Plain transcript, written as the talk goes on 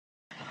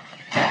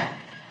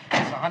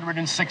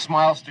106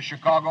 miles to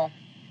Chicago.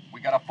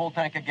 We got a full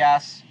tank of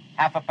gas,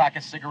 half a pack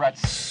of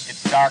cigarettes.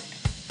 It's dark,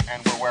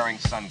 and we're wearing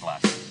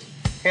sunglasses.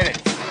 Hit it.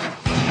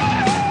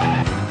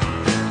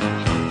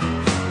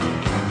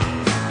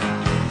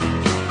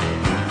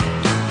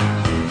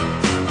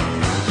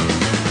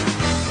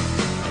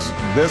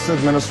 This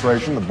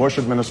administration, the Bush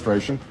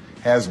administration,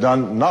 has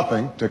done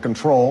nothing to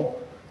control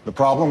the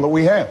problem that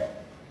we have.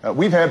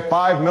 We've had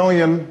 5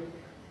 million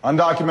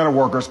undocumented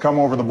workers come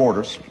over the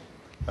borders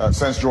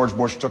since George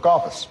Bush took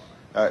office.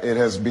 It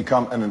has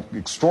become an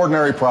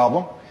extraordinary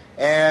problem,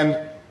 and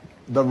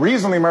the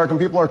reason the American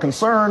people are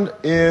concerned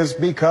is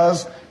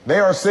because they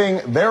are seeing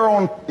their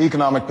own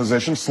economic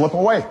position slip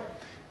away.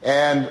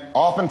 And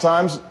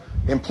oftentimes,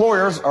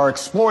 employers are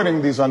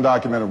exploiting these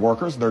undocumented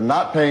workers. They're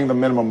not paying the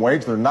minimum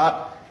wage. They're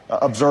not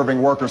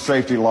observing worker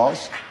safety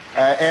laws.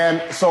 And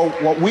so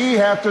what we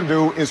have to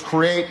do is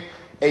create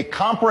a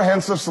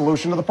comprehensive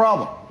solution to the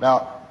problem.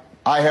 Now,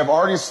 I have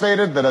already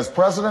stated that as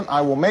president,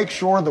 I will make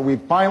sure that we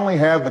finally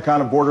have the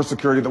kind of border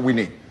security that we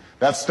need.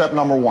 That's step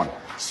number one.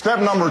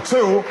 Step number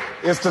two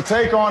is to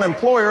take on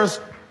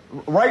employers.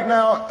 Right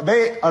now,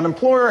 an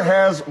employer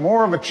has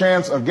more of a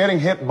chance of getting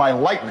hit by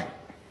lightning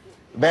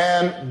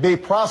than be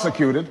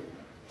prosecuted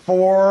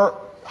for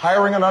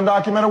hiring an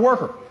undocumented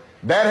worker.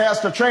 That has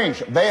to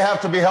change. They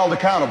have to be held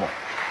accountable.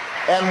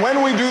 And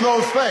when we do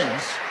those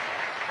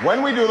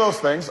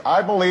things,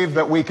 I believe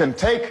that we can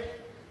take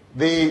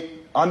the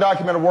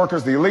undocumented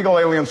workers, the illegal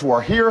aliens who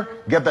are here,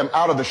 get them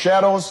out of the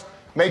shadows,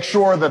 make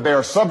sure that they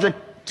are subject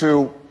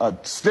to a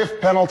stiff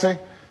penalty,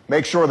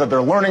 make sure that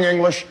they're learning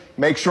English,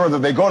 make sure that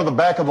they go to the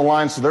back of the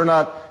line so they're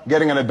not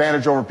getting an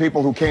advantage over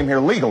people who came here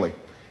legally.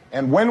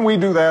 And when we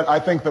do that, I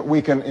think that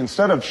we can,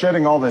 instead of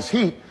shedding all this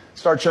heat,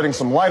 start shedding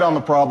some light on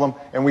the problem,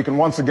 and we can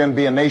once again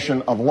be a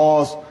nation of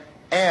laws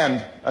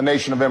and a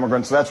nation of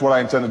immigrants. That's what I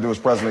intend to do as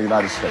President of the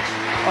United States.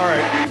 All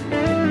right.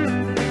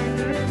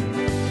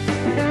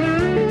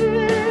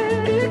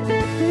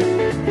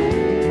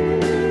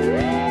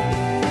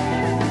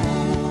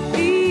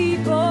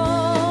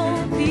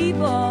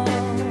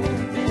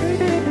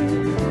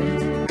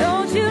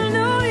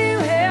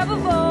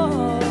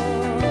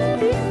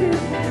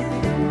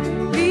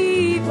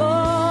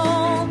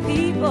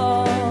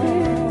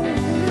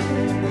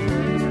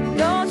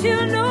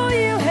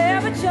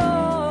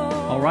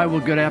 Well,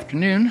 good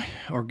afternoon,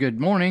 or good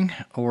morning,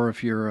 or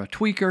if you're a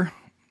tweaker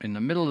in the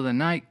middle of the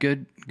night,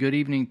 good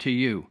evening to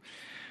you.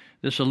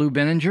 This is Lou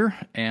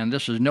Benninger, and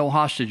this is No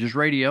Hostages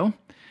Radio,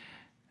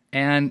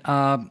 and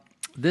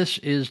this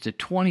is the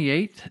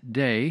 28th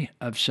day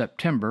of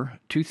September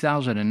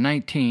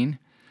 2019,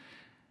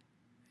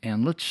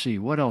 and let's see,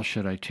 what else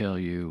should I tell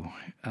you?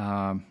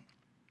 I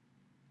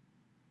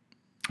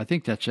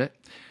think that's it.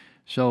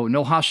 So,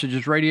 No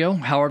Hostages Radio,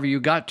 however you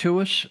got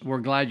to us, we're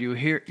glad you're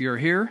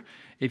here.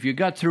 If you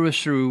got through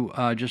us through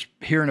just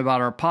hearing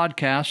about our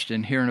podcast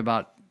and hearing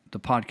about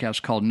the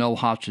podcast called No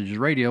Hostages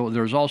Radio,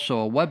 there's also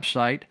a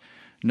website,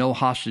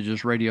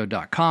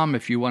 nohostagesradio.com,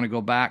 if you want to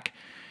go back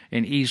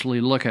and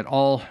easily look at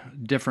all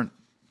different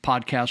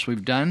podcasts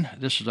we've done.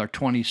 This is our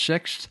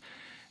 26th,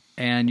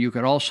 and you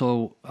could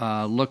also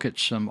look at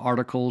some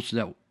articles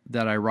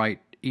that I write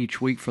each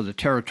week for the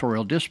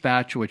Territorial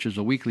Dispatch, which is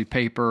a weekly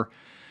paper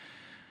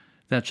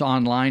that's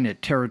online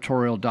at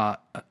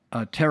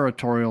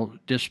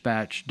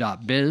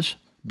territorialdispatch.biz,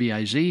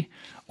 B-I-Z,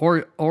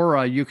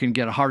 or you can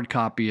get a hard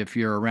copy if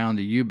you're around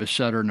the Yuba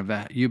Sutter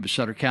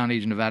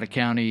counties, Nevada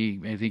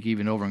County. I think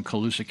even over in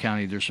Colusa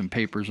County, there's some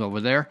papers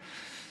over there.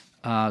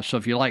 So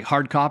if you like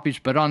hard copies,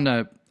 but on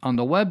the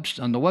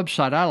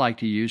website I like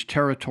to use,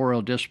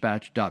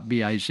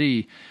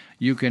 territorialdispatch.biz,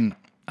 you can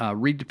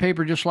read the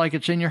paper just like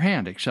it's in your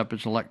hand, except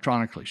it's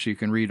electronically. So you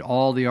can read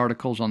all the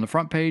articles on the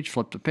front page,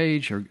 flip the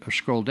page, or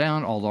scroll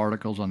down, all the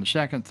articles on the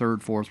second,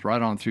 third, fourth,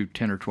 right on through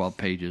 10 or 12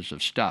 pages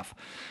of stuff.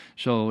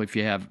 So if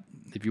you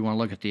want to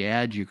look at the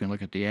ads, you can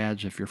look at the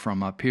ads if you're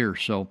from up here.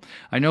 So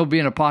I know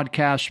being a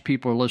podcast,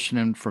 people are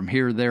listening from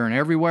here, there, and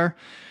everywhere.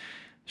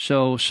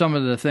 So some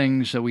of the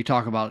things that we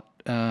talk about,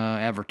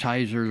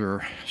 advertisers,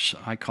 or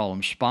I call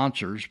them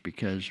sponsors,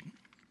 because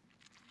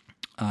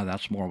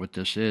that's more what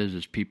this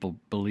is people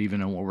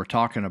believing in what we're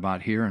talking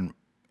about here and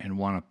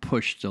want to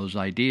push those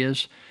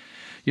ideas.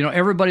 You know,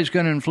 everybody's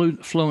going to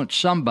influence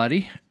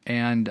somebody,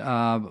 and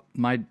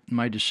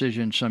my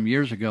decision some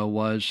years ago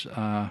was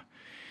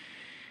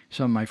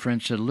some of my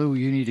friends said, Lou,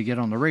 you need to get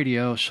on the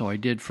radio, so I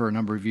did for a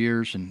number of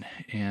years,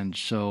 and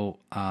so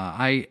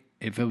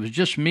if it was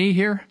just me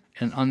here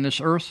and on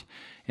this earth,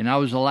 and I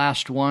was the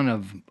last one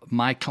of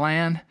my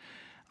clan,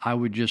 I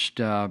would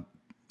just...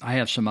 I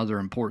have some other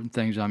important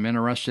things I'm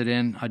interested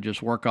in. I'd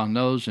just work on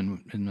those,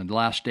 and when the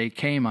last day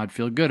came, I'd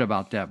feel good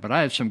about that. But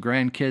I have some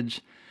grandkids.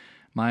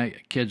 My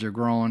kids are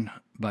growing,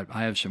 but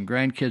I have some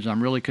grandkids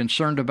I'm really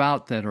concerned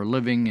about that are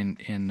living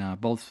in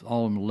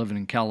all of them living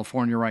in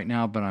California right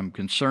now, but I'm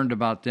concerned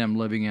about them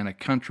living in a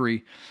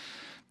country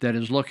that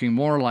is looking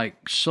more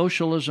like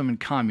socialism and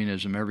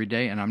communism every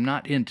day, and I'm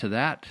not into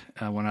that.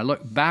 When I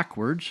look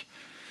backwards,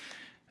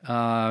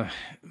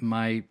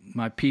 my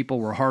people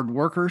were hard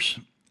workers.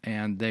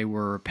 and they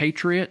were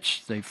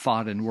patriots. They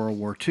fought in World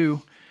War II,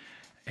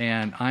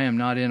 and I am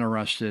not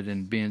interested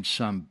in being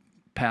some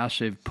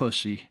passive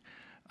pussy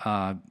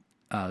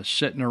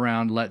sitting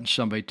around letting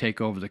somebody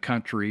take over the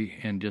country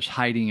and just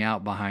hiding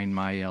out behind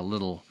my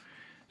little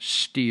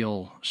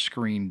steel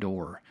screen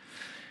door.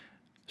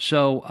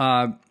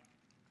 So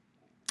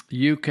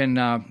you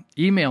can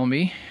email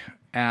me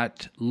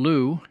at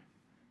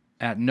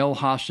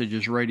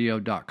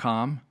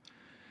lou@nohostagesradio.com.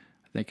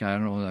 I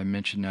don't know whether I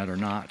mentioned that or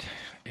not.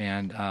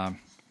 And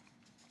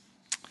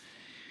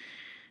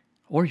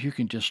or you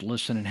can just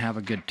listen and have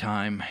a good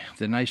time.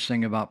 The nice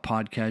thing about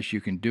podcasts,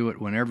 you can do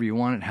it whenever you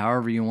want it,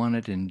 however you want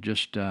it, and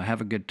just have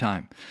a good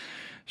time.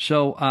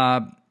 So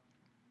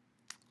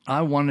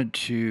I wanted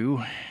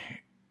to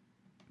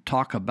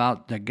talk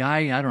about the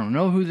guy. I don't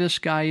know who this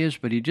guy is,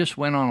 but he just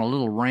went on a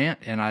little rant,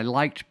 and I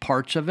liked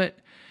parts of it.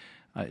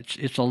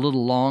 It's a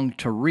little long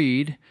to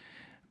read,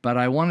 but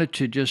I wanted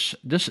to just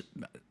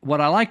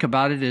what I like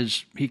about it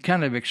is he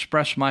kind of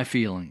expressed my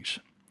feelings.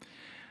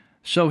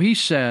 So he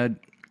said,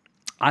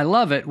 "I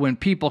love it when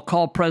people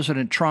call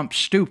President Trump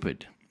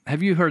stupid."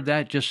 Have you heard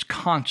that just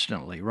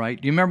constantly,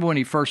 right? Do you remember when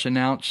he first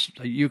announced,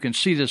 you can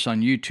see this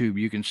on YouTube,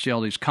 you can see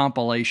all these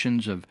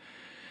compilations of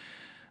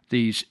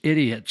these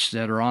idiots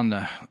that are on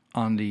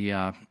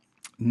the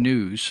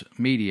news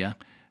media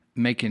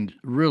making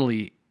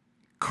really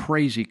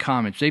crazy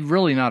comments. They've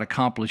really not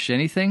accomplished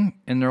anything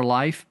in their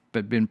life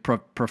but been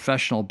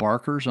professional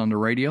barkers on the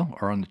radio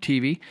or on the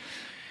TV.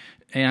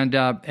 And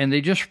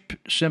they just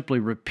simply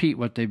repeat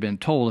what they've been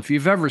told. If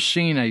you've ever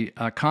seen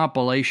a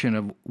compilation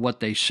of what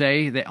they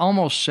say, they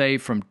almost say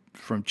from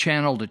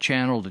channel to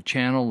channel to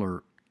channel,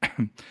 or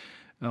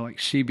like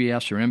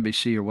CBS or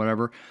NBC or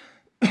whatever,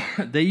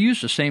 they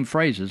use the same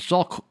phrases. It's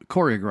all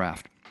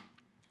choreographed.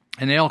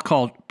 And they all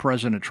call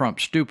President Trump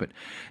stupid.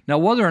 Now,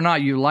 whether or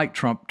not you like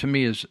Trump, to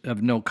me, is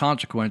of no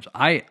consequence.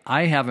 I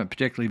haven't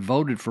particularly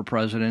voted for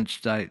presidents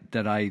that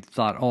I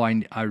thought,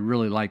 I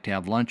really like to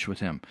have lunch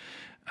with him.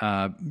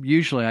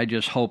 Usually I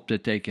just hope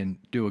that they can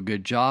do a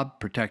good job,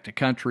 protect the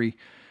country,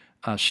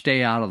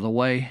 stay out of the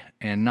way,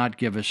 and not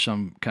give us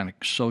some kind of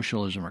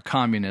socialism or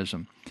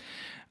communism,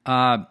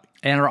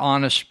 and are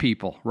honest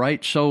people,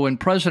 right? So when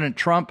President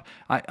Trump,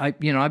 I've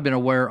been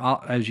aware,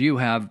 as you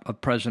have,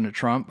 of President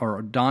Trump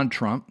or Don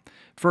Trump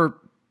for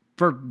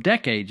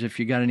decades. If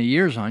you got any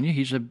years on you,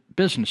 he's a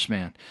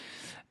businessman,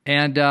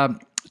 and to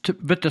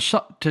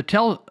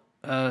tell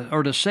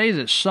or to say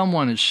that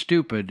someone is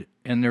stupid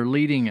and they're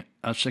leading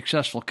a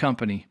successful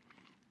company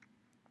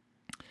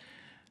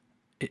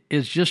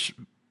is just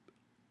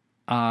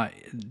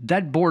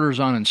that borders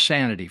on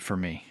insanity for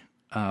me.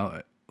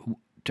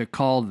 To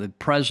call the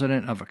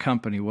president of a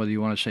company, whether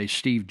you want to say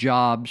Steve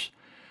Jobs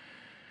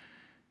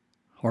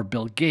or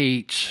Bill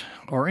Gates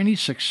or any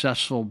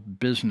successful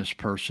business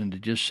person, to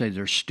just say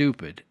they're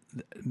stupid.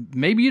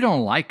 Maybe you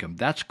don't like them,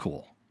 that's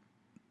cool.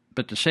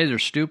 But to say they're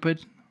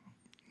stupid,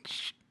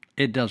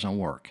 it doesn't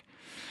work.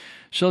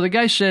 So the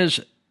guy says,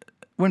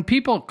 when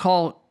people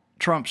call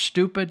Trump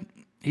stupid,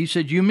 he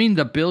said, "You mean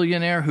the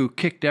billionaire who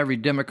kicked every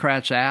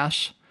Democrat's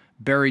ass,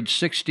 buried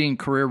 16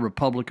 career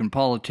Republican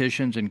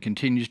politicians, and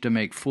continues to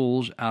make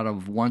fools out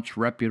of once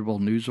reputable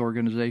news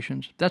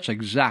organizations?" That's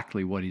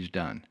exactly what he's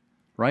done,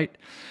 right?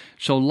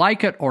 So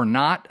like it or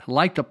not,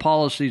 like the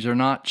policies or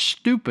not,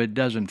 stupid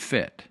doesn't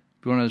fit.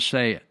 If you want to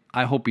say,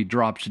 I hope he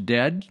drops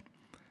dead,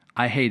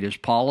 I hate his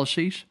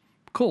policies,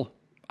 cool,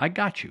 I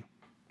got you.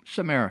 It's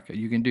America,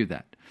 you can do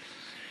that.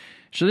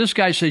 So this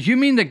guy says, "You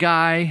mean the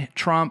guy,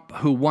 Trump,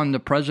 who won the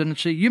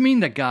presidency? You mean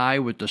the guy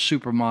with the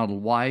supermodel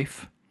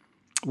wife?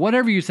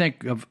 Whatever you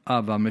think of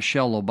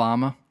Michelle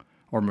Obama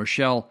or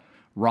Michelle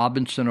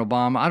Robinson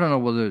Obama, I don't know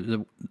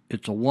whether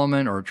it's a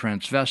woman or a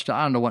transvestite.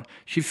 I don't know what.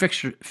 She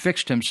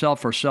fixed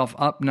herself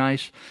up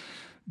nice.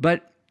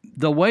 But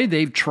the way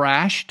they've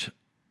trashed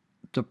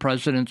the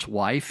president's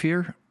wife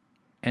here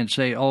and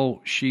say,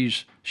 oh,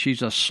 she's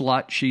a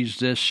slut, she's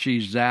this,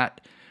 she's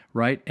that,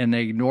 right? And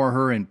they ignore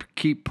her and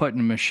keep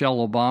putting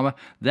Michelle Obama.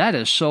 That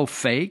is so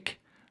fake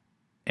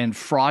and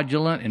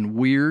fraudulent and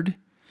weird.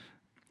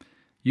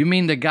 You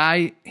mean the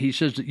guy, he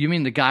says, you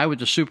mean the guy with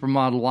the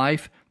supermodel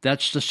wife?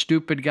 That's the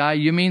stupid guy?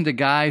 You mean the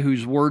guy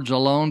whose words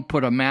alone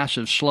put a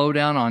massive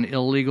slowdown on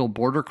illegal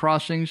border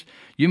crossings?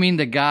 You mean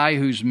the guy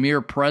whose mere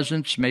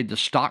presence made the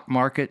stock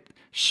market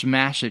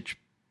smash its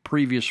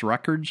previous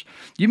records?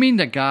 You mean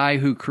the guy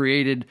who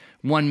created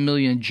 1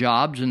 million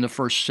jobs in the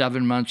first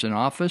 7 months in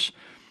office?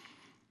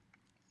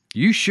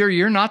 You sure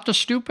you're not the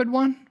stupid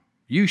one?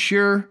 You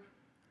sure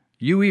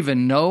you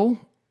even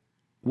know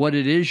what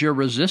it is you're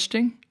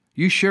resisting?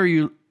 You sure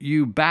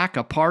you back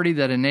a party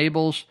that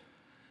enables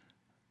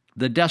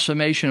the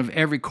decimation of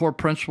every core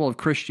principle of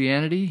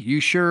Christianity?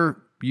 You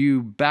sure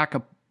you back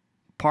a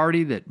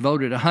party that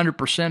voted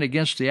 100%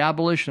 against the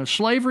abolition of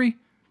slavery?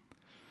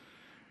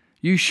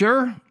 You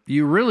sure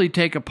you really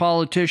take a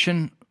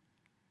politician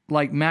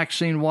like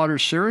Maxine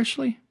Waters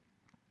seriously?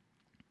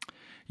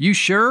 You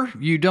sure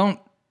you don't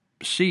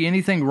see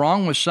anything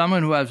wrong with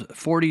someone who has a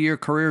 40-year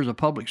career as a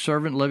public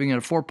servant living in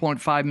a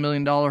 $4.5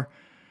 million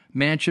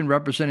mansion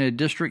representing a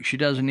district she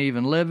doesn't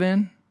even live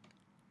in.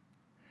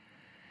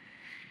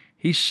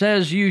 He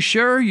says, you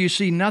sure you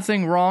see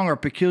nothing wrong or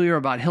peculiar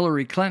about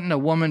Hillary Clinton, a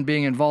woman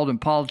being involved in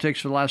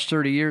politics for the last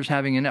 30 years,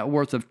 having a net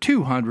worth of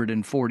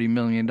 $240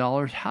 million?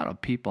 How do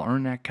people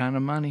earn that kind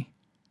of money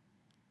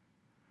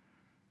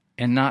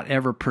and not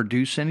ever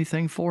produce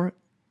anything for it?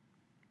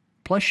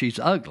 Plus, she's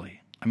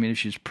ugly. I mean, if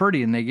she's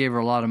pretty and they gave her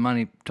a lot of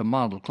money to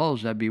model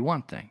clothes, that'd be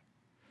one thing.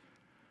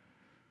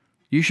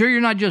 You sure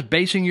you're not just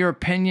basing your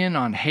opinion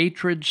on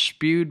hatred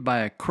spewed by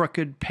a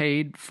crooked,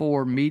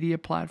 paid-for media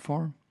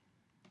platform?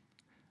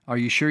 Are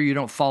you sure you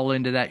don't fall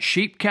into that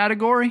sheep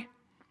category?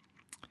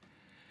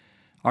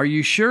 Are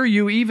you sure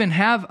you even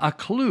have a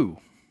clue?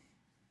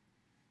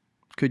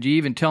 Could you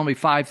even tell me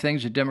 5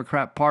 things the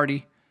Democrat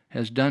Party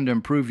has done to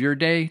improve your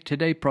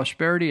day-to-day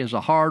prosperity as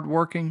a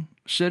hard-working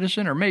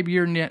citizen? Or maybe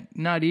you're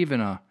not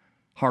even a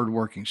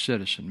hard-working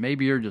citizen.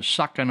 Maybe you're just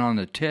sucking on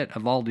the tit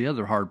of all the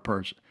other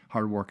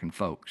hard-working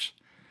folks.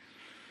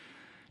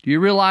 Do you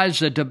realize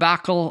the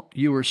debacle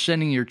you are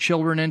sending your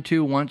children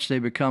into once they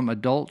become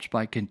adults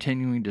by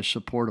continuing to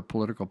support a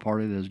political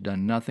party that has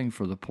done nothing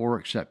for the poor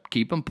except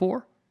keep them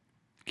poor,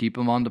 keep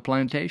them on the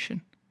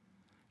plantation,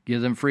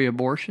 give them free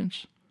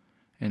abortions,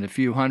 and a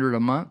few hundred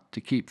a month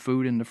to keep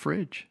food in the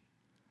fridge?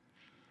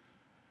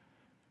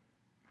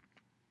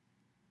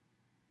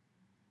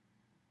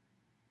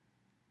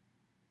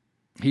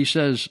 He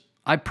says,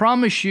 I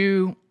promise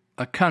you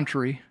a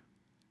country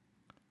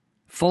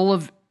full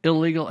of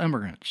illegal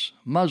immigrants,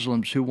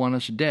 Muslims who want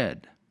us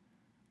dead,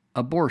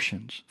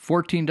 abortions,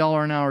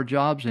 $14 an hour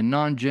jobs, and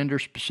non-gender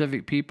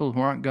specific people who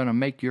aren't going to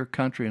make your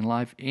country and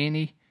life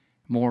any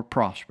more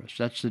prosperous.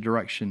 That's the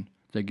direction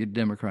the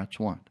Democrats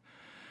want.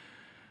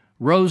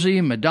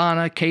 Rosie,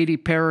 Madonna, Katy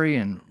Perry,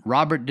 and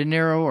Robert De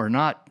Niro are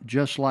not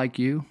just like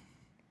you.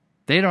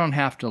 They don't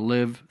have to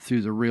live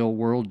through the real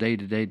world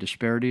day-to-day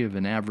disparity of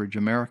an average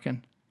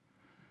American.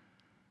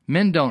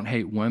 Men don't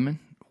hate women.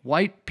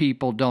 White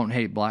people don't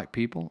hate black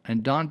people,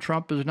 and Donald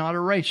Trump is not a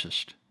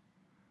racist.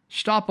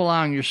 Stop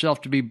allowing yourself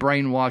to be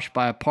brainwashed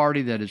by a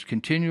party that has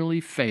continually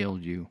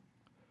failed you.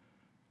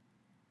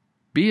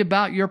 Be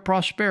about your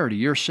prosperity,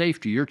 your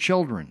safety, your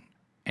children,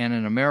 and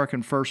an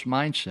American first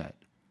mindset.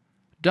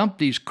 Dump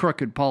these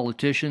crooked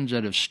politicians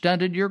that have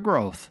stunted your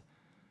growth.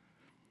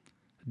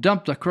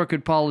 Dump the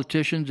crooked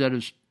politicians that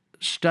have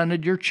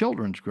stunted your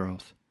children's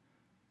growth.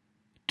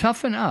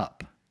 Toughen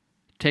up.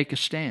 Take a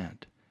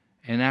stand.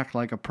 And act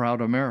like a proud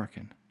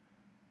American.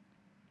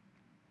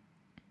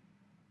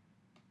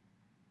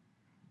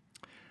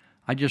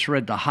 I just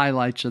read the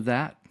highlights of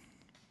that.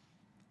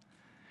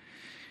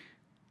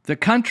 The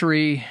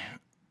country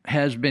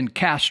has been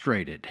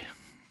castrated.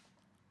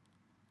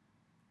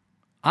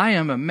 I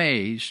am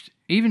amazed,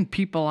 even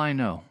people I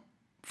know,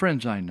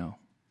 friends I know,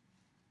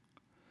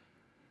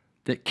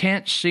 that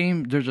can't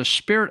seem, there's a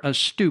spirit of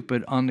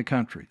stupid on the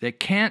country,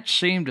 that can't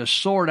seem to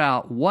sort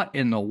out what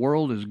in the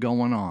world is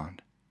going on,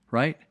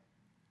 right?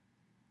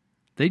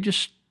 They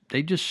just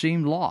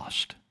seem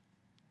lost.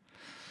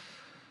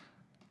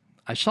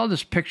 I saw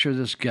this picture of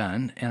this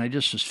gun, and I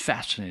just was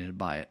fascinated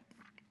by it.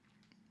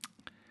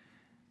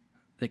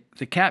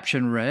 The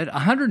caption read,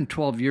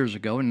 112 years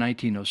ago in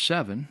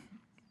 1907,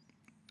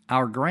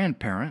 our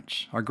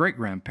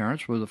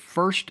great-grandparents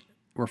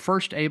were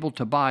first able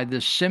to buy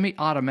this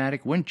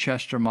semi-automatic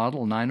Winchester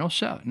Model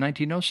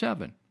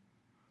 1907.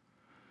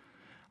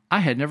 I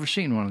had never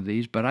seen one of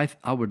these, but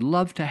I would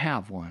love to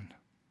have one.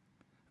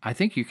 I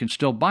think you can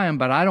still buy them,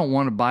 but I don't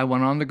want to buy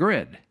one on the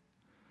grid.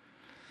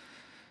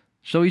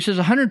 So he says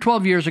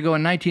 112 years ago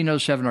in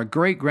 1907, our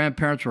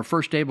great-grandparents were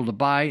first able to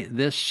buy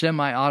this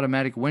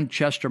semi-automatic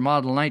Winchester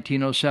Model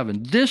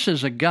 1907. This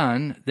is a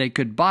gun they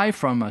could buy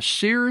from a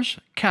Sears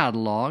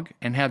catalog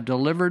and have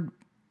delivered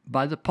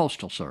by the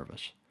Postal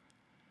Service.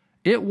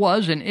 It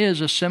was and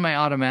is a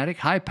semi-automatic,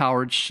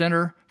 high-powered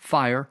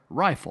center-fire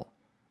rifle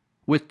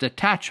with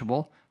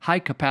detachable,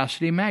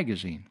 high-capacity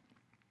magazine.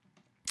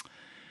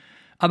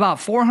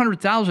 About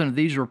 400,000 of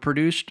these were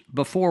produced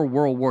before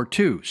World War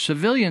II.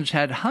 Civilians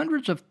had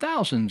hundreds of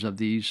thousands of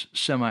these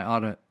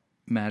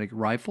semi-automatic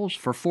rifles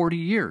for 40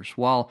 years,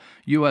 while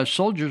U.S.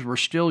 soldiers were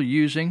still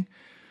using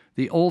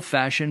the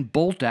old-fashioned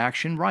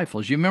bolt-action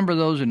rifles. You remember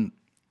those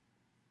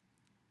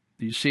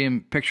you see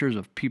in pictures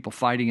of people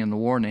fighting in the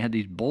war, and they had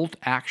these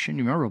bolt-action.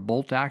 You remember a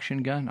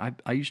bolt-action gun?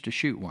 I used to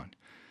shoot one.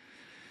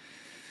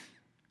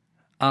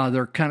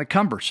 They're kind of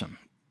cumbersome.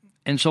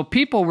 And so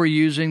people were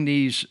using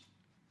these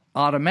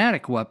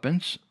automatic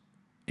weapons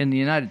in the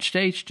United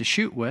States to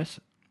shoot with,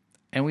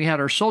 and we had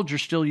our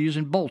soldiers still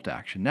using bolt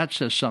action. That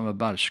says something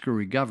about a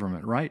screwy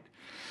government, right?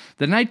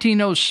 The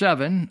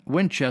 1907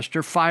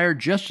 Winchester fired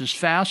just as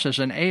fast as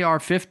an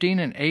AR-15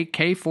 and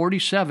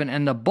AK-47,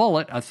 and the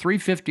bullet, a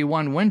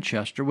 .351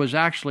 Winchester, was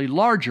actually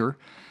larger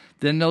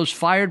than those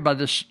fired by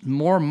the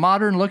more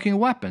modern-looking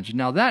weapons.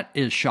 Now, that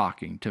is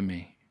shocking to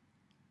me.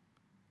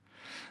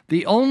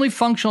 The only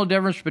functional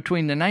difference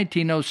between the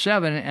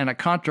 1907 and a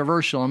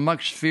controversial and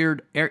much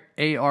feared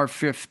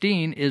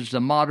AR-15 is the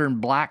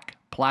modern black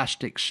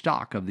plastic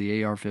stock of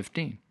the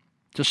AR-15.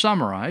 To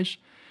summarize,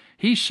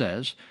 he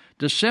says,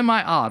 The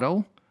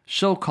semi-auto,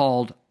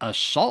 so-called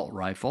assault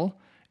rifle,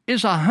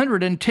 is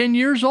 110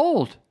 years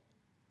old.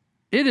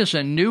 It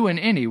isn't new in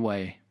any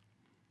way.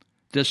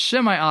 The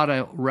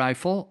semi-auto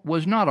rifle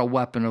was not a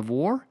weapon of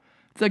war.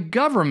 The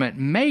government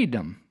made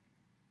them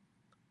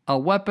a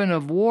weapon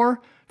of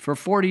war for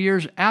 40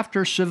 years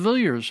after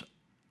civilians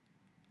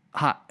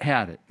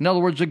had it. In other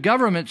words, the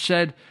government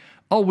said,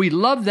 oh, we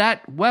love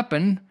that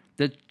weapon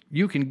that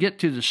you can get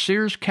to the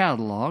Sears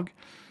catalog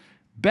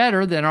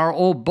better than our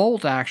old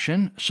bolt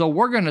action, so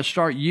we're going to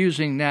start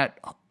using that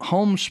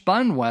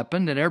homespun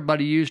weapon that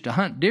everybody used to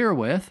hunt deer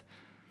with,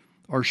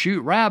 or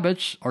shoot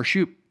rabbits, or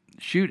shoot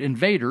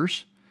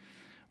invaders.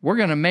 We're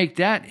going to make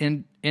that,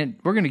 and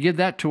we're going to give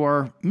that to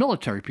our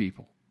military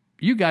people.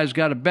 You guys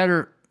got a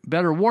better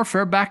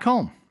warfare back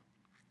home.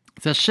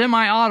 The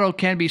semi-auto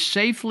can be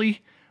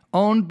safely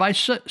owned by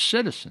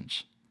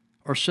citizens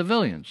or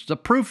civilians. The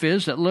proof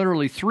is that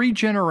literally 3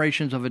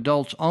 generations of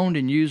adults owned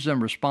and used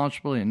them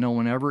responsibly, and no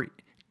one ever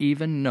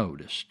even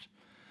noticed.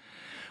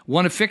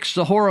 Want to fix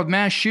the horror of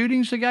mass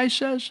shootings, the guy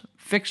says?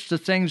 Fix the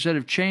things that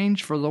have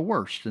changed for the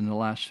worst in the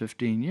last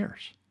 15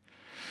 years.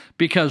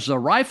 Because the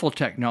rifle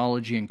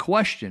technology in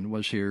question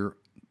was here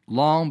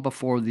long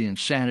before the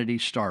insanity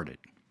started.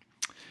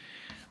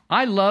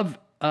 I love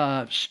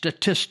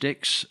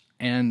statistics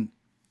and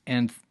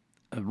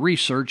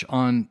research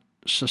on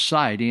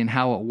society and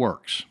how it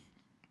works.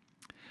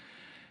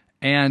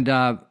 And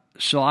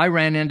so I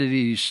ran into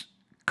these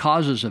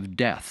causes of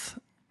death.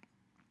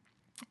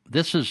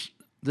 This is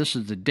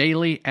the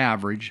daily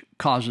average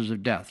causes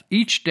of death.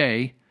 Each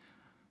day,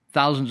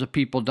 thousands of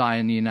people die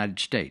in the United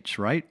States,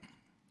 right?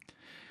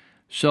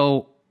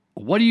 So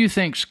what do you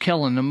think's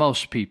killing the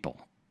most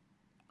people?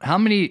 How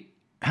many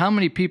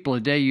people a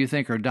day you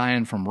think are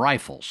dying from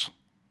rifles?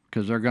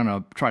 Because they're going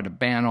to try to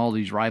ban all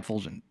these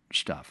rifles and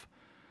stuff.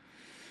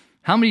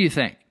 How many do you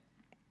think?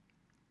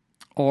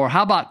 Or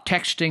how about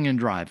texting and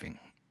driving?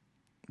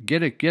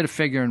 Get a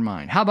figure in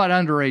mind. How about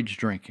underage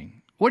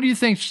drinking? What do you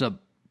think's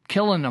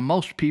killing the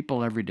most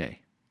people every day?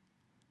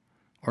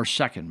 Or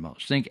second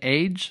most? Think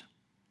AIDS?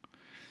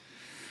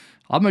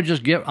 I'm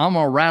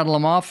gonna rattle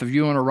them off. If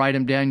you want to write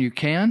them down, you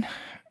can.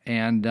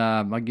 And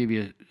I'll give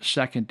you a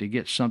second to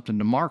get something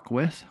to mark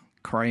with,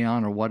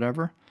 crayon or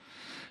whatever.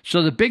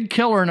 So the big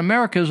killer in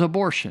America is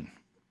abortion.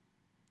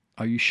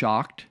 Are you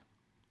shocked?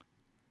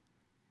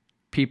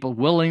 People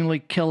willingly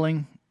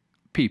killing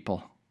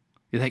people.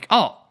 You think,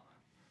 oh,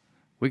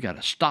 we got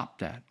to stop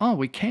that. Oh,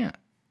 we can't.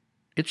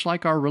 It's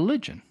like our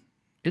religion.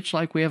 It's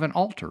like we have an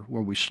altar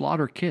where we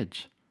slaughter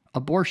kids.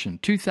 Abortion,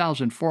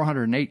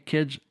 2,408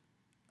 kids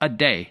a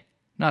day.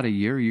 Not a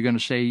year. You're going to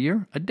say a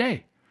year? A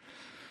day.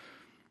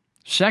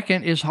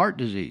 Second is heart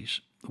disease,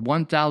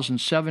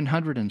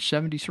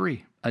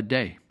 1,773 a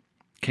day.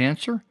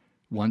 Cancer,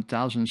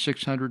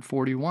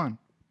 1,641.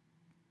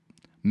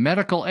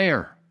 Medical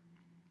error,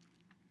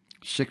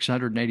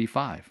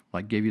 685,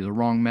 like gave you the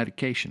wrong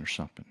medication or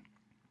something.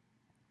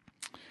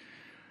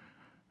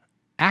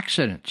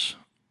 Accidents,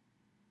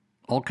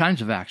 all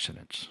kinds of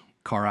accidents,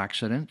 car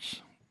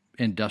accidents,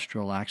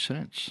 industrial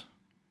accidents,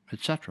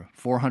 etc.,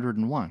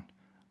 401.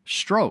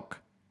 Stroke,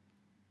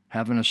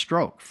 having a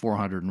stroke,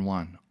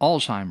 401.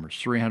 Alzheimer's,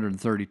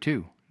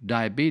 332.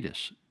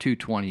 Diabetes,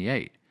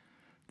 228.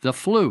 The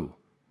flu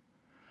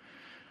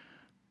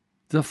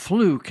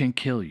can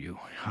kill you,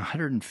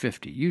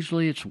 150.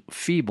 Usually it's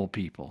feeble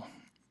people.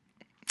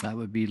 That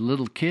would be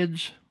little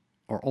kids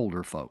or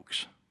older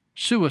folks.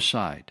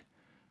 Suicide,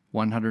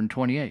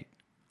 128.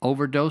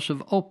 Overdose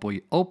of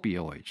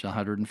opioids,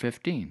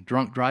 115.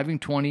 Drunk driving,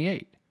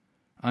 28.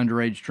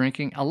 Underage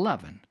drinking,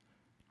 11.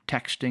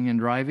 Texting and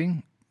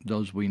driving,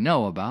 those we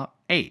know about,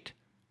 8.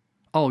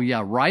 Oh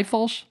yeah,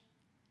 rifles,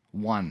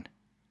 1.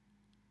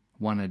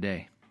 1 a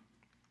day.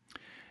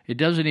 It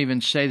doesn't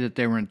even say that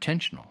they were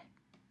intentional.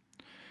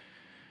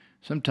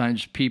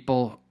 Sometimes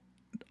people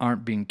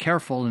aren't being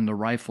careful and the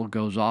rifle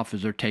goes off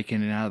as they're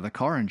taking it out of the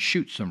car and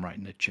shoots them right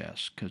in the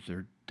chest because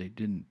they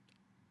didn't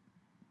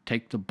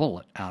take the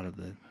bullet out of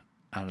the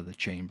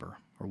chamber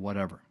or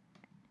whatever.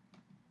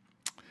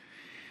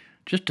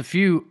 Just a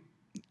few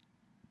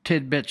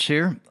tidbits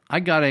here.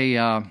 I got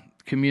a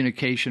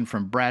communication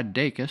from Brad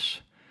Dacus,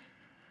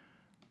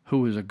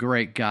 who is a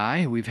great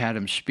guy. We've had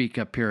him speak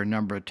up here a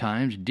number of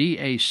times.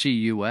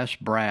 D-A-C-U-S,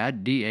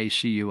 Brad,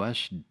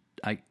 D-A-C-U-S.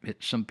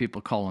 Some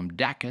people call him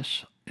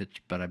Dacus,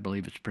 but I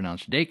believe it's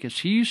pronounced Dacus.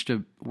 He used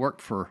to work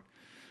for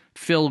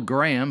Phil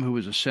Graham, who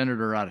was a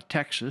senator out of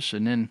Texas,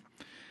 and then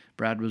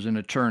Brad was an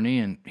attorney,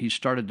 and he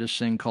started this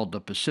thing called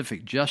the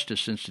Pacific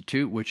Justice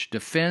Institute, which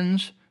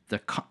defends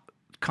the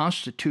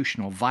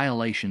constitutional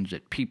violations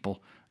that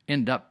people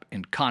end up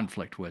in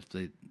conflict with.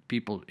 The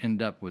people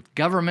end up with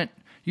government.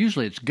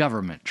 Usually it's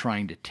government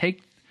trying to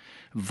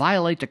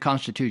violate the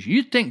Constitution.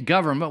 You'd think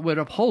government would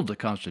uphold the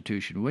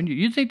Constitution, wouldn't you?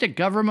 You'd think that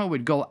government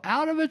would go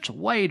out of its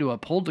way to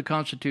uphold the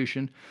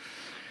Constitution.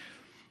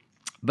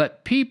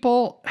 But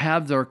people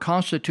have their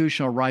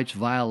constitutional rights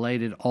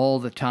violated all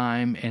the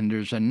time, and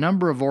there's a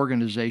number of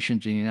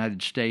organizations in the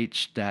United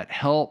States that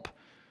help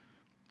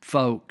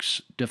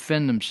folks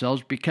defend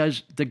themselves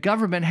because the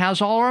government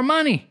has all our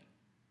money.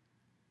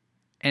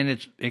 And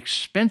it's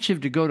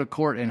expensive to go to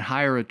court and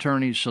hire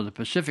attorneys, so the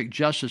Pacific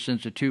Justice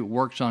Institute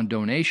works on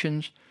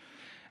donations,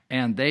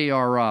 and they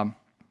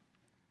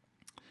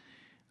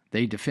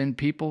defend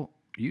people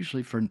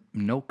usually for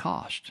no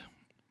cost.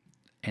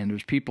 And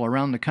there's people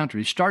around the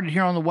country. It started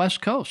here on the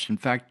West Coast. In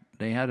fact,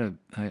 they had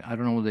I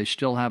don't know if they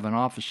still have an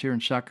office here in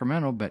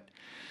Sacramento, but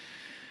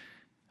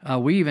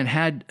we even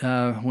had,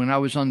 when I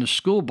was on the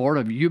school board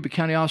of Yuba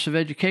County Office of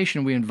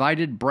Education, we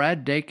invited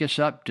Brad Dacus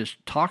up to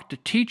talk to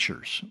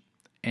teachers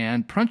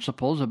and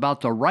principals about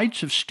the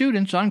rights of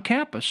students on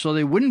campus so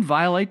they wouldn't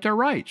violate their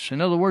rights.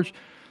 In other words,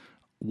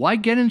 why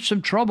get in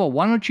some trouble?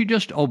 Why don't you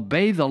just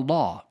obey the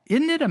law?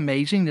 Isn't it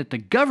amazing that the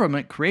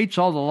government creates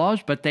all the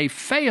laws, but they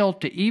fail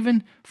to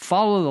even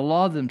follow the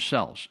law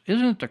themselves?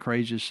 Isn't it the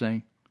craziest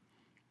thing?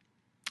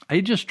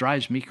 It just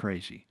drives me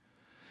crazy.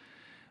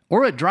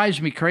 Or it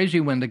drives me crazy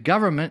when the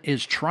government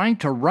is trying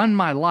to run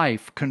my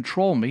life,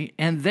 control me,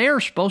 and they're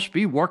supposed to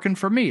be working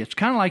for me. It's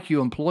kind of like you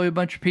employ a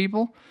bunch of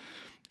people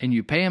and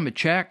you pay them a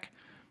check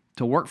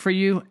to work for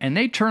you, and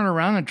they turn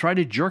around and try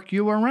to jerk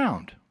you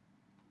around.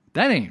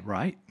 That ain't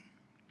right.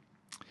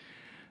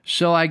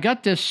 So I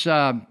got this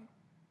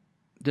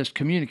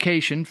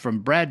communication from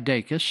Brad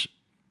Dacus,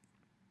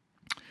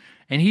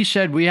 and he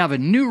said, we have a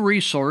new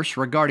resource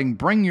regarding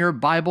Bring Your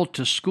Bible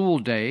to School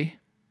Day.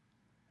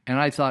 And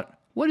I thought,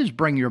 what is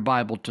Bring Your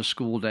Bible to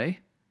School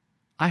Day?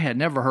 I had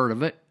never heard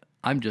of it.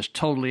 I'm just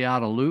totally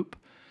out of loop.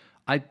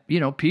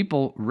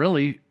 People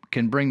really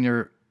can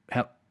bring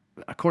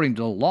according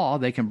to the law,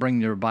 they can bring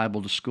their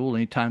Bible to school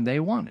anytime they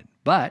want it.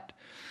 But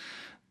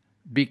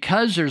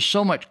because there's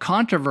so much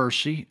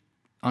controversy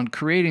on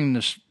creating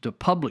the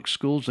public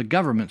schools, the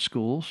government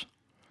schools,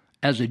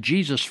 as a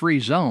Jesus-free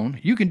zone,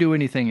 you can do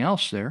anything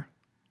else there.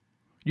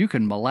 You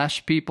can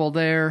molest people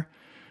there.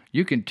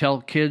 You can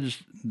tell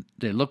kids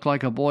they look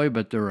like a boy,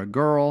 but they're a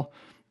girl.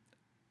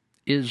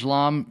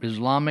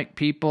 Islamic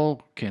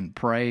people can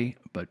pray,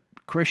 but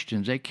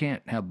Christians, they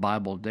can't have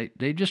Bible. They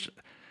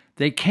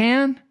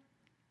can,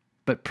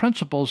 but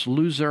principals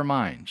lose their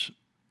minds.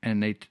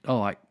 And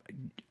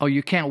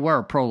you can't wear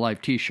a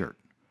pro-life t-shirt.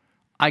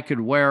 I could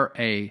wear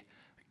a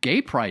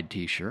gay pride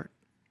t-shirt,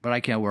 but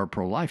I can't wear a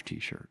pro-life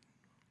t-shirt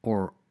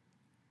or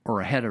a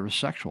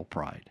heterosexual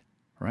pride,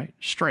 right?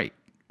 Straight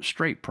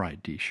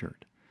pride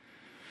t-shirt.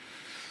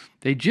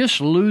 They just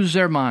lose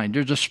their mind.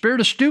 There's a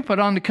spirit of stupid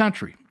on the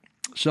country.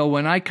 So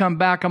when I come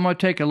back, I'm going to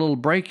take a little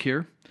break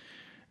here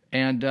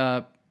and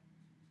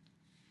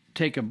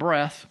take a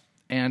breath,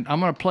 and I'm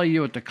going to play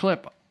you at the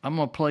clip. I'm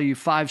going to play you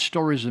 5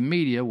 stories the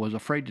media was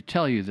afraid to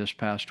tell you this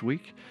past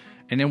week,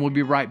 and then we'll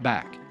be right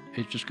back.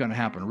 It's just going to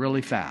happen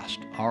really fast,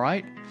 all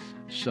right?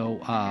 So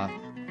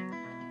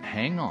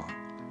hang on.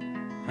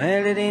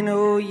 Well, it ain't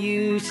no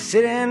use to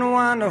sit and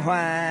wonder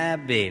why,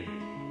 baby,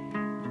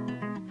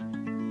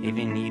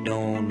 even you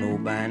don't know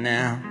by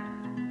now.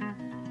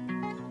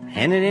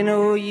 And it ain't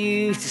no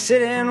use to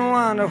sit and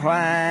wonder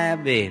why,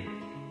 baby,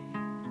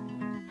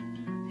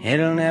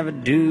 it'll never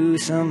do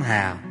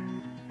somehow.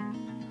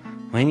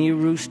 When your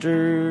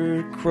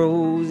rooster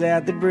crows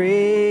at the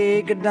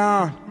break of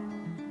dawn,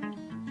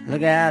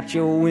 look out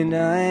your window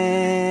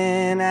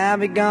and I'll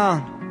be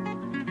gone.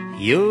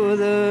 You're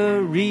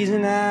the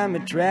reason I'm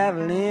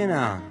a-traveling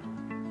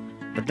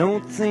on, but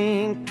don't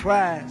think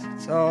twice,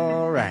 it's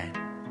alright.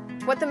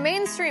 What the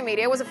mainstream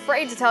media was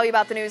afraid to tell you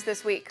about the news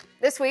this week.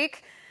 This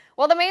week,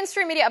 while the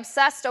mainstream media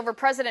obsessed over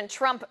President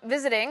Trump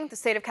visiting the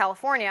state of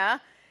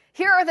California,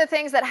 here are the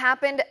things that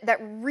happened that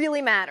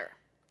really matter.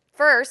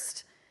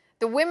 First,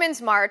 the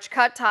Women's March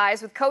cut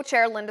ties with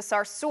co-chair Linda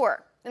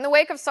Sarsour in the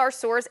wake of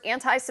Sarsour's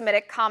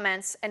anti-Semitic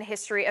comments and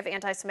history of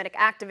anti-Semitic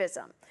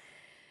activism.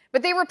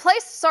 But they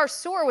replaced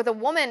Sarsour with a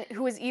woman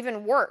who is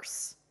even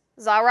worse.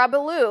 Zahra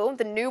Billoo,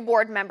 the new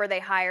board member they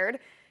hired,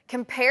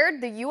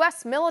 compared the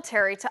U.S.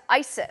 military to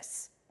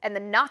ISIS and the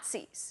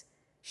Nazis.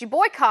 She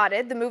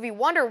boycotted the movie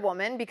Wonder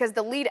Woman because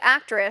the lead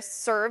actress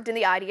served in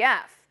the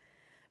IDF.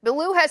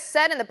 Billoo has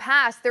said in the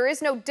past there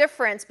is no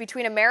difference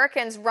between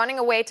Americans running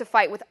away to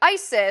fight with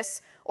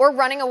ISIS or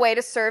running away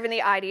to serve in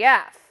the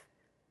IDF.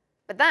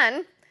 But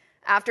then,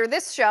 after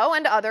this show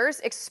and others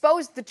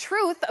exposed the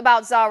truth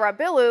about Zahra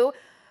Billoo,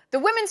 the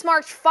Women's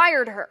March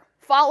fired her,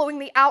 following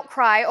the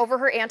outcry over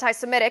her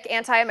anti-Semitic,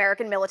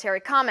 anti-American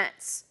military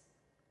comments.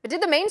 But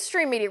did the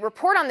mainstream media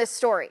report on this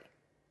story?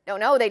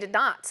 No, they did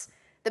not.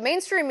 The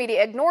mainstream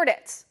media ignored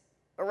it.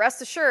 But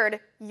rest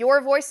assured,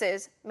 your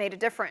voices made a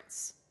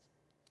difference.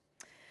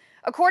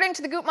 According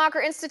to the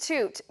Guttmacher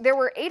Institute, there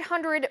were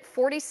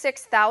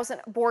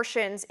 846,000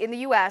 abortions in the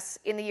U.S.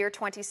 in the year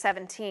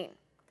 2017.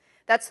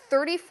 That's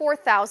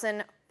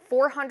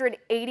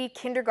 34,480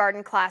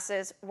 kindergarten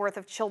classes worth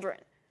of children.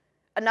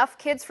 Enough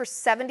kids for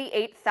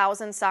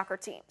 78,000 soccer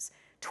teams,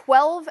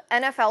 12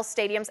 NFL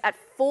stadiums at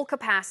full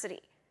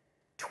capacity,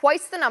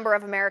 twice the number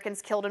of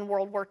Americans killed in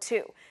World War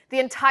II, the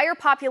entire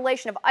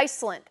population of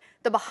Iceland,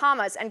 the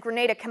Bahamas, and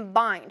Grenada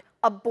combined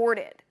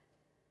aborted.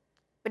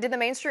 But did the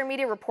mainstream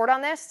media report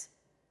on this?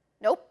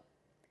 Nope.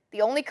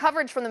 The only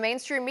coverage from the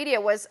mainstream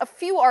media was a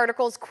few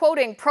articles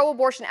quoting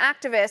pro-abortion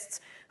activists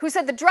who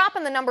said the drop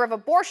in the number of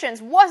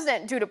abortions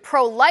wasn't due to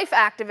pro-life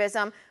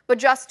activism, but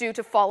just due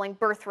to falling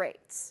birth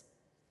rates.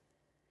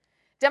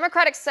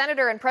 Democratic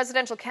Senator and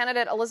presidential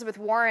candidate Elizabeth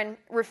Warren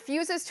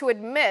refuses to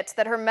admit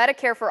that her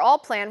Medicare for All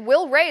plan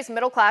will raise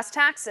middle-class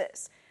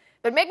taxes.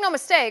 But make no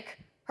mistake,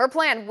 her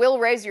plan will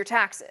raise your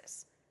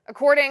taxes.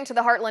 According to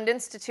the Heartland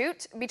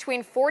Institute,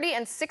 between 40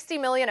 and 60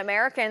 million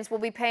Americans will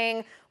be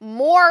paying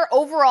more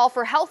overall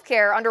for health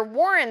care under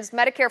Warren's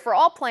Medicare for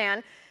All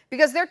plan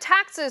because their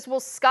taxes will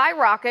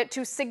skyrocket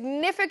to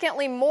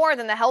significantly more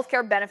than the health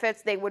care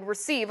benefits they would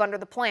receive under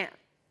the plan.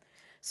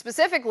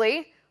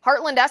 Specifically,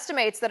 Heartland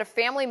estimates that a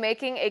family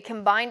making a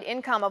combined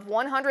income of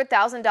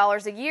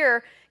 $100,000 a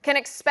year can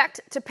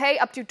expect to pay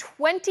up to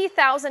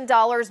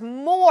 $20,000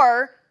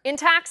 more in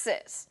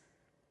taxes.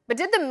 But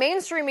did the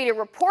mainstream media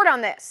report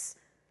on this?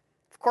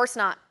 Of course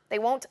not. They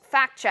won't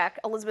fact-check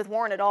Elizabeth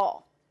Warren at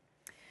all.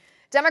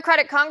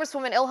 Democratic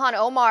Congresswoman Ilhan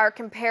Omar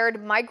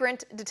compared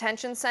migrant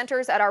detention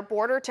centers at our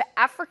border to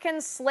African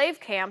slave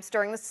camps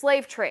during the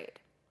slave trade.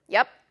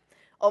 Yep.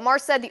 Omar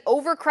said the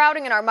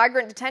overcrowding in our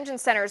migrant detention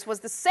centers was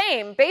the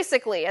same,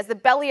 basically, as the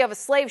belly of a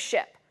slave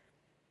ship.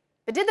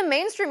 But did the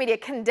mainstream media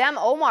condemn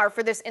Omar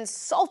for this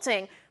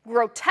insulting,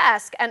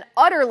 grotesque, and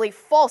utterly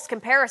false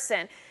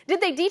comparison? Did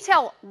they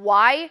detail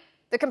why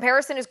the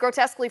comparison is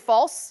grotesquely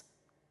false?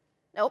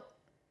 Nope.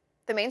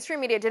 The mainstream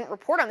media didn't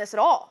report on this at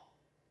all.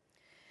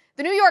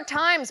 The New York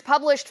Times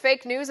published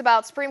fake news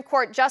about Supreme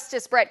Court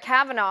Justice Brett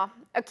Kavanaugh,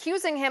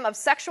 accusing him of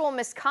sexual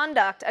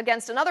misconduct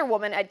against another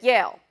woman at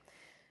Yale.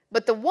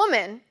 But the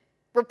woman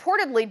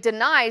reportedly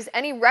denies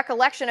any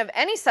recollection of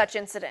any such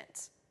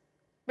incident.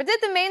 But did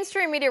the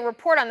mainstream media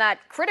report on that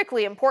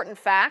critically important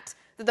fact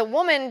that the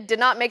woman did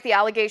not make the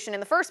allegation in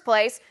the first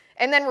place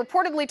and then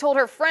reportedly told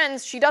her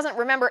friends she doesn't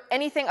remember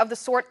anything of the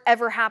sort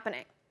ever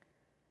happening?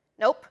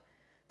 Nope.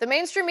 The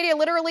mainstream media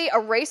literally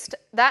erased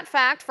that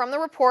fact from the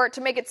report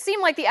to make it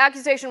seem like the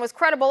accusation was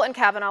credible and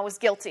Kavanaugh was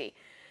guilty.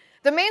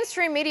 The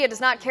mainstream media does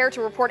not care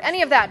to report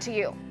any of that to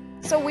you,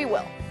 so we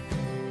will.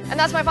 And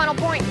that's my final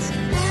point.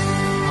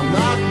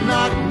 I'm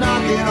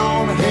knocking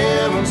on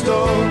heaven's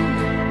door.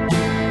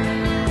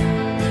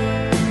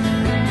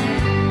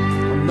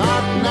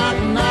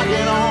 I'm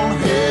knocking on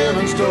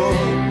heaven's door.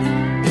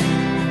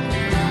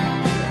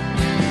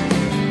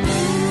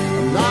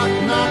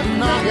 I'm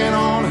knocking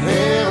on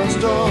heaven's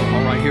door.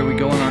 All right, here we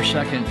go in our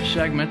second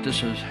segment.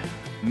 This is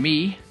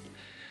me,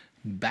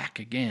 back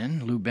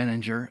again, Lou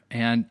Benninger.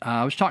 And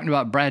I was talking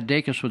about Brad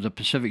Dacus with the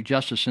Pacific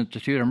Justice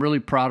Institute. I'm really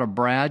proud of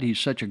Brad. He's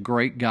such a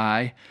great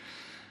guy.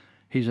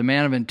 He's a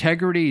man of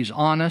integrity. He's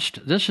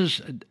honest. This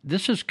is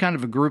kind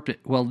of a group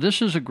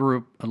this is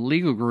a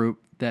legal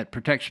group that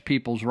protects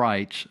people's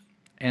rights.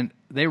 And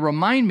they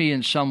remind me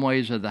in some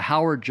ways of the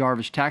Howard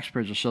Jarvis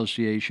Taxpayers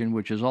Association,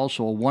 which is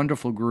also a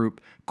wonderful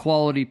group,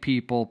 quality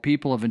people,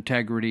 people of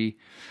integrity,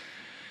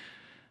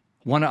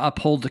 want to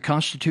uphold the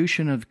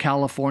Constitution of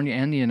California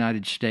and the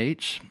United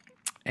States.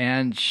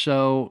 And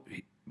so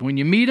when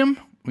you meet them,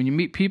 when you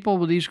meet people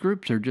with these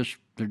groups, they're just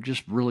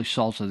really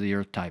salt of the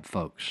earth type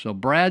folks. So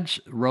Brad's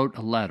wrote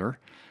a letter,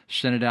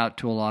 sent it out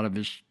to a lot of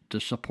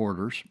the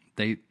supporters.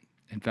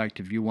 In fact,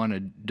 if you want to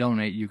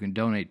donate, you can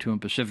donate to him.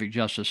 Pacific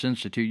Justice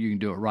Institute, you can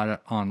do it right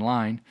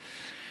online.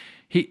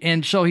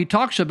 So he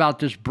talks about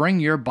this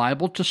Bring Your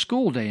Bible to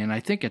School Day, and I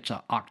think it's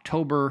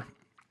October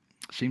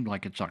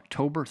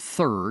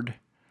 3rd.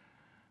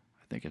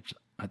 I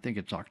think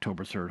it's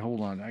October 3rd.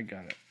 Hold on, I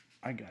got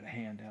a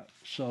handout.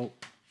 So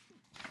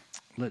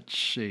let's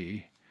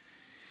see.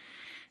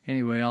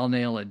 Anyway, I'll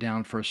nail it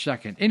down for a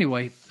second.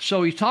 Anyway,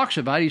 so he talks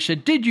about it. He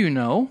said, did you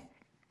know?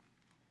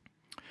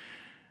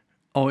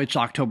 Oh, it's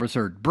October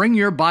 3rd. Bring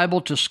Your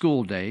Bible to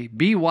School Day,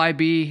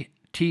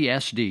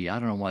 BYBTSD, I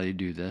don't know why they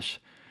do this,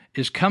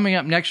 is coming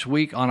up next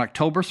week on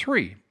October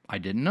 3. I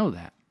didn't know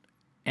that.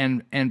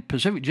 And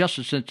Pacific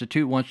Justice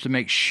Institute wants to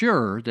make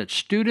sure that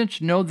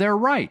students know their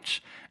rights.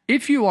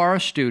 If you are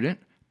a student,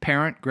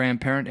 parent,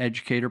 grandparent,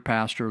 educator,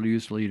 pastor,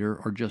 youth leader,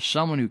 or just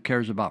someone who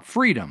cares about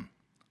freedom,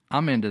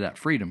 I'm into that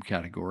freedom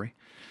category,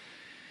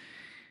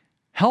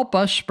 help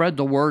us spread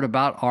the word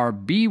about our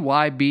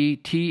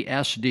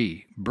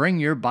BYBTSD, Bring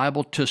Your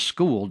Bible to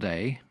School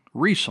Day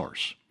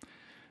resource.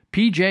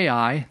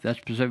 PJI, that's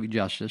Pacific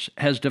Justice,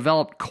 has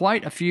developed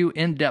quite a few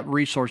in-depth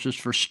resources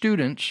for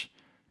students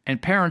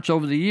and parents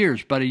over the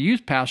years, but a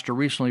youth pastor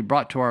recently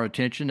brought to our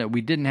attention that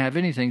we didn't have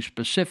anything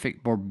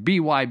specific for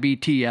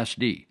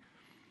BYBTSD.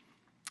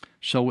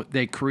 So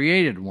they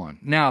created one.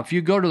 Now, if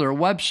you go to their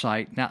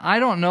website, now I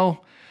don't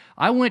know,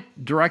 I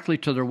went directly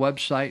to their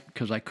website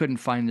because I couldn't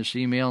find this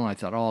email, and I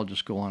thought, I'll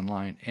just go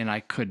online. And I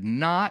could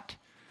not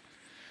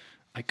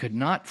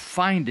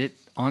find it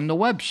on the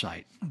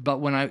website.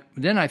 But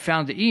then I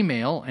found the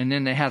email, and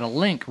then they had a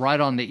link right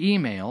on the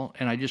email,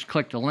 and I just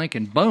clicked the link,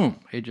 and boom,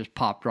 it just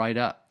popped right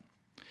up.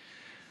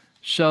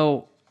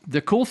 So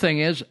the cool thing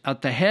is,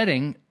 at the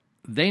heading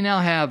they now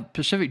have,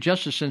 Pacific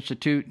Justice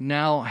Institute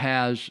now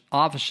has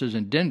offices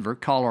in Denver,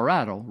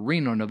 Colorado,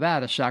 Reno,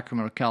 Nevada,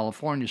 Sacramento,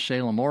 California,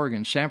 Salem,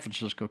 Oregon, San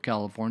Francisco,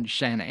 California,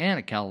 Santa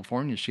Ana,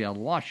 California,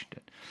 Seattle,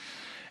 Washington.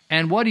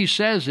 And what he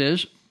says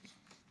is,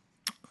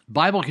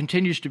 Bible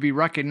continues to be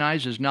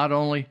recognized as not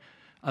only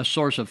a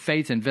source of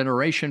faith and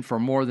veneration for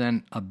more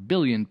than 1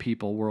 billion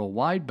people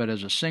worldwide, but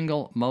as a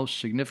single most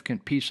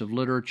significant piece of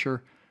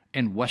literature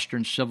in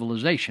Western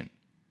civilization.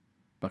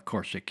 But of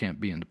course, it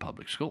can't be in the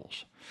public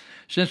schools.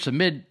 Since the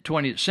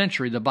mid-20th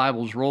century, the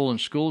Bible's role in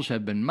schools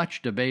have been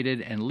much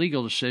debated, and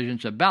legal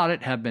decisions about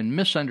it have been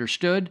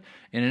misunderstood.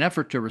 In an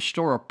effort to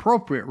restore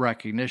appropriate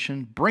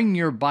recognition, Bring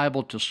Your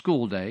Bible to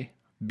School Day,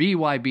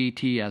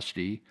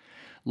 BYBTSD,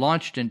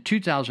 launched in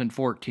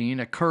 2014,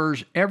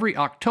 occurs every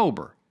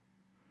October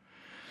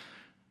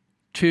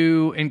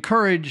to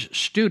encourage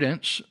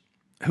students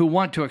who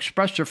want to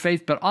express their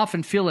faith but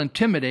often feel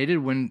intimidated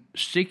when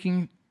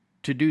seeking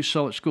to do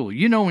so at school.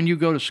 You know, when you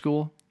go to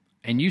school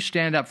and you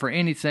stand up for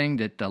anything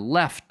that the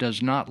left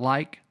does not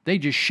like, they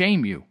just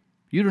shame you.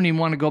 You don't even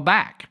want to go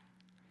back.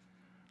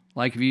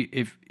 Like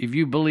if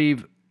you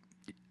believe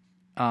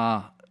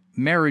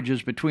marriage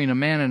is between a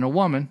man and a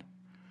woman,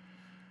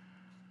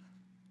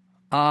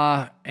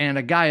 and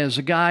a guy is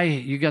a guy,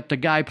 you got the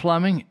guy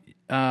plumbing,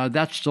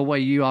 that's the way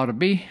you ought to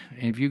be.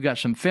 And if you got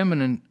some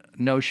feminine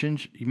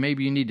notions,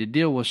 maybe you need to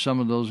deal with some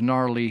of those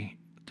gnarly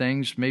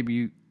things. Maybe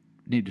you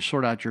need to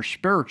sort out your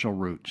spiritual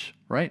roots,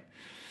 right?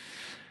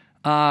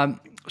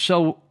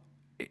 So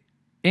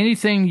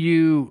anything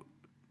you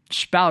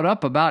spout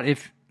up about,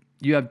 if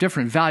you have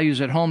different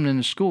values at home than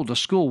the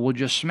school will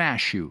just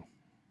smash you.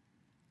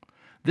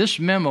 This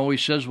memo, he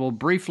says, will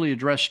briefly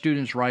address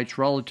students' rights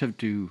relative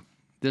to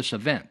this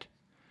event.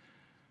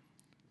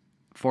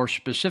 For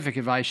specific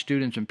advice,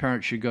 students and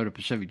parents should go to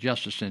Pacific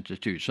Justice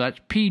Institute. So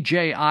that's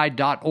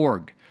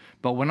pji.org.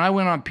 But when I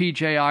went on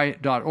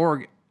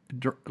pji.org,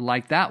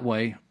 like that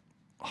way,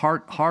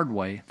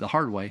 the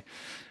hard way,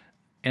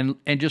 and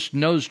just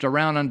nosed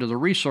around under the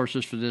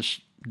resources for this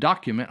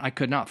document, I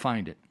could not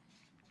find it.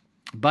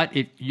 But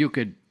if you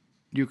could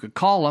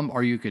call them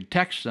or you could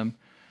text them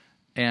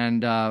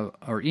and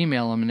or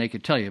email them, and they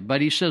could tell you.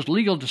 But he says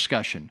legal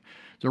discussion.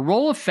 The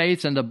role of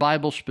faith and the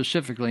Bible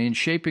specifically in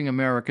shaping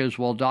America is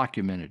well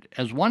documented.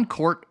 As one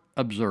court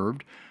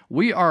observed,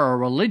 we are a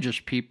religious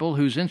people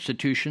whose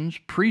institutions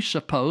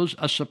presuppose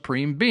a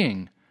supreme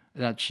being.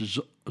 That's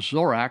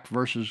Zorak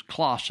versus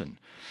Clausen.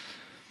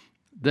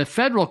 The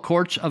federal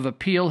courts of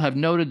appeal have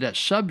noted that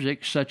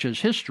subjects such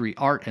as history,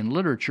 art, and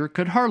literature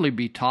could hardly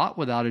be taught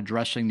without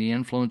addressing the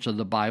influence of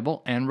the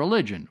Bible and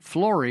religion.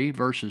 Flory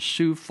versus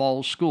Sioux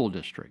Falls School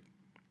District.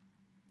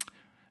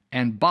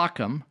 And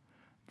Bacum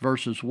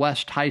versus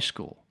West High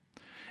School.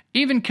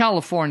 Even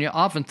California,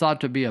 often thought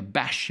to be a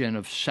bastion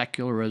of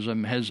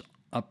secularism, has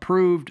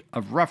approved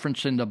of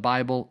referencing the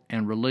Bible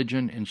and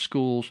religion in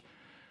schools.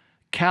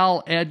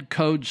 Cal Ed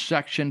Code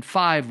Section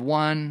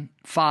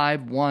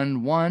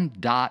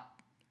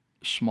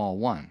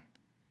 51511.1.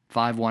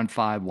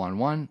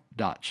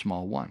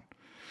 51511.1.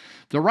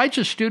 The rights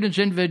of students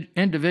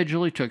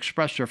individually to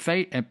express their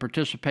faith and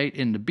participate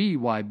in the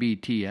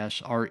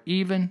BYBTS are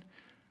even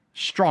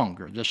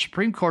stronger. The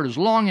Supreme Court has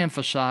long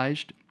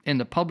emphasized in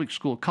the public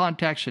school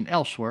context and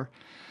elsewhere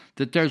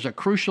that there's a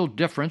crucial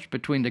difference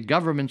between the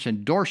government's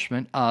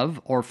endorsement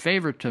of or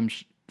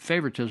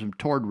favoritism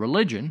toward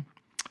religion,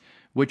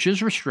 which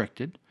is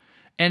restricted,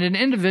 and an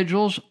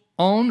individual's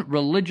own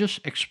religious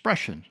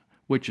expression,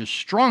 which is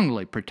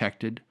strongly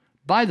protected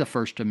by the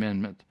First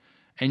Amendment.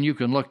 And you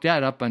can look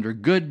that up under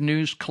Good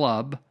News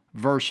Club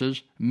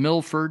versus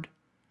Milford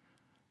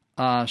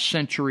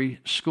Century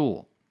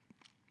School.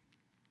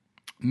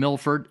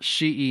 Milford,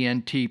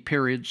 CENT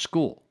period,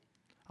 school.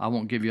 I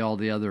won't give you all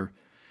the other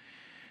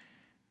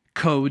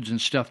codes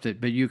and stuff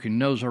but you can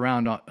nose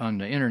around on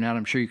the internet.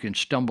 I'm sure you can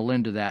stumble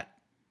into that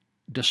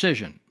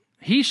decision.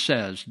 He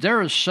says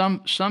there is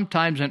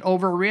sometimes an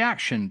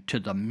overreaction to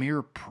the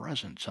mere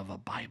presence of a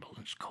Bible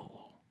in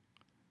school.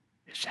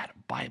 Is that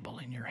a Bible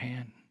in your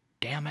hand?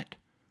 Damn it.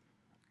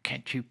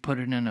 Can't you put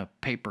it in a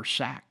paper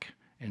sack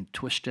and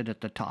twist it at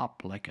the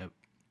top like a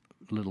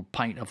little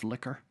pint of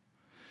liquor?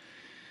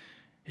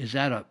 He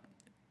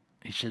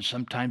says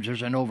sometimes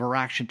there's an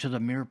overreaction to the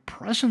mere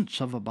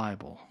presence of a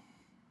Bible.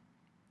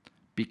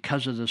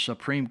 Because of the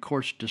Supreme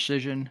Court's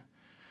decision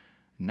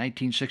in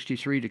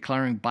 1963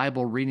 declaring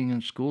Bible reading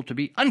in school to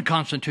be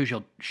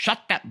unconstitutional. Shut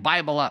that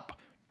Bible up.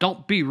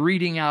 Don't be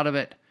reading out of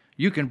it.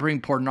 You can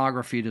bring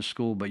pornography to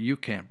school, but you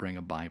can't bring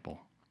a Bible.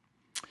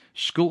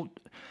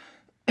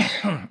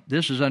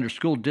 This is under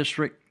School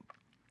District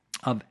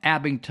of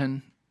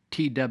Abington,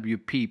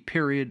 TWP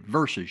period,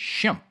 versus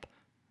Schempp,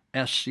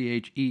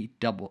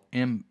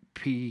 SCHEMPP.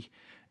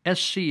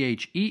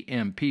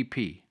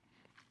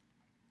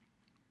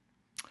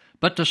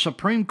 But the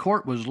Supreme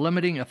Court was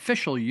limiting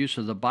official use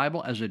of the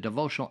Bible as a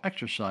devotional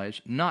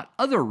exercise, not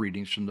other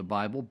readings from the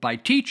Bible by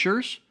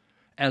teachers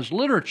as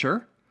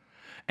literature,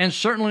 and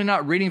certainly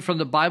not reading from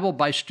the Bible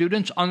by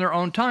students on their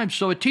own time.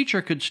 So a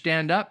teacher could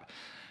stand up,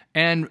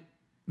 and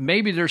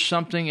maybe there's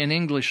something in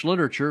English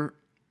literature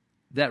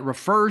that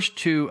refers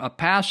to a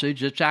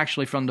passage that's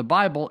actually from the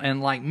Bible.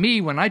 And like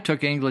me, when I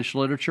took English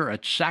literature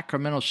at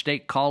Sacramento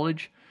State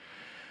College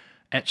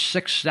at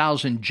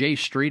 6000 J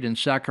Street in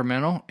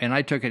Sacramento, and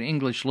I took an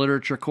English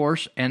literature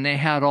course, and they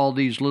had all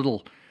these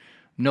little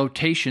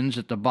notations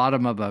at the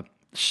bottom of a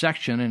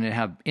section, and it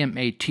had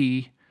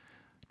MAT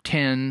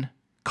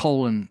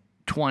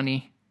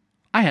 10:20.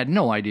 I had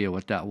no idea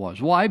what that was.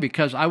 Why?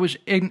 Because I was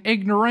an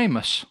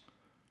ignoramus.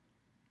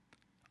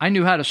 I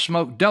knew how to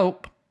smoke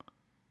dope,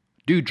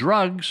 do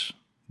drugs,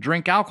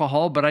 drink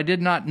alcohol, but I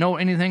did not know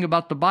anything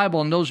about the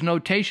Bible. And those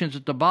notations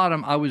at the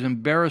bottom, I was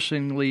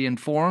embarrassingly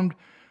informed,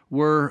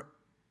 were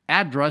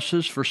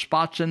addresses for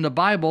spots in the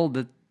Bible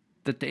that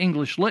the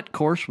English Lit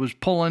course was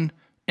pulling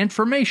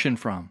information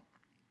from.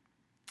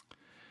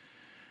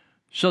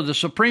 So the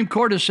Supreme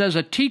Court has says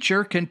a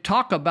teacher can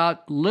talk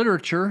about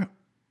literature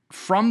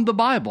from the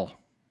Bible,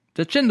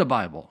 that's in the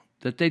Bible,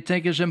 that they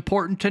think is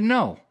important to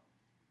know,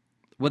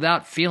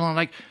 without feeling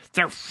like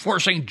they're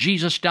forcing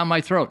Jesus down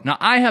my throat. Now,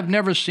 I have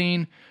never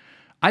seen,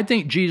 I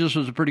think Jesus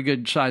was a pretty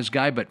good-sized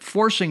guy, but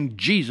forcing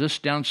Jesus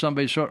down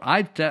somebody's throat,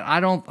 I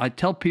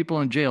tell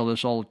people in jail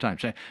this all the time,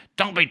 say,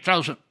 don't be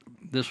throwing.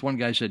 This one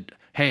guy said,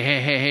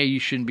 hey, you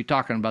shouldn't be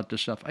talking about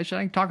this stuff. I said,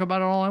 I can talk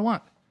about it all I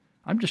want.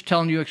 I'm just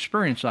telling you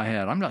experience I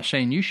had. I'm not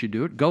saying you should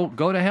do it. Go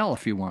to hell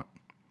if you want.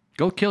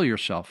 Go kill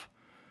yourself.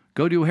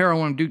 Go do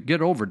heroin and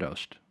get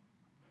overdosed.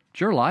 It's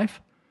your life.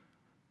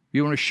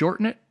 You want to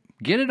shorten it?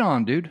 Get it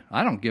on, dude.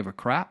 I don't give a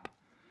crap.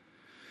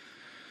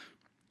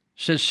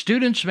 Says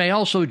students may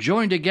also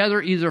join together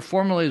either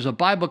formally as a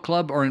Bible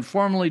club or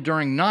informally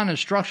during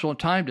non-instructional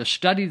time to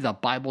study the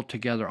Bible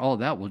together. Oh,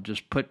 that will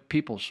just put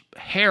people's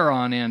hair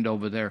on end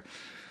over there.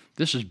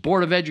 This is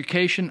Board of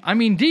Education. I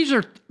mean, these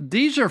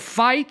are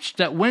fights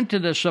that went to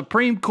the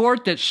Supreme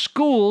Court that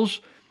schools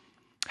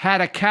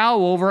had a cow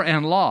over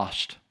and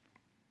lost.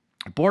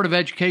 Board of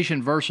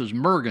Education versus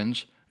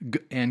Mergens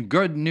and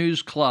Good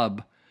News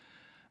Club.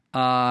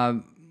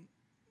 Anyway,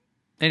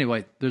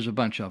 there's a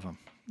bunch of them.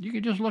 You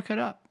can just look it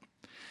up.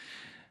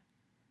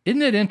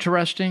 Isn't it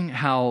interesting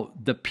how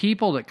the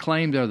people that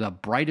claim they're the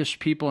brightest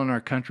people in our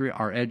country,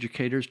 our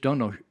educators, don't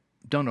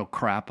know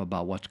crap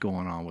about what's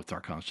going on with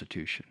our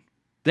Constitution?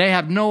 They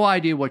have no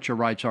idea what your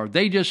rights are.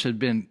 They just have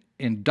been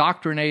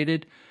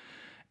indoctrinated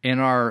in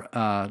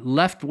our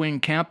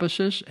left-wing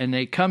campuses, and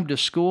they come to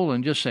school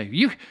and just say,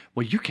 you can't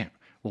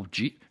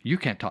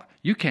talk.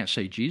 You can't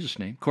say Jesus'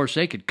 name. Of course,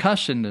 they could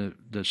cuss in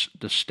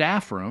the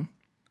staff room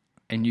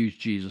and use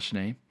Jesus'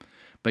 name,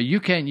 but you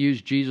can't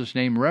use Jesus'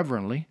 name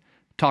reverently.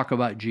 Talk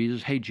about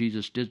Jesus. Hey,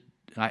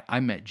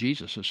 I met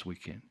Jesus this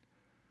weekend.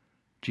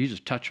 Jesus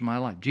touched my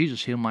life.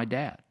 Jesus healed my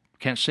dad.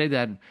 Can't say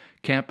that on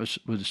campus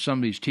with some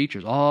of these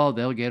teachers. Oh,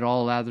 they'll get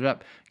all lathered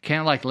up.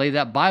 Can't lay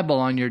that Bible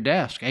on your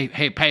desk.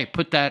 Hey,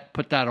 put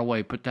that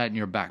away. Put that in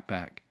your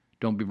backpack.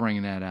 Don't be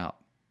bringing that out.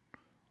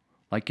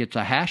 Like it's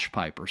a hash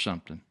pipe or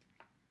something.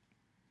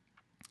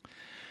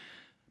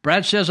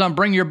 Brad says on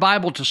Bring Your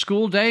Bible to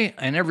School Day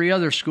and every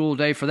other school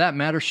day for that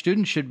matter,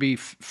 students should be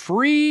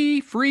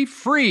free.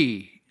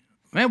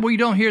 Man, we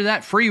don't hear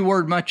that free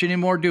word much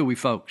anymore, do we,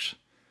 folks?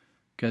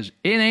 Because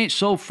it ain't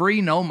so free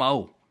no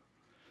mo'.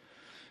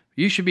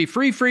 You should be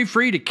free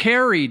to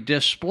carry,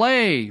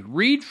 display,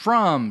 read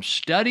from,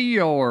 study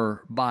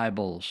your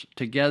Bibles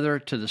together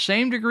to the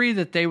same degree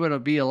that they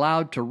would be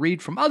allowed to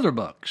read from other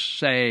books,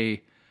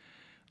 say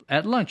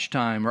at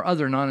lunchtime or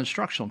other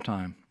non-instructional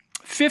time.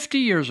 50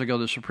 years ago,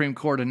 the Supreme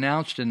Court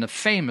announced in the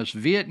famous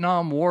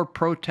Vietnam War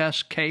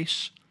protest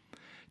case,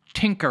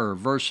 Tinker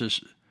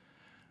versus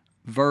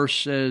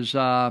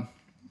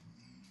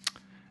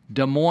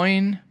Des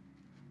Moines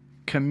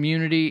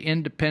Community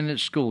Independent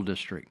School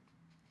District,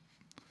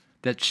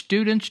 that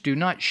students do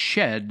not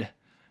shed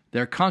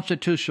their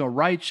constitutional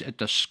rights at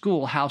the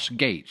schoolhouse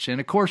gates.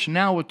 And of course,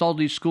 now with all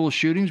these school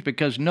shootings,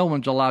 because no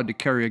one's allowed to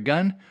carry a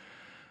gun,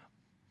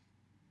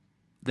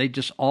 they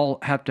just all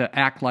have to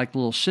act like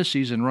little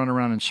sissies and run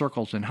around in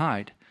circles and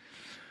hide.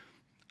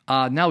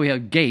 Now we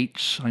have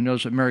gates. I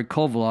noticed at Mary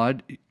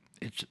Kovalod,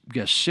 it's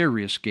got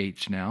serious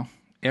gates now.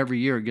 Every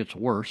year it gets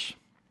worse.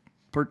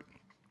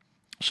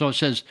 So it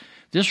says,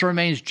 this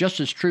remains just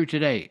as true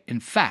today.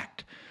 In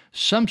fact,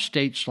 some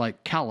states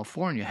like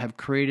California have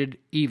created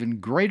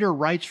even greater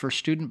rights for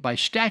students by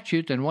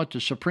statute than what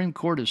the Supreme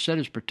Court has said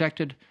is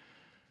protected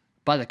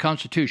by the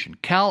Constitution.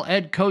 Cal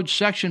Ed Code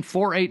Section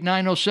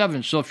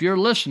 48907. So if you're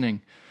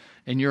listening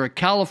and you're a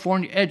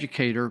California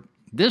educator,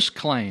 this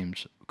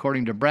claims,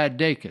 according to Brad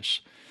Dacus,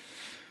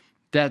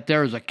 that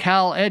there is a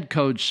Cal Ed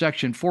Code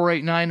Section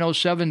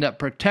 48907 that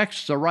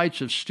protects the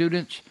rights of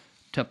students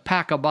to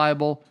pack a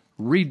Bible,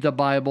 read the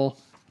Bible,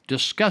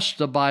 discuss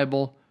the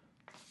Bible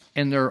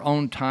in their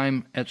own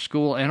time at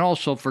school, and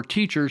also for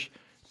teachers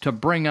to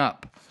bring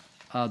up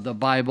the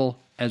Bible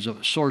as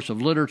a source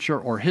of literature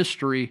or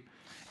history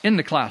in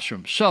the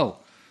classroom. So,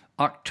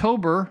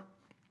 October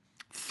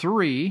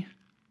 3,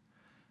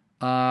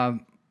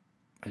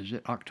 is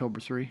it October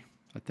 3?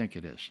 I think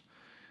it is.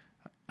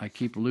 I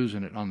keep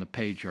losing it on the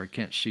page here. I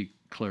can't see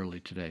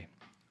clearly today.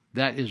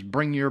 That is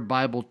Bring Your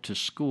Bible to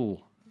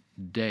School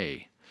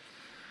Day.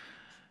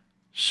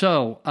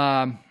 So,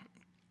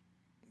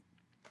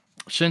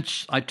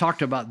 since I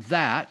talked about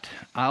that,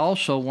 I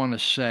also want to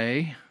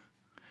say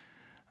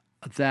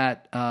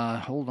that,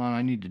 hold on,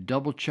 I need to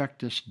double check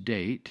this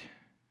date.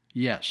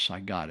 Yes,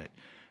 I got it.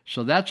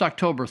 So that's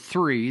October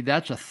 3.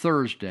 That's a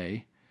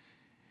Thursday.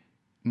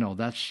 No,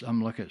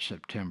 I'm looking at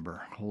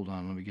September. Hold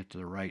on, let me get to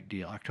the right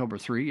deal. October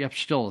 3, yep,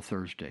 still a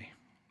Thursday.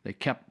 They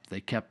kept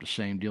the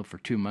same deal for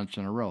 2 months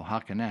in a row. How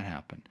can that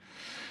happen?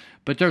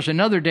 But there's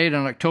another date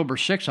on October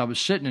 6th. I was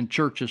sitting in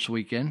church this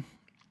weekend,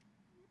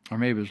 or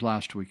maybe it was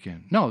last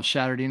weekend. No, it was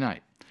Saturday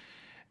night.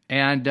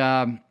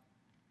 And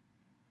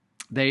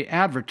they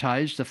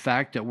advertised the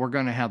fact that we're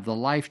going to have the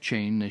Life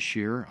Chain this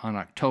year on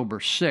October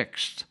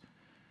 6th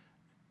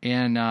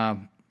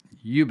in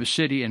Yuba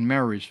City and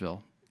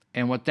Marysville.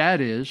 And what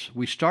that is,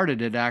 we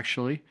started it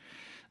actually.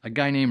 A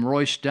guy named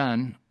Royce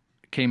Dunn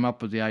came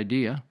up with the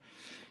idea.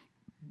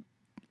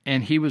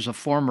 And he was a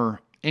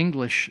former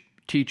English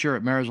teacher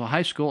at Marysville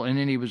High School, and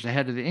then he was the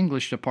head of the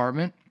English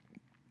department.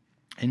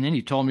 And then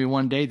he told me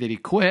one day that he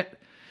quit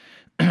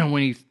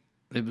when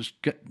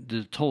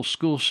the whole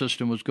school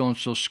system was going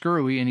so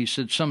screwy, and he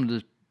said some of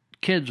the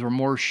kids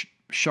were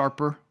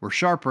sharper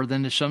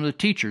than some of the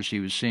teachers he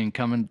was seeing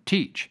come and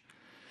teach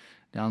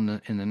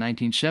down in the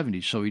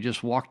 1970s. So he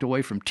just walked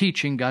away from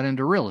teaching, got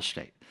into real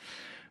estate.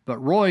 But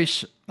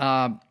Royce,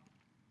 about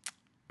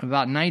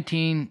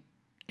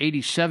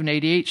 1987,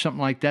 88, something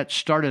like that,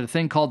 started a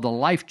thing called the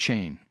Life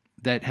Chain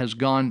that has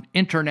gone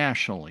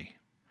internationally.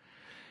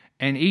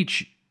 And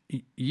each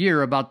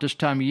year, about this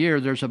time of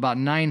year, there's about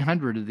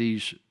 900 of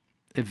these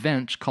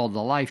events called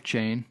the Life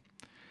Chain,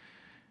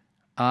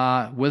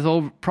 with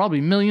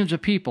probably millions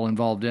of people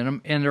involved in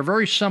them. And they're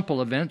very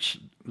simple events.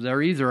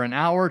 They're either an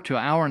hour to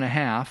an hour and a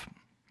half,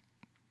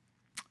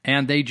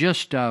 and they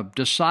just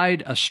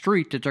decide a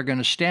street that they're going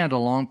to stand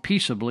along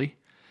peaceably.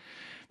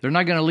 They're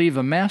not going to leave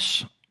a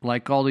mess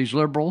like all these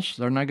liberals.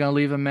 They're not going to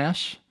leave a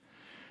mess.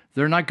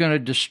 They're not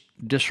going to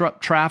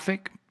disrupt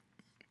traffic.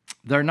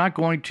 They're not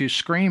going to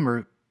scream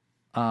or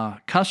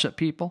cuss at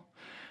people.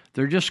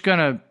 They're just going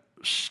to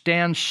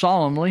stand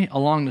solemnly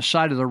along the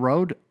side of the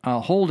road,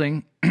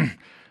 holding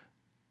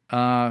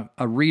a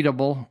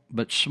readable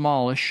but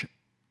smallish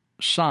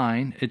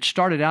sign. It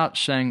started out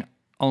saying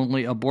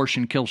only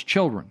abortion kills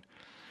children.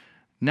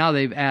 Now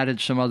they've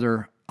added some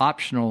other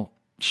optional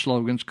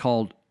slogans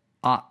called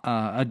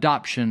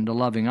adoption, the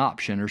loving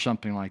option, or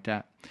something like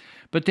that.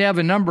 But they have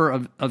a number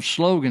of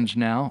slogans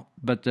now,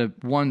 but the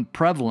one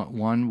prevalent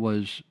one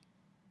was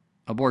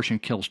abortion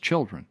kills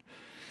children.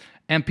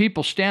 And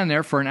people stand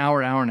there for an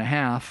hour, hour and a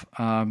half,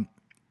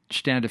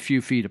 stand a few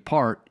feet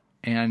apart.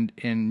 And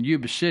in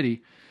Yuba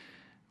City,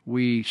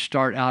 we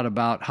start out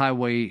about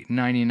Highway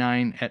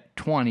 99 at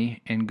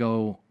 20 and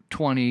go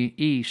 20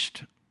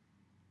 east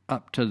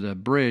up to the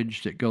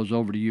bridge that goes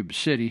over to Yuba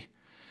City.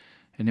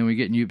 And then we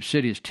get in Yuba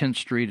City, it's 10th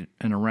Street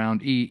and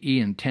around E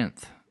and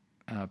 10th.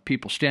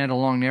 People stand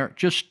along there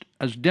just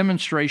as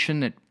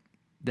demonstration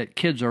that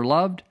kids are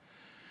loved,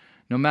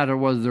 no matter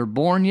whether they're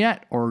born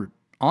yet or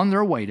on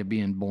their way to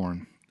being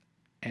born.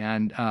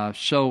 And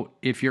so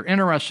if you're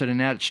interested in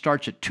that, it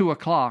starts at 2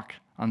 o'clock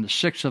on the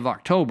 6th of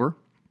October,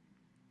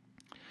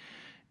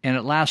 and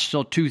it lasts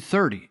till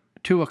 2:30,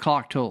 2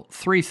 o'clock till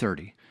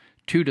 3:30,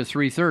 2 to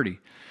 3:30.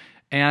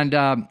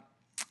 And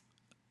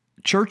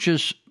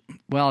churches,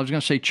 well, I was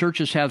going to say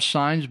churches have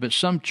signs, but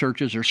some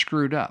churches are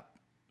screwed up.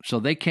 So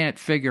they can't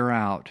figure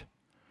out.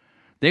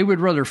 They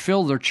would rather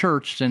fill their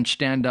church than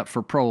stand up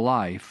for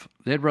pro-life.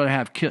 They'd rather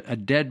have a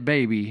dead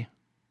baby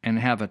and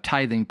have a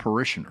tithing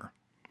parishioner.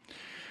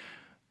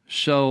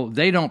 So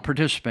they don't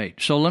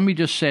participate. So let me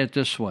just say it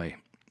this way.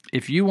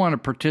 If you want to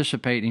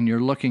participate and you're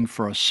looking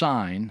for a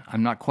sign,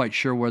 I'm not quite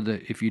sure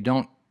whether if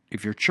your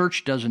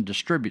church doesn't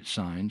distribute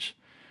signs,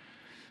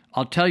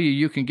 I'll tell you,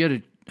 you can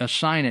get a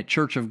sign at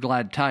Church of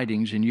Glad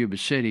Tidings in Yuba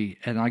City,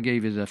 and I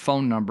gave you the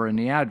phone number and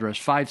the address,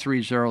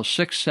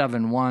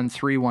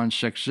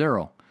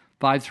 530-671-3160,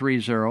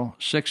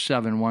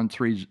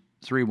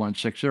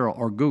 530-671-3160,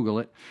 or Google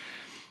it.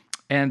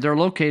 And they're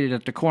located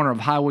at the corner of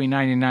Highway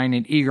 99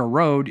 and Eager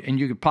Road, and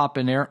you could pop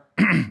in there,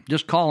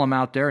 just call them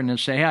out there, and then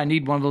say, hey, I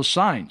need one of those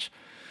signs.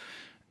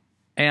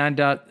 And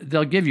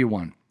they'll give you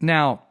one.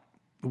 Now,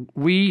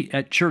 we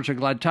at Church of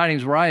Glad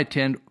Tidings, where I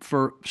attend,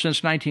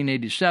 since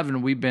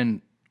 1987,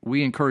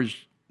 we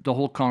encourage the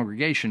whole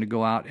congregation to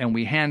go out, and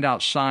we hand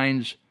out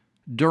signs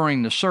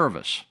during the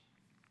service.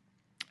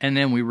 And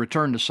then we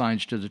return the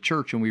signs to the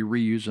church, and we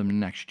reuse them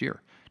next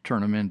year,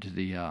 turn them into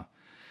the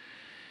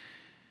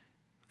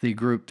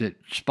group that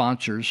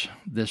sponsors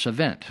this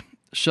event.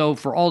 So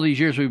for all these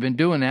years we've been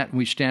doing that, and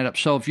we stand up.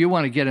 So if you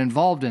want to get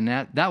involved in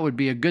that, that would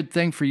be a good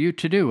thing for you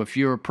to do if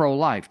you're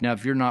pro-life. Now,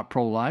 if you're not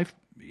pro-life,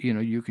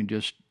 you can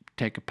just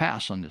take a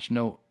pass on this.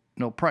 No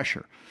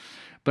pressure.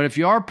 But if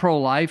you are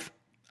pro-life,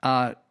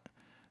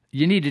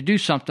 you need to do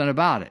something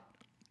about it.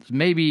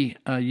 Maybe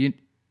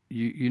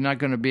you're not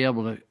going to be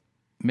able to.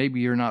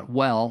 Maybe you're not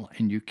well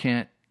and you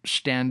can't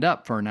stand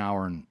up for an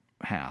hour and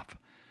a half.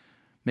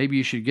 Maybe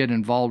you should get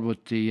involved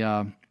with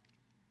the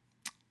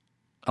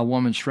a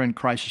Woman's Friend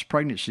Crisis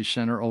Pregnancy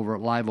Center over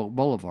at Live Oak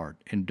Boulevard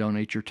and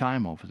donate your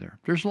time over there.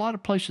 There's a lot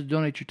of places to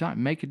donate your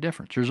time, make a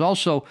difference. There's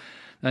also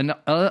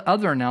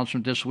another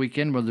announcement this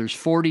weekend where there's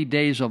 40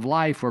 Days of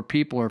Life where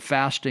people are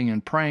fasting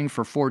and praying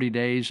for 40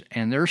 days,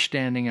 and they're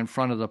standing in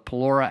front of the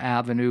Pelora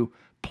Avenue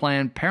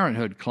Planned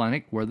Parenthood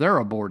Clinic where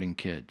they're aborting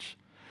kids.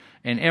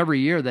 And every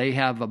year they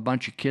have a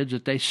bunch of kids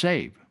that they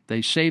save.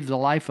 They save the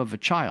life of a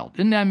child.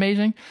 Isn't that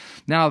amazing?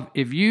 Now,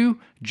 if you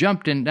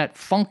jumped in that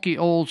funky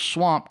old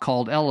swamp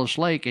called Ellis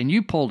Lake and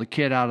you pulled a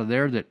kid out of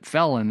there that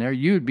fell in there,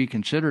 you'd be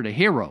considered a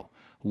hero.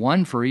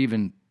 One, for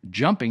even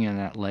jumping in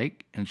that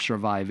lake and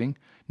surviving.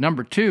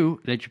 Number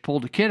two, that you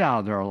pulled a kid out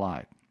of there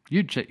alive.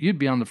 You'd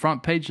be on the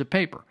front page of the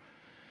paper.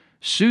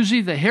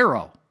 Susie the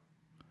hero.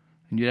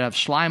 And you'd have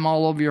slime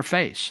all over your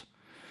face.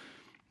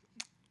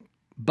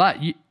 But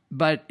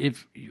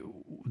if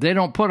they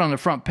don't put on the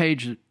front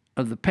page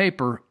of the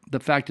paper the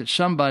fact that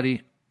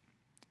somebody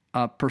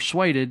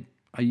persuaded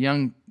a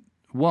young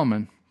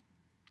woman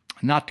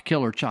not to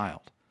kill her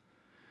child.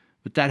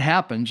 But that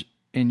happens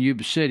in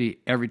Yuba City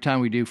every time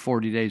we do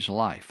 40 Days of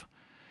Life.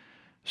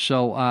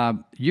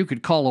 So you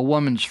could call a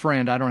woman's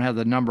friend. I don't have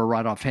the number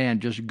right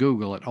offhand. Just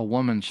Google it, a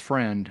woman's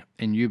friend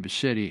in Yuba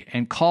City,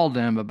 and call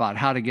them about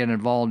how to get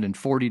involved in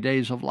 40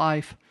 Days of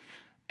Life,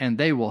 and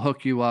they will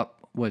hook you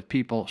up with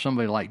people,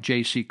 somebody like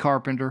J.C.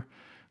 Carpenter,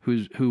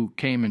 who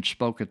came and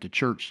spoke at the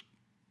church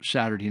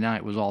Saturday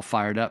night, was all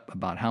fired up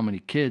about how many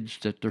kids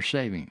that they're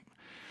saving.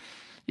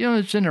 You know,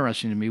 it's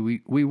interesting to me.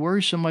 We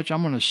worry so much.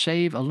 I'm going to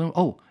save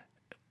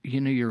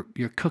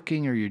you're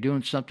cooking or you're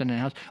doing something in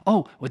the house.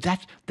 Oh, well,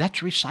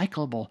 that's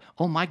recyclable.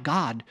 Oh my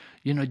God,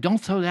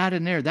 don't throw that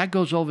in there. That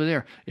goes over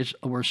there.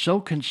 We're so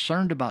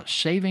concerned about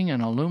saving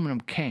an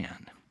aluminum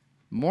can.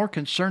 More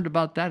concerned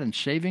about that than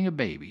saving a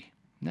baby.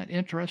 Isn't that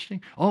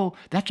interesting? Oh,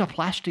 that's a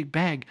plastic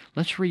bag.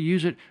 Let's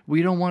reuse it.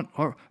 We don't want,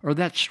 or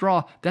that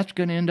straw, that's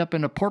going to end up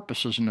in a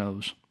porpoise's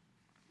nose.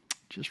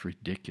 Just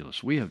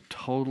ridiculous. We have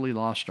totally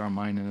lost our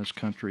mind in this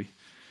country.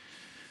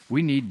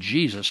 We need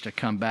Jesus to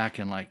come back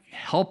and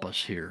help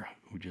us here.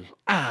 We just,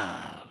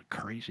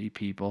 crazy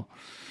people.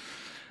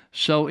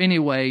 So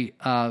anyway,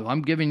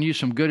 I'm giving you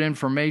some good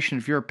information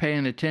if you're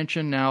paying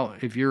attention. Now,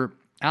 if you're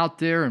out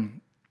there in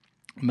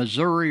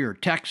Missouri or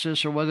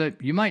Texas or whether,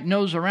 you might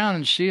nose around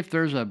and see if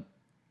there's a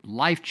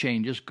Life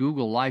Chain. Just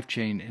Google Life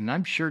Chain, and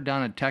I'm sure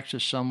down in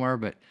Texas somewhere,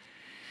 but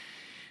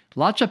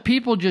lots of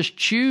people just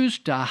choose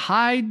to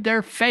hide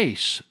their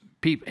face.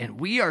 And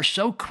we are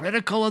so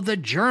critical of the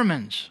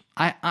Germans.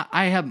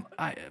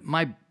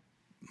 My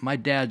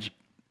dad's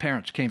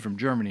parents came from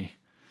Germany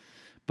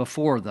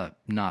before the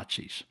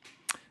Nazis.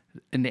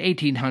 In the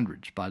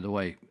 1800s, by the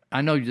way.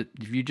 I know that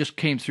if you just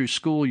came through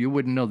school, you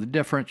wouldn't know the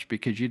difference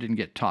because you didn't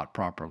get taught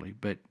properly.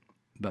 But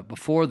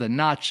before the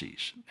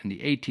Nazis in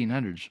the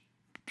 1800s,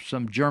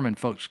 some German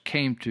folks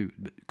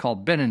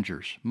called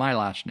Beningers, my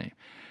last name,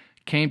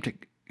 came to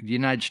the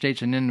United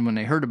States, and then when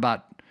they heard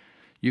about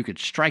you could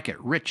strike it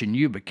rich in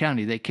Yuba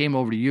County, they came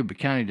over to Yuba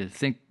County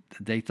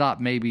they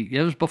thought maybe,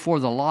 it was before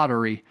the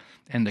lottery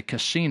and the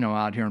casino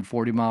out here on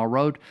 40 Mile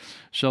Road,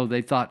 so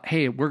they thought,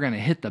 hey, we're going to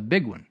hit the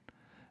big one,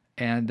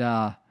 and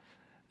they're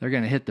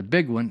going to hit the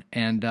big one,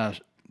 and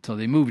so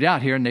they moved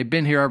out here, and they've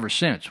been here ever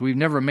since. We've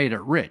never made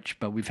it rich,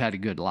 but we've had a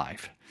good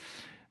life.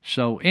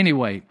 So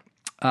anyway,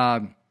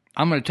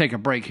 I'm going to take a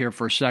break here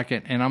for a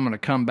second, and I'm going to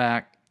come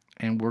back,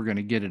 and we're going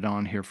to get it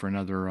on here for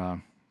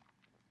another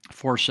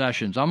 4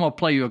 sessions. I'm going to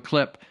play you a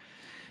clip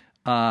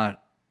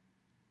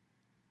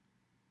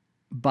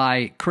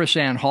by Chris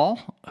Ann Hall,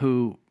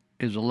 who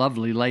is a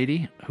lovely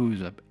lady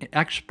who's an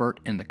expert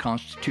in the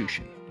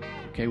Constitution.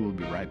 Okay, we'll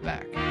be right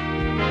back.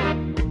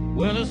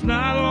 Well, it's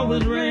not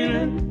always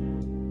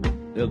raining.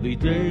 There'll be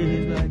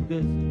days like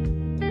this.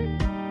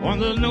 When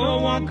there's no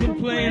one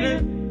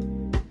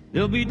complaining,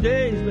 there'll be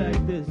days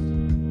like this.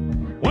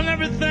 When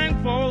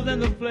everything falls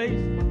into place,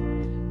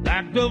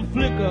 like the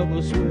flick of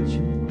a switch.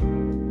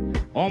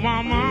 Oh,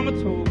 my mama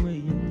told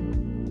me,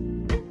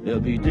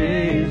 there'll be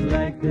days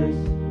like this.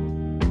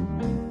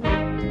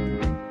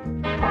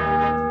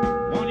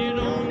 When you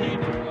don't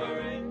need to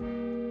worry.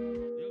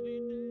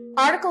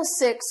 Article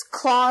 6,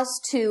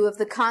 Clause 2 of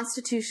the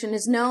Constitution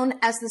is known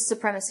as the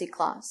Supremacy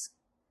Clause.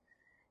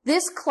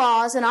 This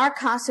clause in our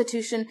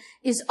Constitution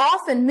is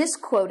often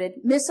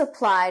misquoted,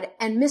 misapplied,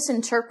 and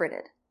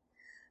misinterpreted.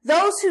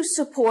 Those who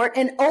support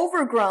an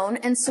overgrown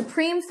and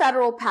supreme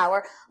federal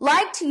power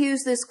like to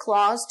use this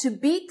clause to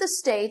beat the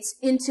states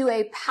into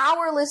a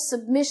powerless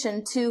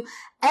submission to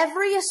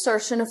every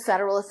assertion of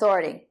federal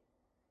authority.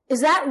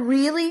 Is that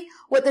really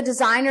what the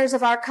designers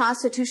of our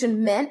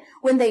Constitution meant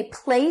when they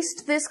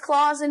placed this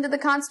clause into the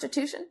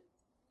Constitution?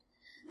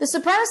 The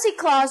Supremacy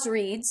Clause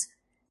reads,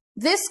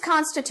 "This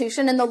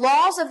Constitution and the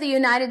laws of the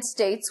United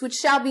States, which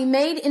shall be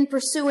made in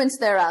pursuance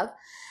thereof,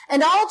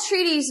 and all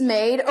treaties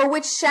made or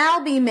which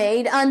shall be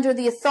made under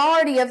the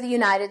authority of the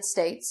United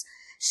States,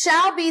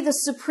 shall be the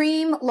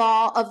supreme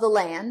law of the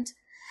land,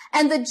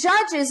 and the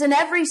judges in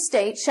every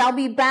state shall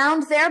be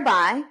bound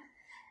thereby,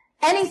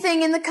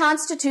 anything in the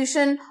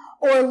Constitution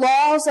or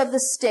laws of the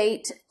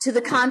state to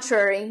the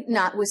contrary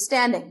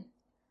notwithstanding."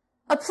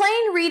 A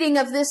plain reading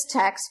of this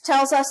text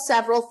tells us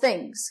several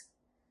things.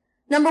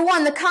 Number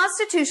one, the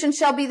Constitution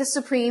shall be the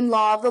supreme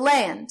law of the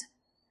land.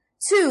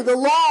 2, the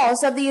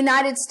laws of the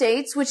United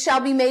States, which shall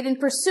be made in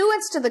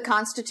pursuance to the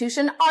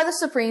Constitution, are the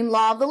supreme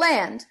law of the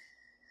land.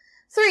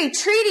 3,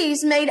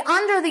 treaties made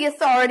under the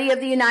authority of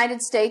the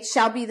United States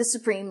shall be the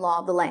supreme law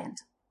of the land.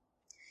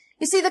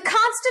 You see, the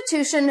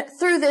Constitution,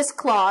 through this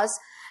clause,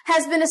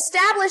 has been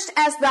established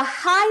as the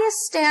highest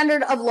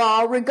standard of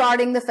law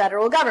regarding the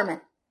federal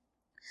government.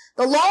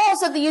 The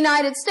laws of the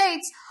United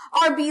States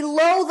are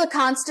below the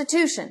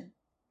Constitution.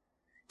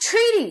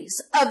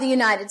 Treaties of the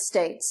United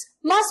States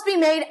must be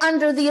made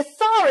under the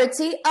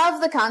authority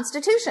of the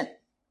Constitution.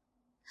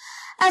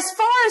 As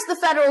far as the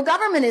federal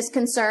government is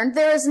concerned,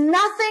 there is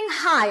nothing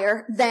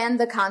higher than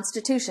the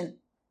Constitution.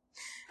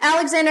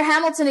 Alexander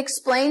Hamilton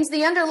explains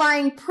the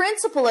underlying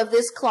principle of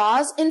this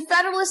clause in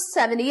Federalist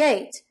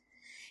 78.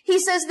 He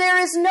says there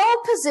is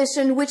no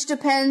position which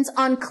depends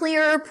on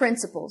clearer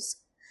principles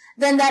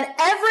than that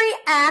every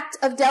act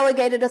of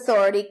delegated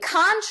authority,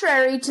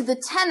 contrary to the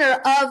tenor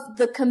of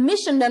the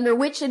commission under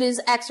which it is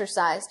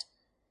exercised,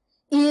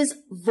 is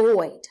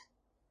void.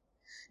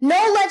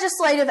 No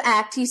legislative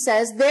act, he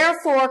says,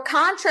 therefore,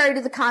 contrary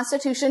to the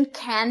Constitution,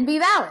 can be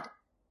valid.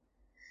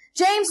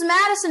 James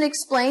Madison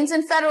explains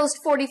in Federalist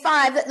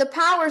 45 that the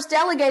powers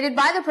delegated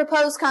by the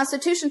proposed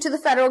Constitution to the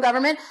federal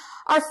government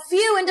are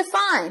few and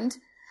defined,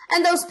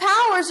 and those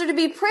powers are to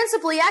be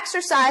principally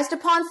exercised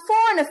upon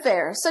foreign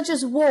affairs, such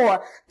as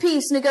war,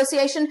 peace,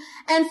 negotiation,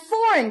 and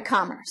foreign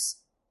commerce.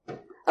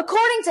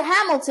 According to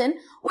Hamilton,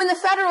 when the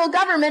federal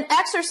government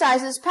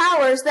exercises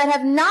powers that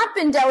have not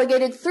been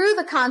delegated through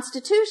the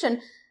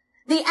Constitution,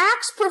 the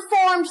acts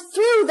performed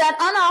through that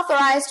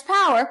unauthorized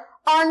power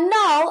are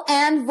null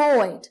and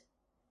void.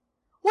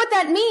 What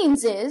that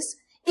means is,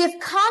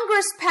 if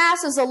Congress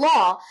passes a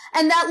law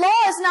and that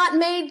law is not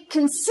made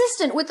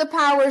consistent with the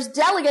powers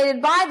delegated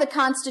by the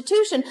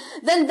Constitution,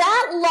 then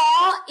that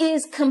law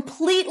is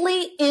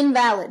completely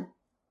invalid.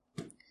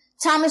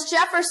 Thomas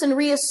Jefferson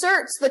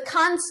reasserts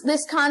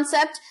this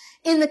concept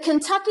in the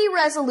Kentucky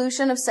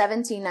Resolution of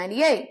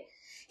 1798.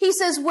 He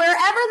says,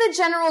 wherever the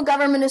general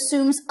government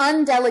assumes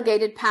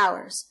undelegated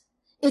powers,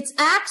 its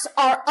acts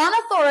are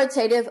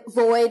unauthoritative,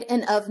 void,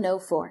 and of no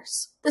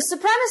force. The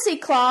Supremacy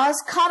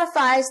Clause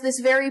codifies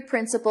this very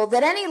principle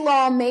that any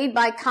law made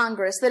by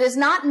Congress that is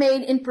not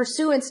made in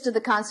pursuance to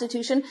the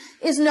Constitution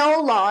is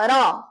no law at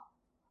all.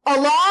 A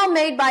law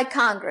made by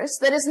Congress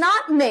that is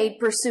not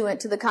made pursuant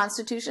to the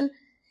Constitution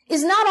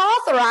is not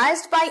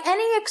authorized by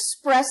any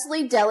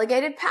expressly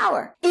delegated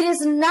power. It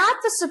is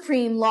not the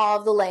supreme law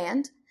of the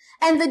land,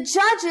 and the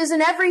judges in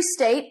every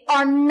state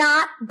are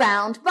not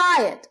bound by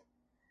it.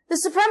 The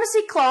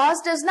Supremacy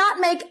Clause does not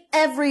make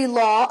every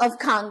law of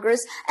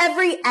Congress,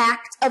 every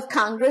act of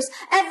Congress,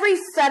 every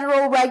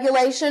federal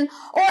regulation,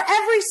 or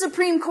every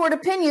Supreme Court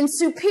opinion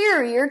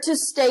superior to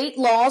state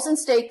laws and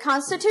state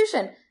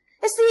constitution.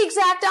 It's the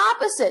exact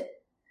opposite.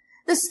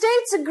 The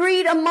states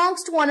agreed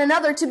amongst one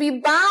another to be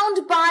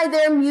bound by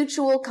their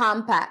mutual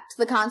compact,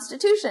 the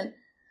Constitution,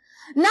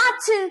 not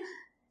to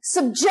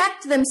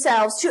subject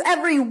themselves to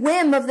every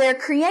whim of their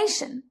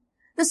creation.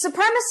 The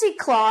Supremacy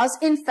Clause,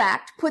 in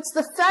fact, puts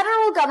the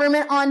federal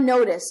government on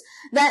notice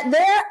that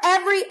their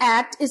every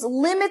act is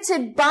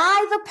limited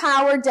by the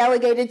power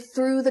delegated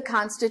through the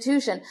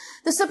Constitution.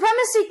 The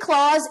Supremacy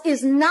Clause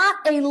is not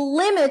a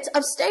limit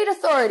of state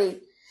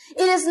authority.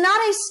 It is not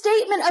a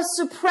statement of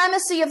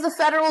supremacy of the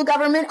federal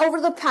government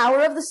over the power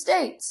of the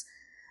states.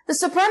 The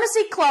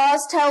Supremacy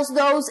Clause tells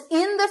those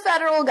in the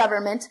federal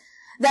government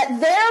that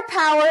their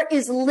power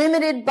is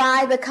limited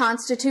by the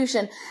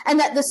Constitution, and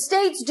that the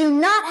states do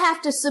not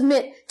have to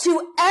submit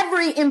to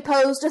every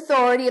imposed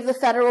authority of the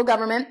federal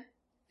government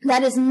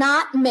that is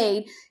not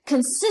made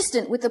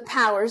consistent with the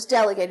powers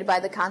delegated by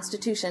the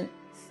Constitution,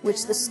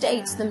 which the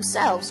states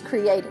themselves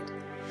created.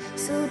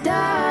 So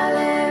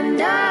darling,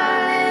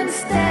 darling,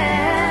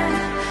 stand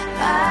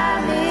by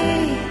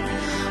me.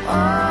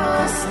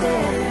 Oh,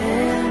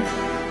 stand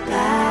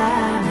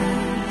by me.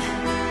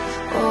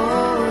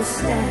 Oh,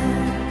 stand.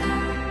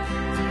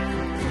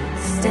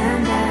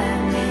 Stand by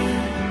me,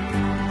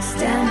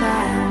 stand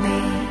by me.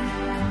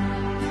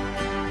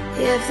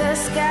 If the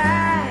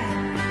sky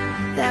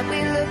that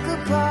we look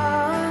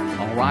upon.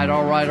 All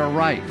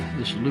right.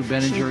 This is Lou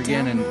Benninger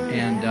again,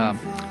 and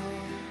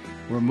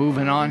we're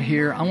moving on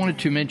here. I wanted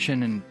to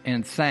mention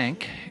and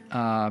thank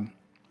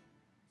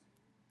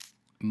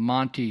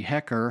Monty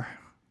Hecker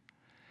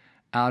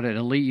out at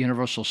Elite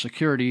Universal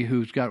Security,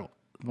 who's got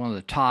one of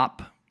the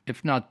top,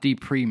 if not the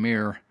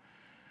premier,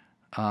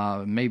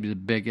 maybe the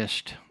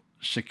biggest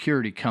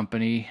security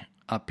company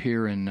up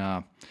here in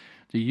the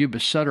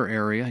Yuba Sutter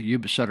area,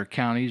 Yuba Sutter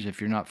counties,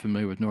 if you're not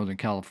familiar with Northern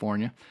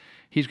California.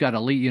 He's got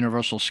Elite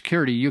Universal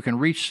Security. You can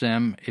reach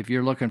them if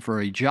you're looking for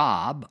a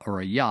job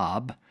or a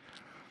job,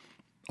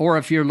 or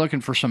if you're looking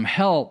for some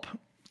help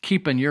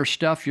keeping your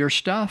stuff,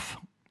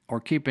 or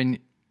keeping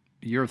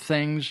your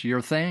things.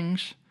 You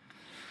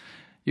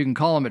can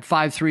call them at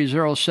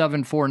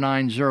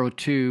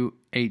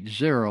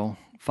 530-749-0280,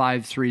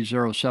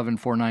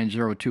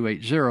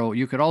 530-749-0280.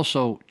 You could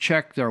also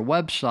check their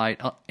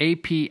website,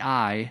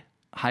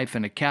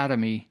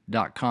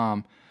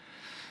 api-academy.com.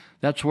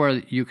 That's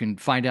where you can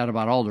find out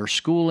about all their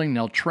schooling.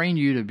 They'll train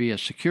you to be a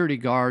security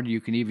guard. You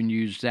can even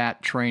use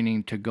that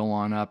training to go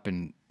on up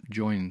and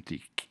join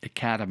the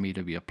academy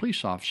to be a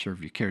police officer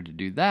if you care to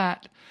do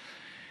that.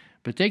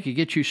 But they could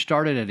get you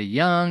started at a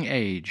young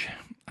age.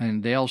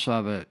 And they also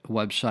have a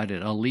website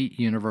at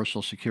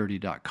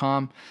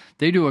eliteuniversalsecurity.com.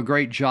 They do a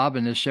great job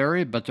in this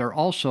area, but they're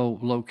also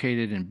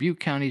located in Butte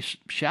County,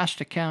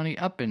 Shasta County,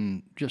 up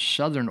in just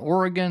southern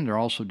Oregon. They're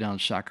also down in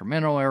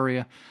Sacramento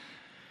area.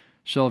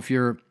 So if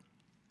you're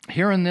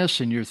hearing this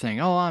and you're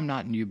thinking, oh, I'm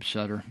not in Yuba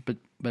Sutter,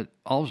 but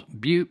all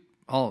Butte,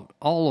 all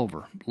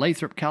over,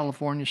 Lathrop,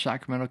 California,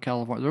 Sacramento,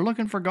 California, they're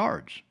looking for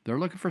guards. They're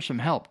looking for some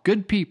help.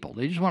 Good people.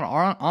 They just want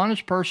an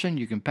honest person.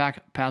 You can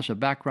pass a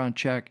background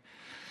check,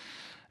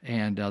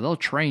 and they'll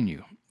train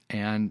you.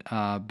 And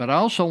but I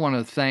also want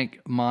to thank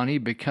Monty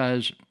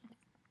because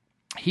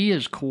he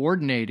is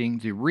coordinating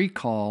the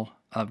recall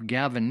of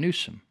Gavin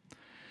Newsom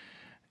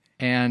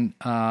and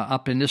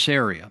up in this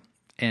area.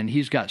 And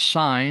he's got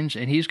signs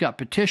and he's got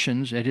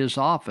petitions at his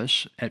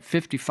office at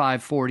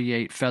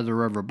 5548 Feather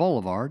River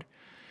Boulevard.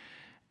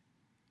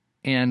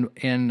 And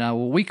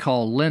what we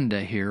call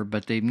Linda here,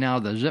 but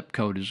the zip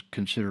code is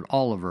considered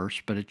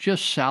Olivehurst, but it's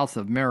just south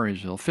of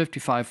Marysville,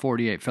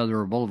 5548 Feather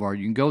River Boulevard.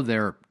 You can go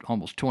there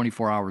almost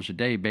 24 hours a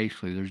day,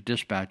 basically. There's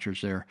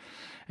dispatchers there.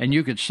 And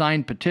you could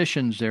sign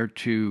petitions there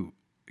to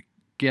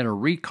get a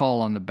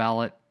recall on the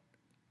ballot,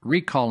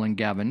 recalling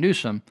Gavin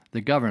Newsom, the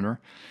governor.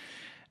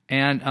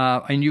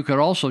 And you could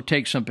also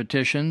take some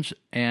petitions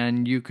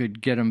and you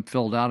could get them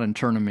filled out and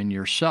turn them in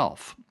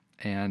yourself.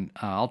 And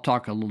I'll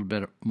talk a little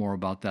bit more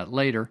about that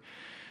later.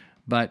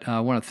 But I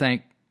want to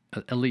thank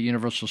Elite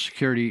Universal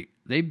Security.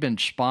 They've been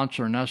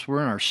sponsoring us.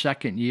 We're in our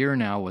second year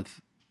now.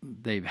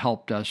 They've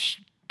helped us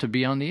to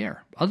be on the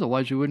air.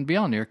 Otherwise, we wouldn't be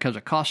on the air because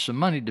it costs some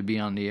money to be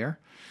on the air.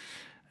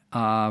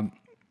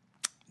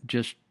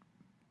 Just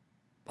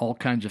all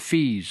kinds of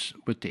fees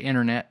with the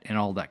internet and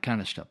all that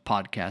kind of stuff.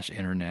 Podcast,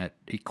 internet,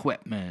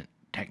 equipment,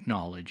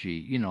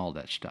 technology, all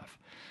that stuff.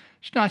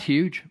 It's not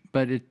huge,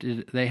 but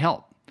they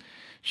help.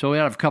 So we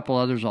have a couple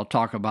others I'll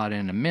talk about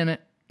in a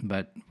minute,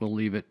 but we'll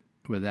leave it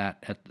with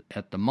that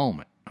at the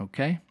moment,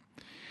 okay?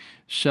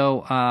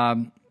 So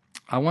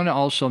I want to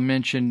also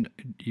mention,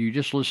 you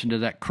just listened to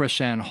that Chris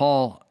Ann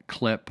Hall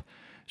clip,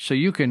 so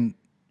you can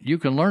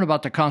learn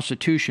about the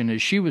Constitution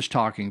as she was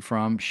talking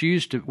from. She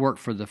used to work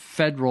for the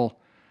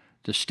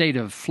state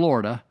of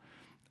Florida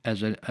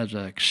as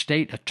a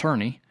state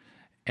attorney,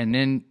 and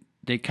then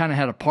they kind of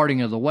had a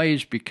parting of the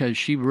ways because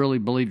she really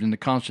believed in the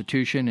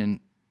Constitution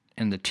and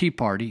the Tea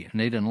Party, and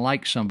they didn't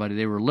like somebody.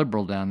 They were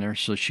liberal down there,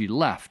 so she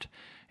left.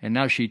 And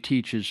now she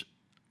teaches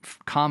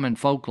common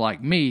folk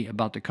like me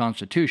about the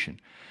Constitution.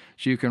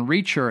 So you can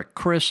reach her at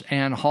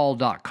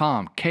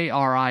chrisannhall.com,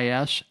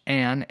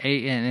 KRISANNE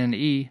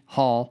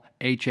Hall,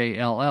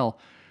 HALL.com,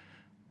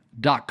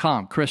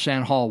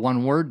 chrisannhall,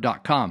 one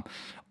word.com.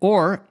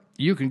 Or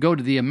you can go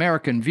to the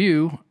American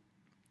View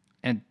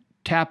and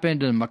tap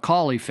into the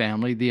Macaulay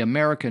family,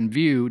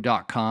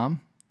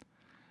 theamericanview.com.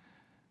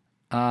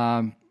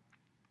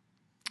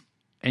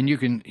 And you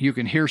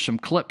can hear some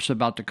clips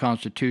about the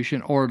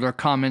Constitution or their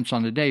comments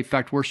on the day. In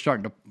fact, we're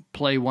starting to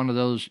play one of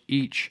those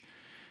each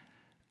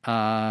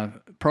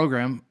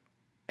program,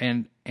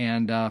 and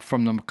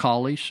from the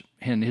Macaulays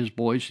and his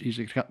boys. He's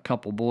a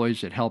couple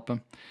boys that help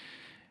him.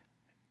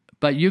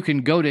 But you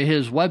can go to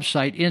his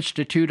website,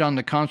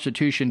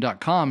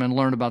 instituteontheconstitution.com, and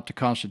learn about the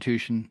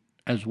Constitution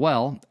as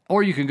well.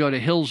 Or you can go to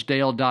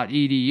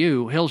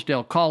hillsdale.edu.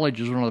 Hillsdale College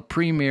is one of the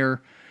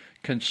premier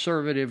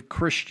conservative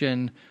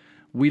Christian.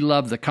 We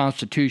love the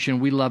Constitution.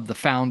 We love the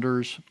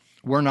founders.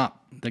 We're not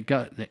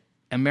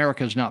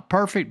America's not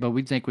perfect, but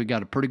we think we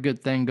got a pretty good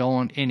thing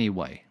going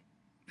anyway.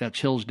 That's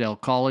Hillsdale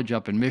College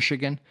up in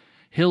Michigan.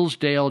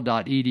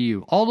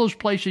 Hillsdale.edu. All those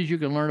places you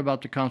can learn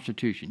about the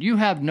Constitution. You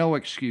have no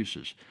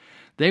excuses.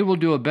 They will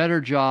do a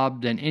better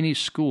job than any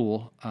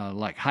school,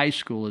 like high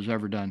school, has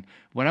ever done.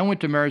 When I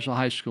went to Marysville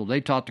High School,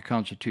 they taught the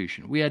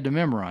Constitution. We had to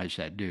memorize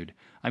that, dude.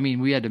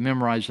 We had to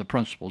memorize the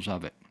principles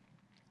of it.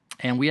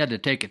 And we had to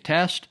take a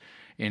test.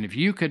 And if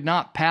you could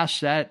not pass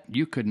that,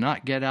 you could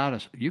not get out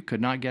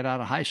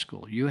of high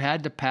school. You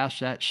had to pass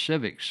that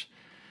civics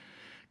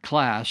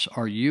class,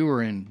 or you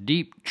were in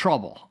deep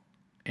trouble.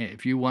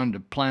 If you wanted to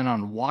plan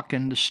on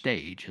walking the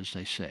stage, as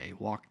they say,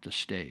 walk the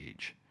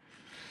stage.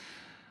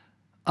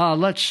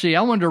 Let's see.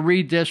 I wanted to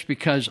read this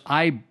because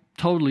I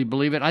totally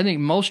believe it. I think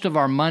most of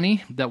our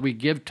money that we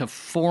give to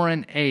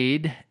foreign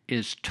aid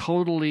is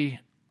totally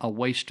a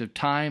waste of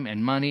time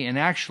and money. And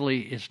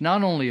actually, it's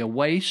not only a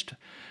waste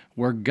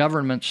where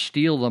governments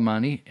steal the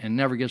money and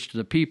never gets to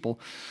the people.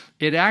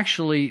 It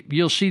actually,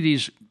 you'll see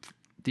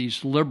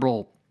these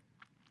liberal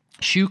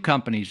shoe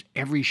companies,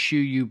 every shoe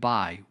you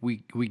buy, we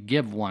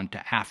give one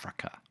to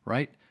Africa,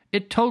 right?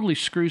 It totally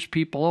screws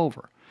people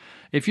over.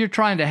 If you're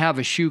trying to have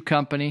a shoe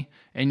company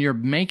and you're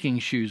making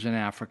shoes in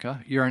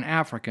Africa, you're in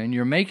Africa and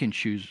you're making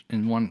shoes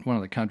in one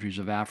of the countries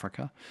of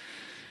Africa,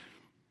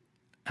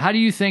 How do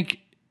you think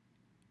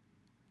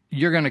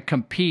you're going to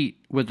compete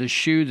with a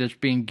shoe that's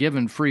being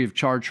given free of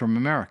charge from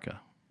America?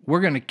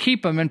 We're going to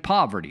keep them in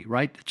poverty,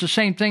 right? It's the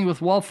same thing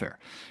with welfare.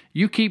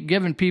 You keep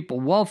giving people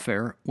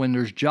welfare when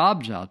there's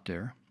jobs out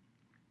there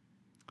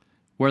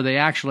where they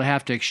actually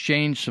have to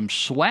exchange some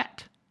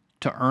sweat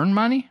to earn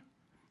money,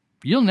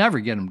 you'll never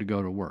get them to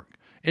go to work.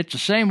 It's the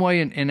same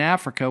way in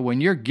Africa. When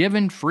you're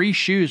giving free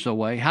shoes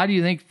away, how do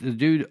you think the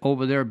dude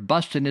over there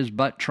busting his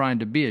butt trying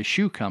to be a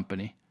shoe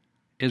company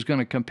is going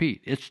to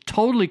compete? It's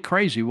totally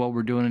crazy what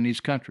we're doing in these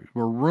countries.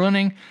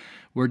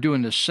 We're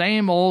doing the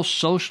same old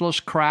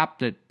socialist crap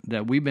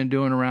that we've been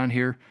doing around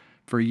here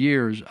for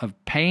years, of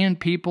paying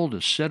people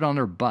to sit on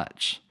their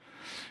butts.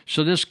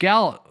 So this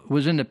gal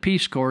was in the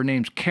Peace Corps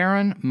named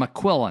Karen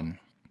McQuillan.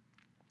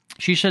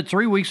 She said,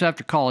 3 weeks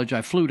after college,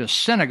 I flew to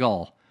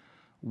Senegal,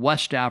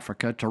 West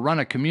Africa, to run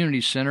a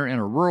community center in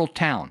a rural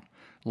town.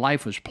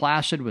 Life was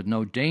placid with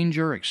no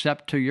danger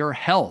except to your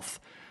health.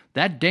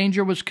 That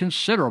danger was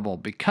considerable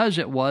because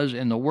it was,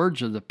 in the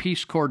words of the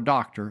Peace Corps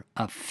doctor,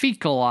 a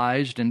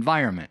fecalized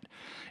environment.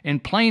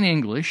 In plain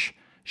English,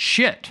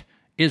 shit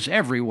is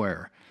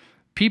everywhere.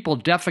 People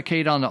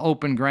defecate on the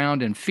open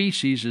ground and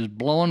feces is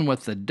blown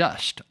with the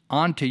dust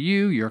onto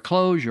you, your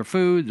clothes, your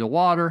food, the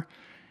water.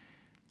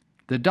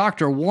 The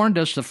doctor warned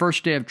us the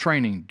first day of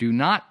training, do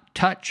not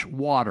touch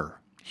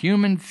water.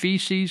 Human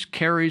feces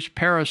carries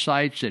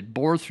parasites that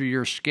bore through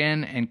your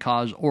skin and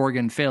cause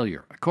organ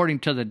failure, according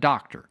to the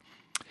doctor.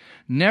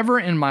 Never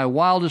in my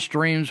wildest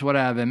dreams would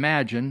I have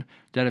imagined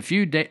that a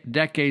few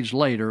decades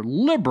later,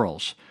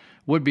 liberals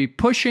would be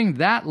pushing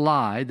that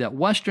lie that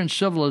Western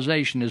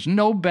civilization is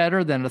no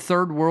better than a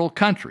third world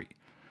country,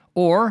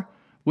 or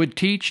would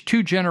teach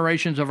 2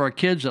 generations of our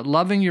kids that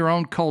loving your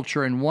own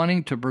culture and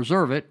wanting to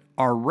preserve it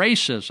are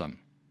racism.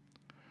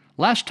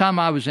 Last time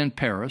I was in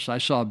Paris, I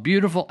saw a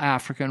beautiful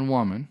African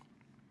woman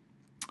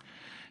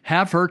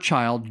have her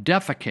child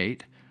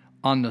defecate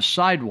on the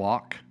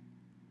sidewalk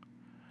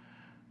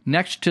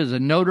next to the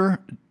Notre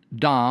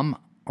Dame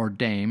or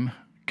Dame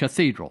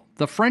Cathedral.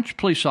 The French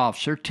police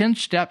officer, 10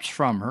 steps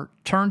from her,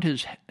 turned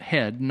his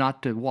head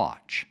not to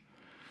watch.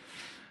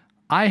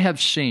 I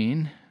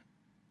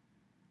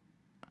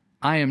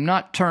am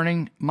not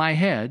turning my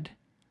head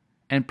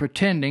and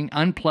pretending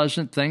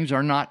unpleasant things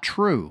are not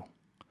true.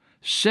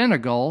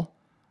 Senegal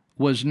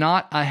was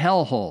not a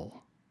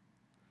hellhole.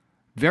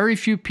 Very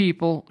few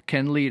people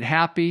can lead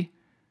happy,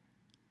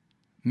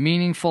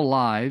 meaningful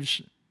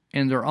lives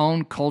in their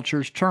own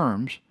culture's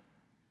terms,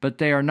 but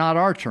they are not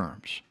our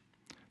terms.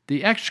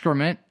 The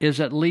excrement is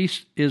the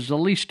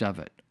least of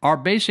it. Our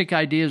basic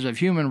ideas of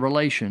human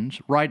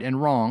relations, right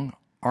and wrong,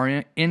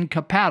 are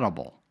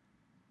incompatible.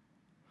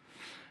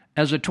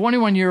 As a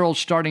 21-year-old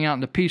starting out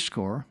in the Peace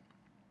Corps,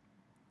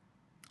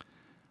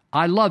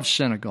 I loved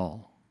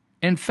Senegal.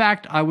 In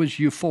fact, I was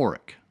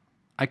euphoric.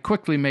 I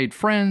quickly made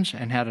friends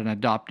and had an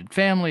adopted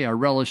family. I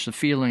relished the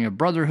feeling of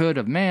brotherhood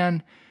of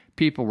man.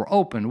 People were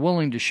open,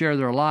 willing to share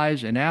their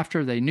lives, and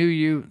after they knew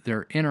you,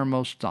 their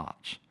innermost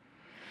thoughts.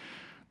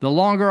 The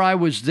longer I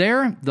was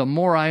there, the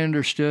more I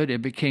understood.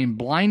 It became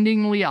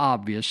blindingly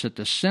obvious that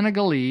the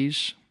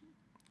Senegalese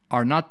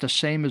are not the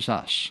same as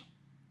us.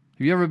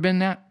 Have you ever been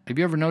that? Have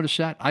you ever noticed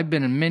that? I've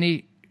been in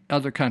many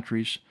other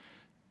countries,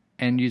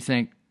 and you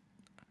think,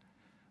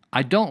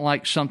 I don't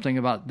like something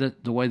about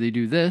the way they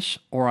do this,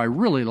 or I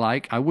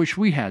wish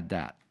we had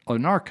that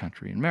in our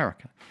country, in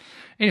America.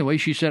 Anyway,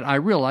 she said, I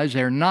realize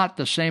they're not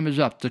the same as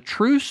us. The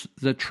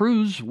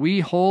truths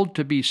we hold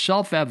to be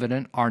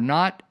self-evident are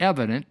not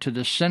evident to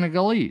the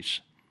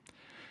Senegalese.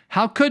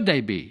 How could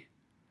they be?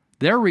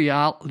 Their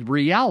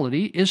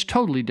reality is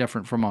totally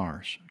different from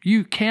ours.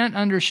 You can't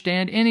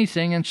understand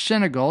anything in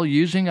Senegal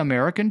using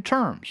American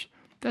terms.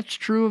 That's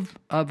true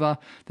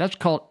that's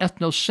called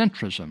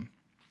ethnocentrism.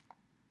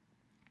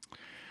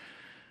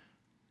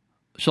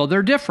 So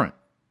they're different.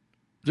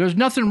 There's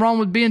nothing wrong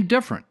with being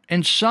different.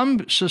 And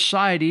some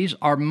societies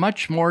are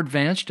much more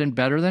advanced and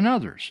better than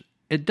others.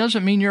 It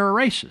doesn't mean you're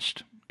a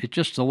racist. It's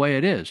just the way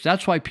it is.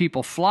 That's why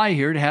people fly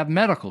here to have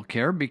medical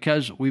care,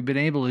 because we've been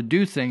able to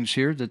do things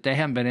here that they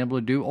haven't been able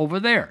to do over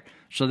there.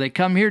 So they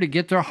come here to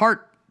get their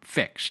heart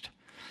fixed.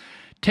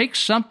 Take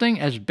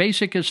something as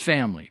basic as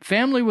family.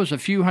 Family was a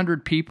few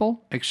hundred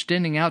people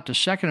extending out to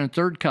second and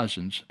third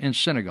cousins in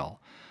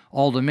Senegal.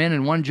 All the men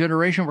in one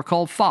generation were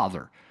called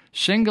father.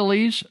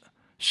 Senegalese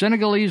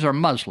are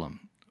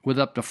Muslim, with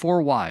up to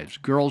 4 wives.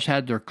 Girls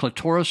had their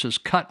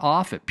clitorises cut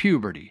off at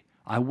puberty.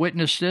 I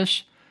witnessed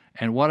this,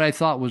 and what I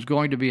thought was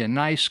going to be a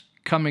nice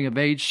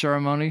coming-of-age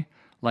ceremony,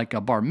 like a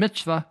bar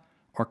mitzvah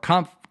or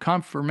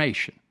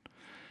confirmation.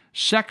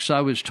 Sex,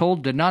 I was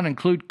told, did not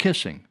include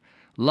kissing.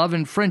 Love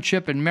and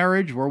friendship and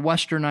marriage were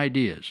Western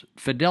ideas.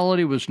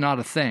 Fidelity was not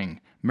a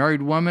thing.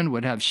 Married women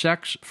would have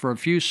sex for a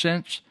few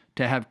cents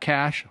to have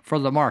cash for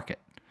the market.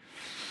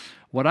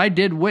 What I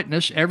did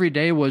witness every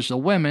day was the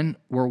women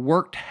were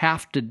worked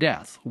half to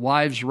death.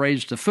 Wives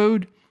raised the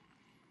food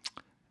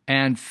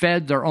and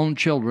fed their own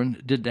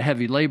children, did the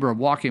heavy labor of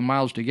walking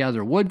miles to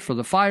gather wood for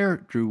the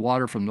fire, drew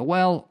water from the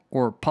well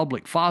or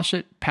public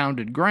faucet,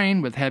 pounded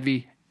grain with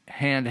heavy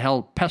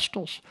handheld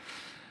pistols,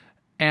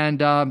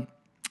 and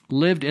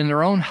lived in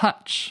their own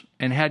huts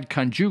and had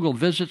conjugal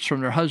visits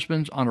from their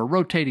husbands on a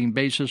rotating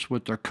basis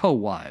with their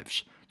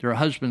co-wives. Their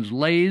husbands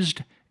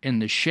lazed in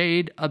the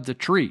shade of the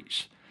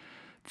trees.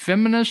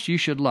 Feminists, you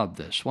should love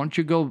this. Why don't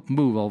you go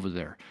move over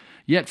there?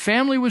 Yet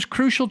family was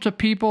crucial to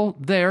people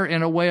there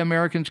in a way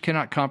Americans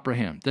cannot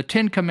comprehend. The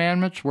 10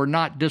 Commandments were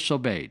not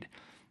disobeyed.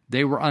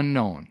 They were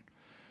unknown.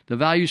 The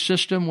value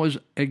system was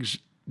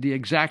the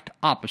exact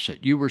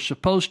opposite. You were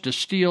supposed to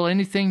steal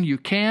anything you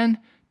can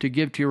to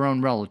give to your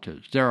own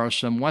relatives. There are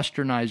some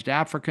westernized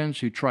Africans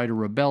who try to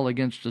rebel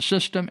against the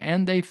system,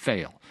 and they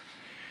fail.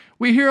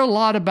 We hear a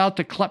lot about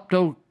the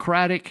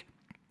kleptocratic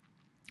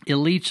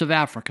elites of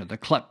Africa. The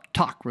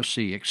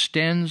kleptocracy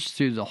extends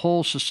through the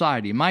whole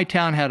society. My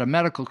town had a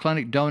medical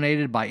clinic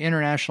donated by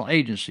international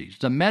agencies.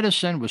 The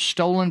medicine was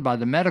stolen by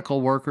the medical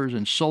workers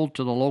and sold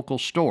to the local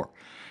store.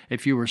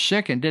 If you were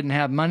sick and didn't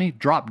have money,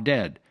 drop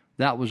dead.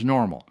 That was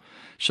normal.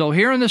 So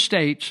here in the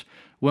States,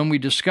 when we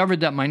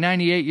discovered that my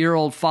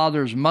 98-year-old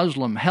father's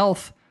Muslim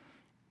health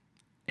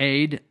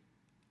aide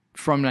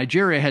from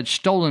Nigeria had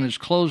stolen his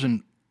clothes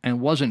and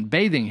wasn't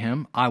bathing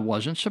him, I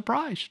wasn't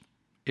surprised.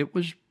 It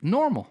was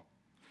normal.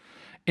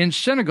 In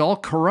Senegal,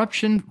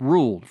 corruption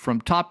ruled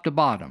from top to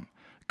bottom.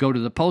 Go to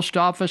the post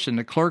office and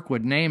the clerk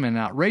would name an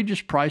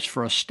outrageous price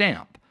for a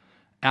stamp.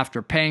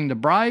 After paying the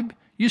bribe,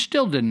 you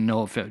still didn't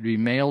know if it would be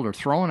mailed or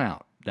thrown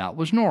out. That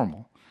was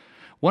normal.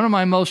 One of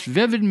my most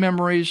vivid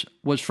memories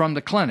was from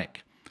the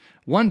clinic.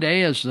 One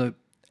day, as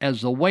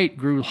the wait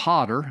grew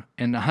hotter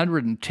in the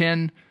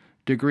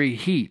 110-degree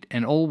heat,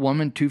 an old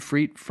woman 2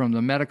 feet from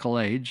the medical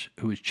aides,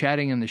 who was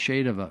chatting in the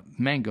shade of a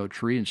mango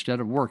tree instead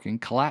of working,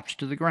 collapsed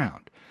to the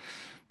ground.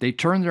 They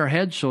turned their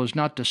heads so as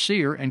not to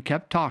see her and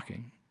kept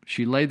talking.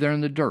 She lay there in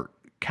the dirt.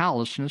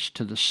 Callousness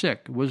to the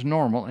sick was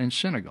normal in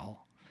Senegal.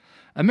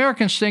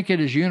 Americans think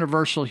it is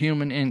universal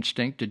human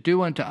instinct to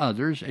do unto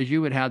others as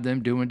you would have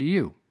them do unto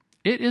you.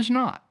 It is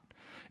not.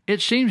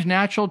 It seems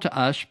natural to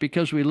us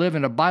because we live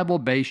in a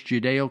Bible-based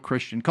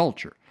Judeo-Christian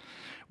culture.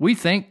 We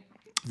think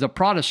the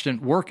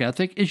Protestant work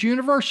ethic is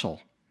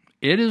universal.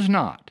 It is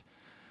not.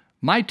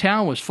 My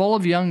town was full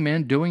of young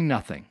men doing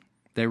nothing.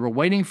 They were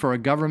waiting for a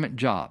government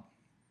job.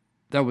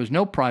 There was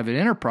no private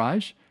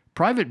enterprise.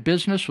 Private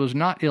business was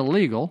not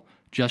illegal,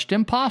 just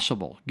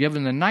impossible,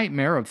 given the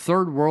nightmare of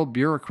third world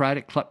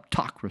bureaucratic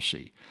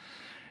kleptocracy.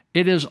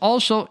 It is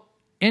also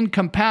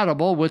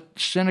incompatible with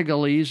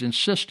Senegalese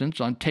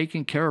insistence on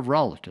taking care of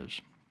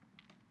relatives.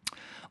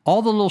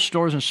 All the little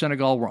stores in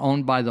Senegal were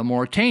owned by the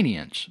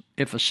Mauritanians.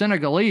 If a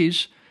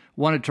Senegalese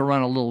wanted to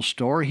run a little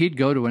store, he'd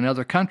go to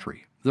another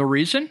country. The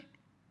reason?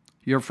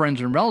 Your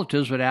friends and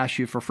relatives would ask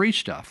you for free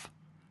stuff,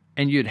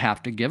 and you'd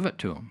have to give it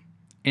to them.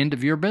 End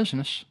of your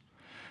business.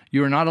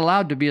 You are not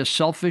allowed to be a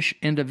selfish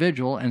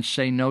individual and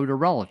say no to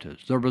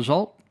relatives. The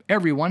result?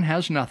 Everyone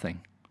has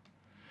nothing.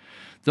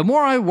 The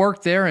more I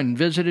worked there and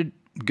visited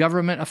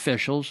government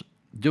officials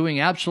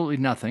doing absolutely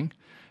nothing,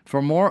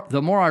 the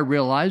more I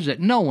realized that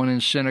no one in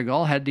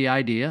Senegal had the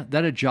idea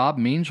that a job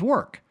means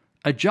work.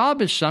 A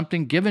job is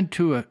something given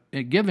to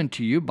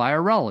you by a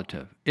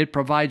relative. It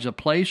provides a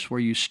place where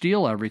you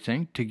steal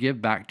everything to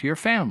give back to your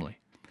family.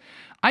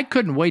 I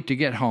couldn't wait to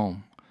get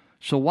home.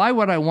 So why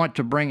would I want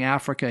to bring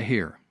Africa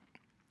here?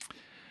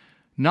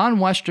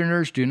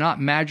 Non-Westerners do not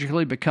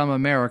magically become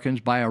Americans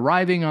by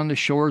arriving on the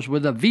shores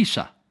with a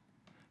visa.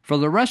 For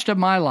the rest of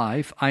my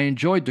life, I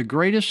enjoyed the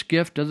greatest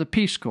gift of the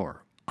Peace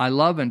Corps. I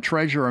love and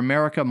treasure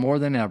America more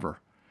than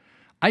ever.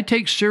 I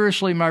take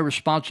seriously my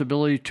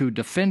responsibility to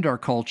defend our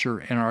culture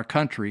and our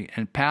country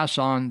and pass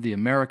on the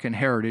American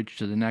heritage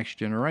to the next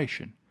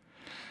generation.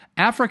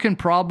 African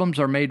problems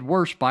are made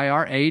worse by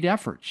our aid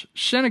efforts.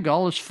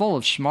 Senegal is full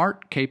of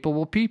smart,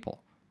 capable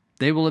people.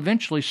 They will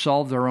eventually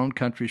solve their own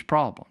country's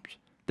problems.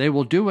 They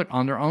will do it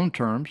on their own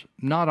terms,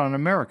 not on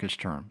America's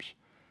terms.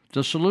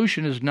 The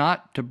solution is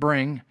not to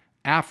bring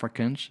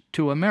Africans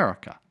to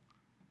America.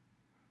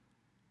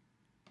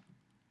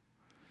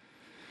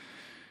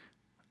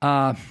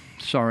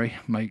 Sorry,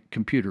 my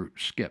computer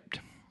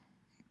skipped.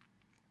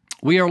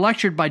 We are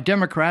lectured by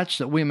Democrats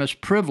that we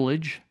must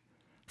privilege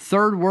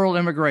third world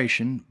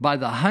immigration by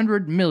the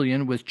 100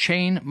 million with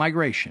chain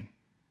migration.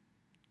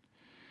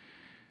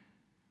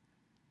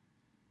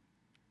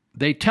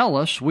 They tell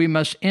us we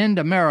must end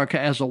America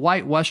as a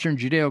white Western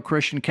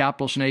Judeo-Christian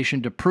capitalist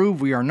nation to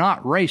prove we are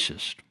not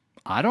racist.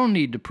 I don't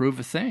need to prove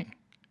a thing.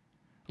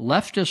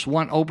 Leftists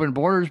want open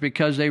borders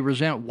because they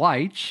resent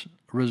whites,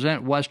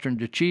 resent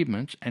Western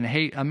achievements, and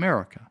hate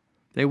America.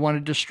 They want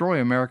to destroy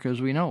America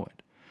as we know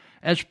it.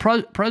 As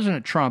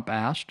President Trump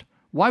asked,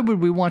 why would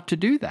we want to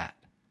do that?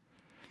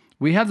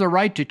 We have the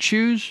right to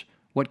choose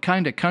what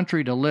kind of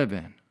country to live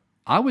in.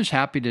 I was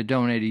happy to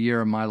donate a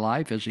year of my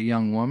life as a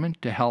young woman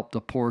to help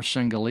the poor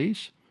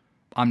Senegalese.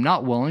 I'm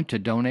not willing to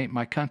donate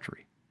my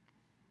country.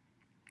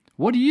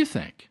 What do you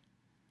think?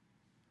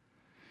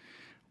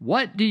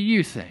 What do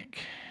you think?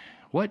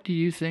 What do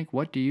you think?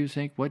 What do you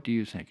think? What do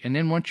you think? And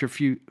then once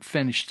you're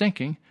finished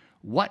thinking,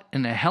 what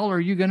in the hell are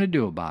you going to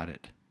do about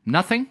it?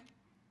 Nothing?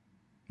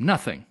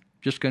 Nothing.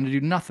 Just going to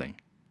do nothing.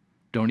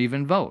 don't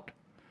even vote.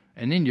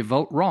 And then you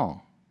vote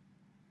wrong.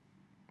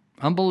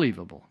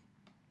 Unbelievable.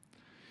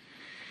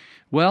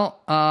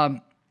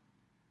 Well,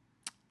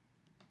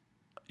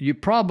 you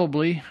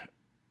probably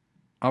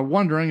are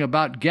wondering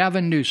about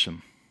Gavin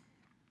Newsom.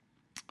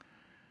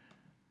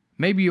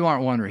 Maybe you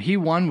aren't wondering. He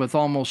won with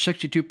almost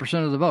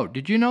 62% of the vote.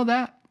 Did you know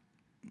that?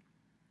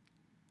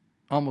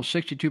 Almost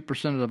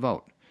 62% of the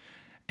vote.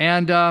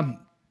 And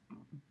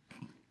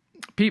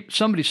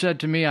somebody said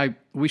to me,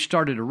 we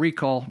started a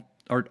recall,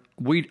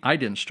 I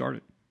didn't start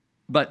it,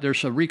 but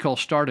there's a recall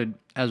started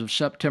as of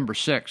September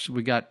 6th.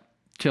 We got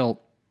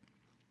till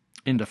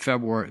into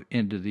February,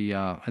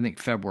 I think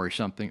February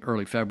something,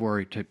 early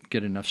February, to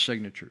get enough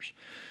signatures,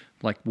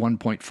 like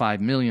 1.5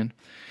 million.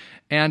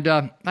 And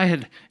I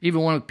had,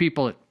 even one of the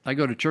people that I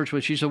go to church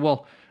with, she said,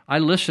 well, I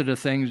listed the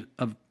things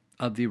of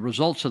the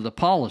results of the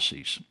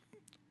policies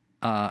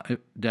that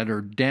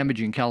are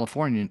damaging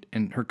California.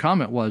 And her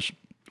comment was,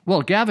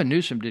 well, Gavin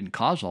Newsom didn't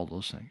cause all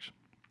those things.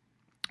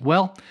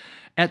 Well,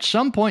 at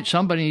some point,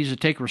 somebody needs to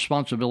take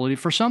responsibility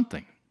for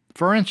something.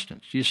 For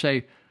instance, you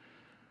say,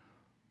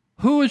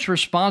 who is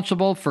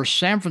responsible for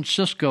San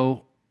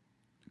Francisco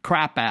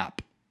crap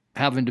app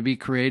having to be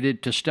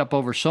created to step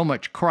over so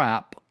much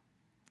crap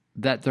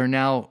that they're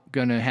now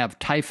going to have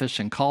typhus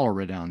and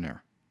cholera down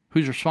there?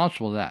 Who's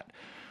responsible for that?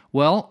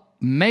 Well,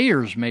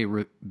 mayors may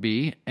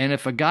be, and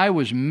if a guy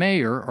was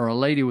mayor or a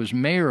lady was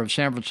mayor of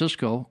San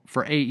Francisco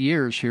for 8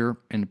 years here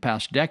in the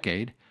past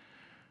decade,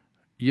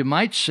 you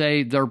might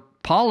say their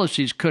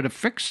policies could have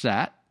fixed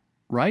that,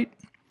 right?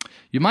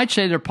 You might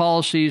say their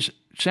policies,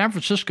 San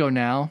Francisco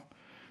now,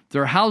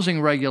 their housing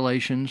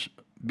regulations,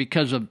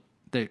 because of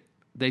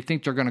they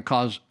think they're going to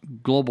cause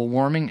global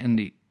warming and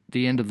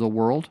the end of the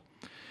world.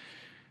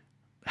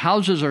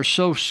 Houses are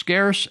so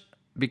scarce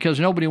because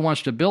nobody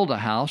wants to build a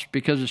house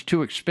because it's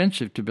too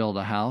expensive to build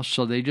a house,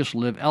 so they just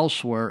live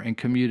elsewhere and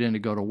commute in to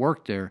go to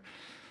work there.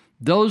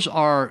 Those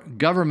are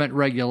government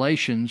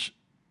regulations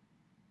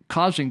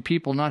causing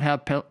people not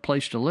have a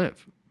place to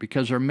live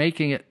because they're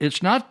making it.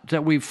 It's not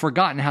that we've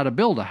forgotten how to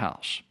build a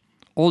house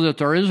or that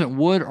there isn't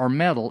wood or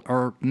metal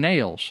or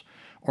nails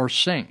or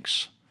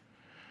sinks.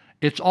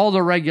 It's all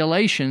the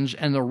regulations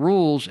and the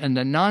rules and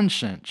the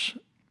nonsense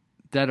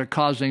that are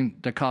causing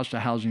the cost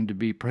of housing to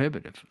be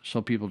prohibitive,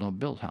 so people don't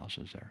build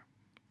houses there.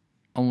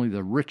 Only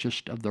the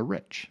richest of the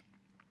rich.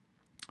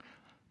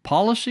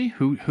 Policy?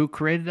 Who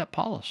created that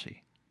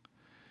policy?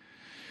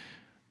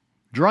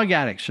 Drug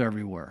addicts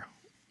everywhere.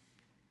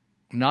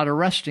 Not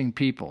arresting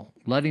people,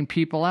 letting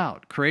people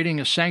out, creating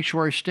a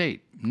sanctuary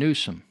state.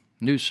 Newsom.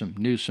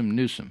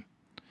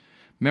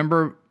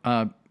 Remember,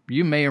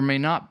 you may or may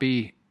not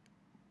be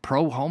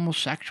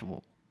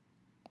pro-homosexual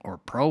or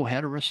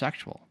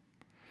pro-heterosexual.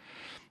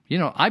 You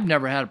know, I've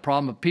never had a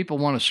problem if people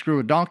want to screw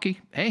a donkey.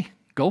 Hey,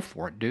 go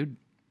for it, dude.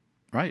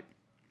 Right?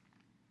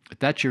 If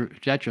that's your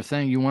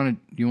thing, you want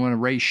to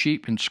raise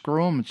sheep and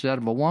screw them instead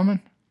of a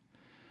woman,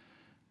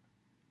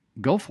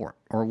 go for it.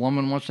 Or a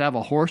woman wants to have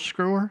a horse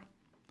screw her.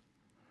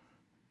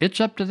 It's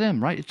up to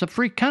them, right? It's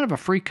kind of a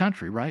free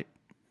country, right?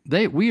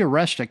 We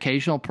arrest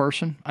occasional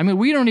person. I mean,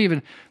 we don't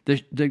even,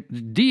 the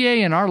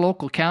DA in our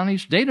local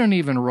counties, they don't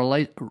even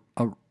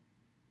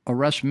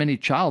arrest many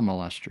child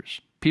molesters.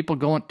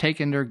 People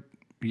taking their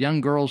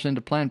young girls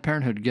into Planned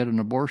Parenthood to get an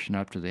abortion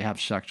after they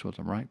have sex with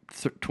them, right?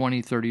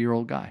 20,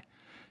 30-year-old guy.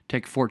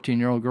 Take a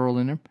 14-year-old girl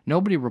in there.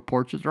 Nobody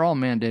reports it. They're all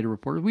mandated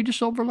reporters. We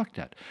just overlook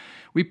that.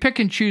 We pick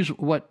and choose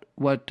what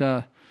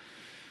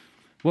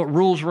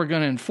rules we're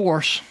going to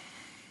enforce.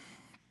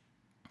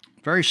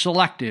 Very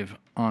selective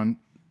on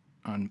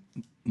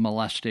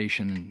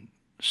molestation and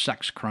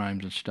sex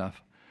crimes and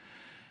stuff.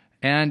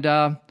 And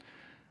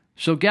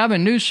so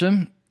Gavin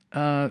Newsom,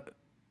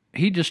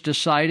 he just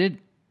decided,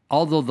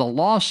 although the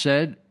law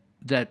said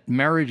that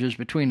marriage is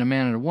between a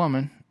man and a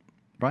woman,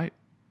 right?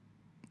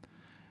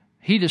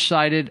 He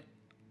decided,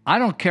 I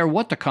don't care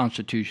what the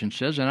Constitution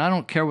says, and I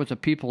don't care what the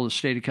people of the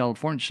state of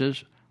California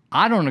says.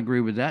 I don't agree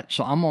with that,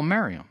 so I'm going to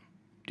marry him.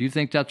 Do you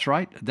think that's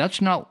right?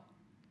 That's not.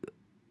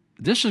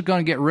 This is going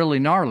to get really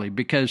gnarly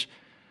because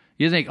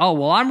you think, oh,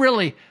 well,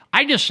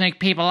 I just think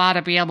people ought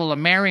to be able to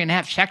marry and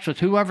have sex with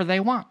whoever they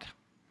want.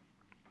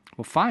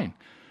 Well, fine.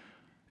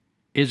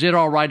 Is it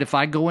all right if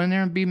I go in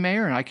there and be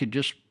mayor and I could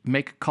just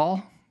make a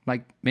call?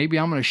 Like, maybe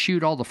I'm going to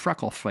shoot all the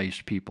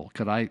freckle-faced people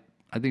because I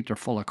think they're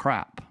full of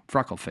crap,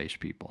 freckle-faced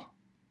people.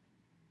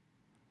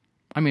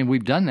 I mean,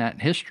 we've done that in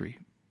history.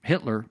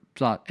 Hitler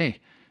thought, hey,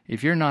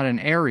 if you're not an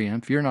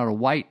Aryan, if you're not a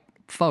white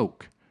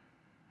folk,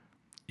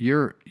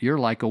 you're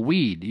like a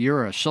weed.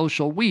 You're a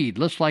social weed.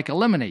 Let's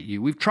eliminate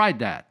you. We've tried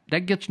that.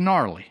 That gets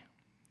gnarly.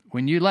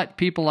 When you let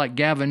people like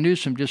Gavin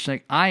Newsom just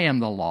think, I am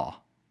the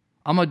law.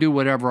 I'm going to do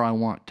whatever I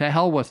want. To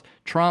hell with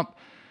Trump.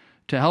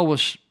 To hell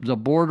with the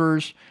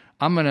borders.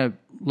 I'm going to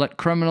let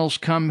criminals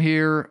come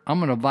here. I'm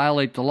going to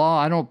violate the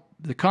law.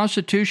 The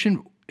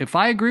Constitution, if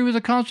I agree with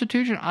the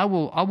Constitution, I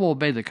will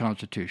obey the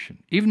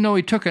Constitution. Even though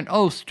he took an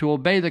oath to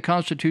obey the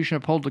Constitution,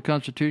 uphold the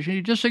Constitution,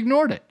 he just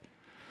ignored it.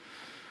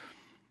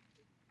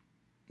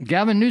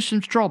 Gavin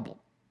Newsom's trouble.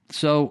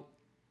 So,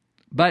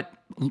 but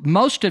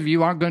most of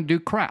you aren't going to do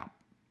crap.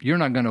 You're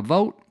not going to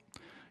vote.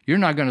 You're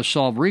not going to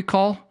solve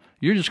recall.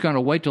 You're just going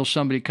to wait till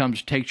somebody comes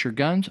and takes your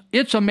guns.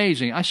 It's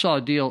amazing. I saw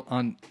a deal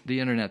on the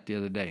internet the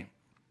other day.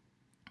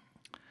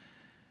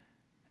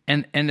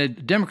 And the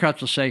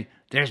Democrats will say,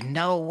 there's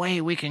no way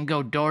we can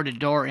go door to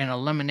door and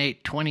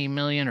eliminate 20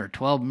 million or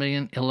 12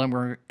 million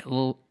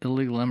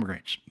illegal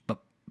immigrants.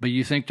 But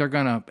you think they're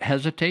going to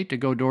hesitate to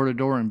go door to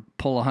door and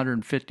pull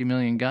 150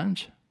 million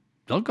guns?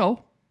 They'll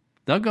go.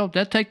 They'll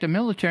take the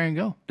military and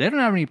go. They don't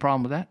have any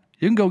problem with that.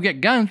 You can go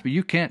get guns, but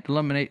you can't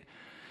eliminate.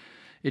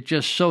 It's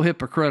just so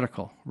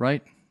hypocritical,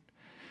 right?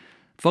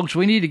 Folks,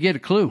 we need to get a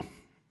clue.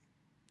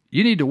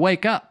 You need to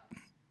wake up.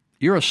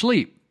 You're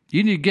asleep.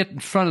 You need to get in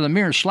front of the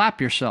mirror and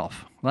slap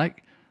yourself.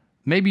 Like,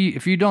 maybe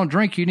if you don't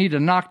drink, you need to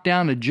knock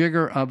down a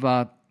jigger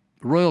of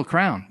Royal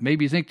Crown.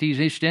 Maybe you think these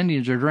East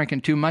Indians are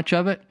drinking too much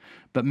of it,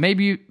 but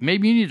maybe you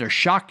need to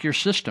shock your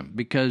system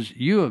because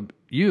you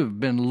have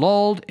been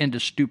lulled into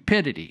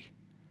stupidity.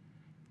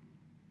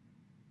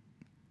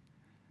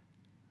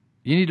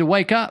 You need to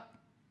wake up.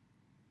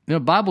 You know,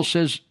 the Bible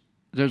says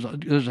there's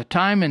a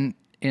time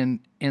in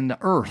the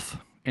earth,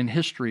 in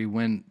history,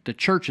 when the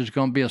church is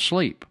going to be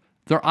asleep.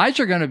 Their eyes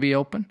are going to be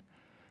open.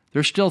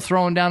 They're still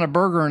throwing down a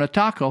burger and a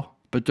taco,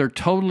 but they're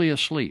totally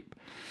asleep.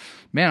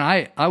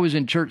 Man, I was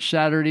in church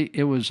Saturday.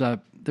 It was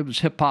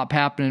hip-hop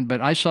happening,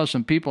 but I saw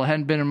some people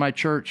hadn't been in my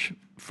church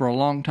for a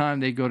long time.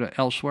 They go to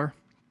elsewhere.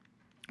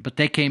 But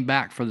they came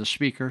back for the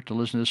speaker, to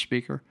listen to the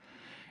speaker.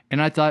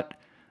 And I thought,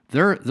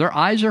 their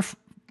eyes are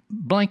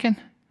blinking,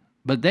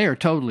 but they are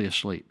totally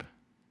asleep.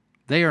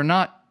 They are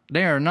not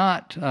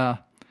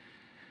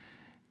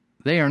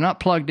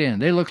plugged in.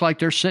 They look like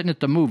they're sitting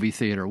at the movie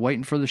theater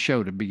waiting for the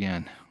show to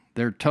begin.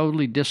 They're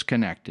totally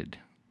disconnected.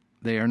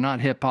 They are not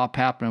hip-hop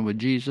happening with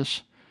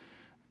Jesus.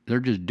 They're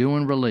just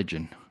doing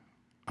religion.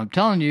 I'm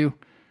telling you,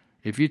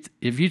 if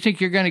you think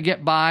you're going to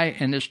get by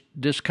and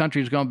this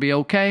country is going to be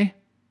okay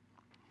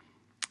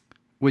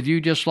with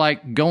you just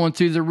like going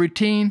through the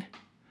routine,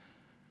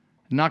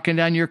 knocking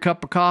down your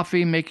cup of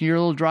coffee, making your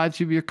little drive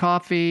through your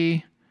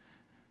coffee,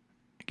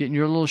 getting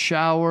your little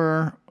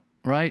shower,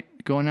 right?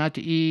 Going out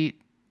to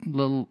eat,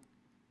 little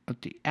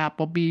at the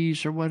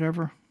Applebee's or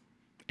whatever,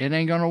 it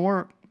ain't going to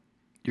work.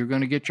 You're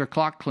going to get your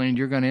clock cleaned.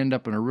 You're going to end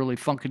up in a really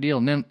funky deal.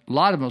 And then a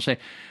lot of them will say,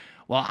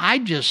 well,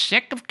 I'm just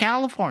sick of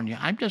California.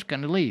 I'm just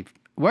going to leave.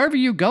 Wherever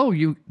you go,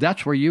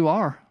 that's where you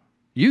are.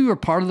 You are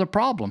part of the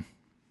problem.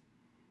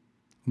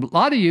 A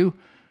lot of you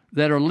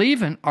that are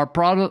leaving are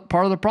part of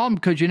the problem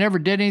because you never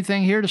did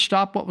anything here to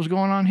stop what was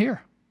going on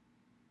here.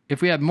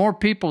 If we had more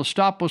people to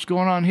stop what's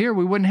going on here,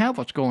 we wouldn't have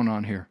what's going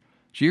on here.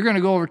 So you're going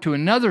to go over to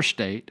another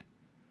state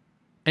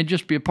and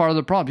just be a part of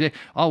the problem. You say,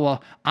 oh,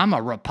 well, I'm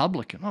a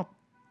Republican. Oh,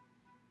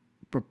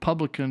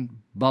 Republican,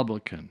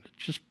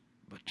 just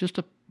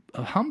a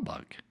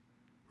humbug.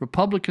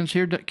 Republicans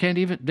here can't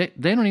even, they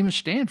don't even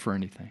stand for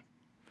anything.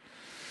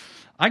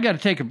 I got to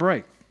take a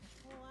break.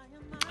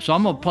 So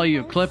I'm going to play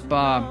you a clip.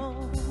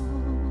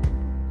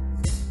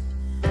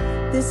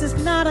 This is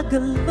not a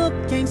good look,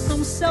 gain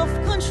some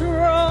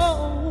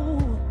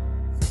self-control.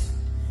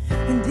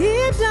 And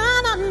deep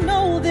down I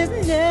know this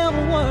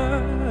never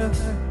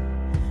works.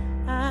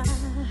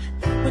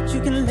 But you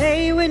can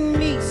lay with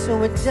me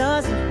so it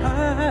doesn't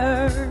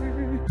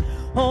hurt.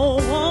 Oh,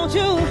 won't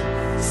you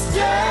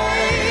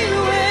stay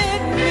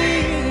with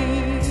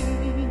me?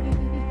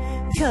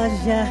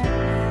 'Cause you're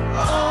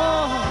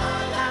all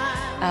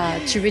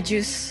to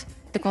reduce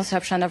the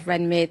consumption of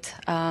red meat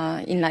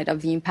in light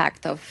of the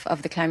impact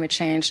of the climate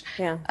change.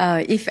 Yeah.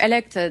 If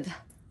elected,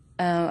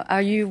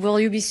 will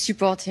you be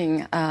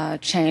supporting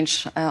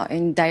change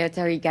in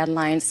dietary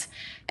guidelines?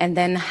 And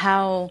then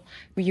how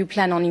will you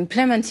plan on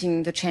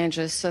implementing the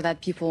changes so that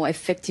people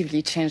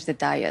effectively change their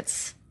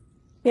diets?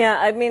 Yeah,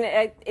 I mean,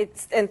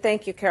 and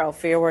thank you, Carol,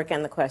 for your work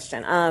and the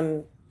question.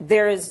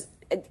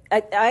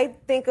 I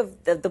think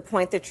of the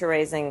point that you're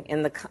raising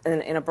in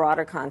a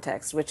broader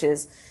context, which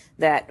is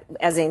that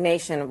as a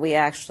nation, we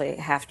actually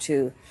have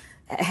to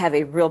have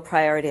a real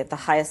priority at the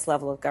highest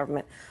level of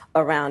government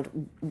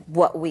around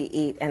what we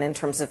eat and in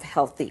terms of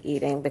healthy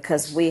eating,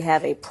 because we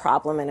have a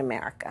problem in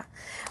America.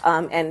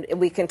 And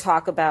we can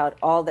talk about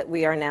all that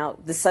we are now,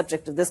 the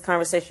subject of this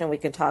conversation, we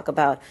can talk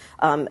about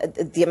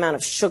the amount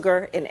of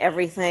sugar in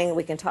everything.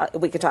 We could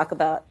talk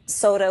about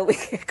soda. We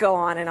could go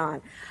on and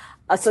on.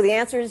 So the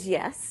answer is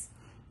yes.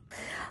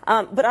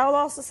 But I'll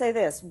also say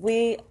this.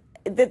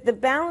 The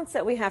balance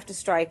that we have to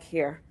strike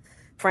here,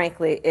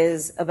 frankly,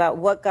 is about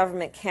what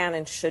government can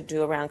and should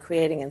do around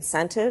creating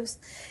incentives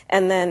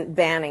and then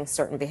banning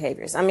certain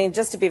behaviors. I mean,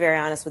 just to be very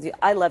honest with you,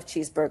 I love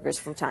cheeseburgers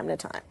from time to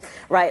time,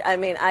 right? I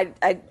mean, I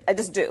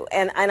just do.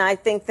 And I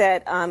think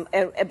that,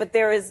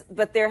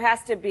 but there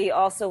has to be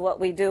also what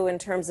we do in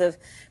terms of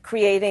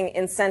creating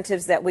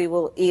incentives that we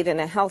will eat in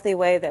a healthy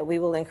way, that we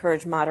will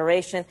encourage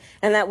moderation,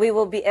 and that we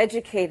will be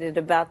educated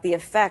about the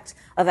effect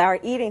of our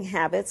eating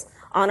habits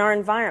on our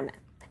environment.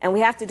 And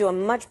we have to do a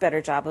much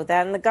better job of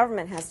that, and the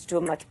government has to do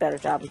a much better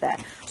job of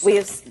that.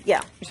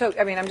 So,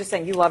 I mean, I'm just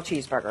saying, you love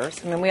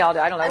cheeseburgers. I mean, we all do.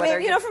 I don't know whether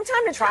you know, from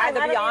time to try time,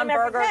 the I don't Beyond eat them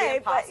every Burger, day, the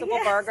Impossible but,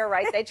 yeah. Burger,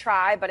 right? They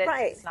try, but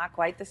Right. it's not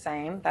quite the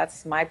same.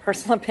 That's my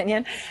personal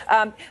opinion.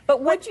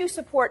 But would you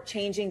support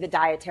changing the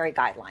dietary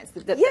guidelines?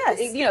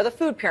 Yes. You know, the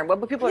food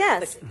pyramid. What people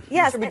Yes.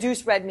 to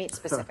reduce red meat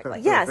specifically.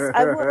 Yes,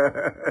 I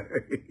would.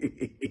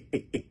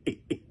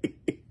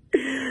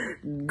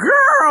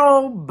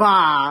 Girl,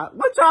 bye.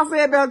 What y'all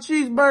say about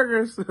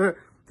cheeseburgers?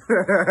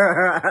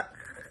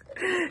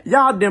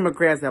 Y'all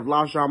Democrats have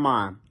lost your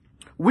mind.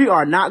 We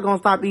are not going to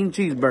stop eating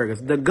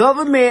cheeseburgers. The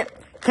government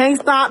can't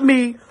stop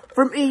me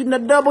from eating a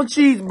double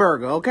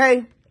cheeseburger,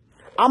 okay?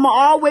 I'm going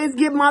to always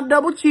get my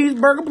double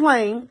cheeseburger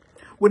plain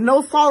with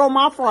no salt on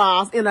my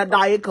fries and a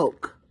Diet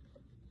Coke.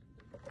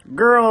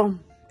 Girl,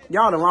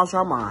 y'all done lost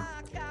your mind.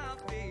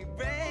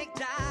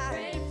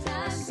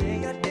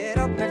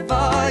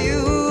 For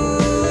you.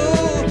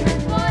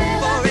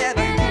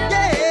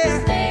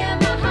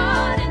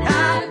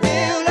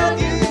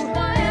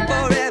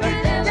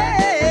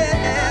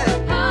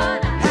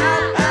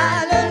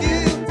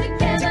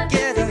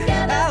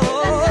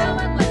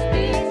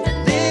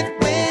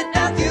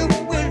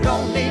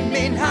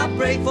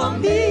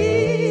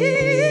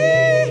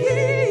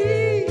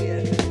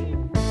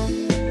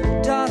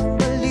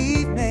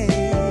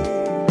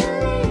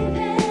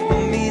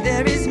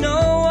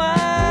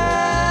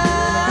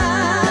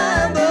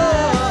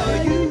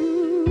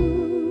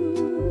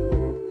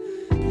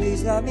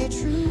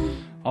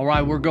 All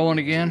right, we're going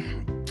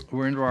again.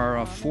 We're into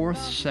our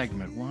fourth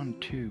segment. 1,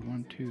 2,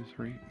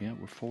 3. Yeah,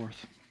 we're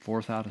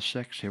fourth out of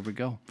 6. Here we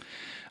go.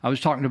 I was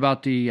talking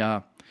about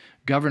the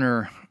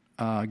Governor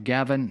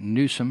Gavin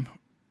Newsom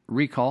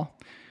recall.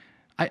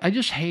 I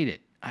just hate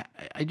it.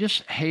 I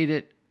just hate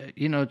it.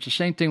 You know, it's the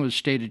same thing with the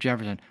state of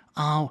Jefferson.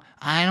 Oh,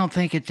 I don't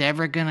think it's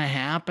ever going to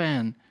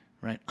happen.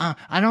 Right?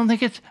 I don't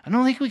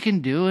think we can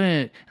do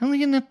it. I don't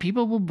think enough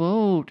people will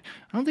vote.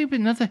 I don't think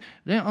nothing.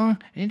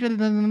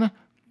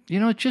 You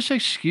know, it's just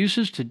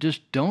excuses to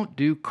just don't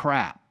do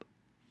crap.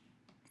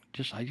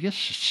 I get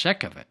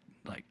sick of it.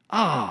 Like,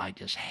 I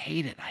just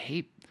hate it.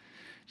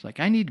 It's like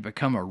I need to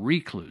become a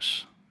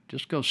recluse.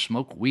 Just go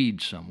smoke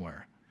weed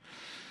somewhere.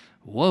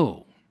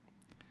 Whoa.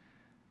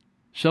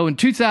 So in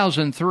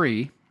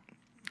 2003,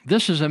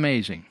 this is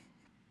amazing.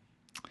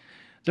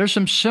 There's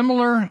some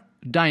similar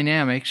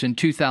dynamics in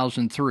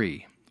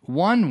 2003.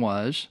 One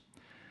was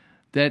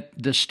that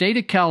the state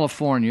of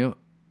California,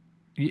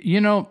 you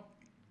know,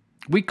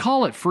 we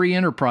call it free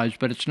enterprise,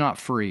 but it's not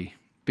free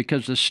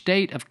because the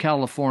state of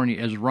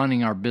California is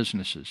running our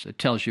businesses. It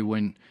tells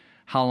you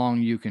how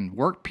long you can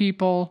work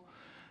people,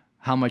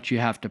 how much you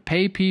have to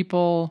pay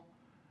people,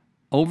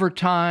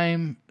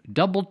 overtime,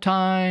 double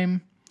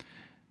time,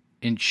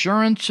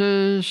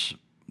 insurances,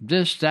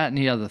 this, that, and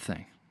the other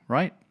thing,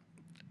 right?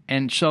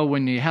 And so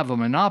when you have a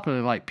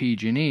monopoly like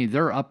PG&E,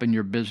 they're up in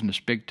your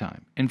business big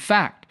time. In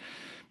fact,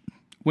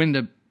 when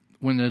the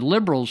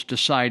liberals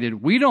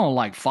decided we don't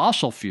like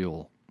fossil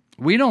fuel,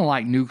 we don't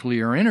like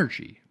nuclear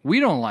energy, we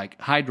don't like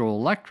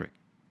hydroelectric,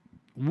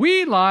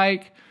 we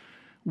like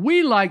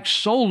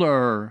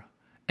solar,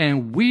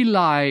 and we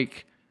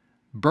like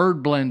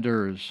bird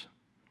blenders.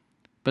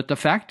 But the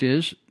fact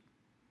is,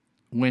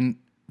 when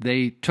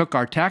they took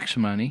our tax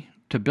money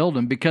to build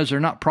them, because they're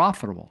not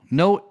profitable,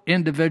 no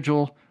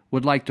individual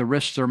would like to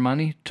risk their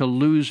money to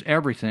lose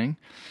everything.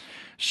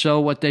 So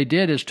what they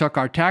did is took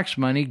our tax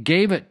money,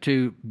 gave it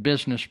to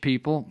business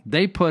people.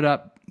 They put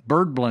up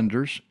bird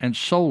blenders and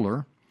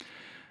solar,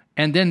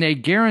 and then they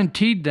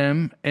guaranteed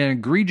them an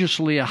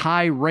egregiously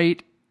high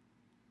rate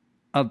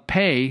of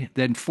pay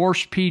that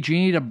forced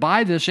PG&E to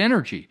buy this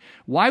energy.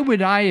 Why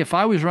would I, if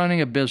I was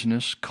running a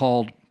business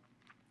called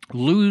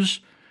Lou's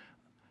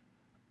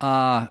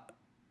Gas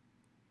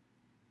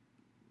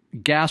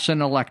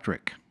and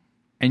Electric,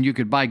 and you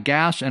could buy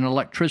gas and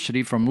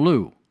electricity from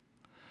Lou,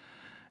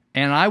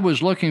 and I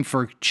was looking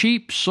for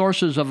cheap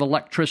sources of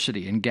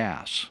electricity and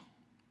gas,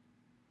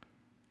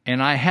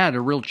 and I had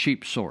a real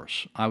cheap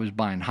source. I was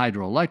buying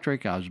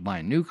hydroelectric, I was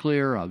buying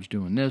nuclear, I was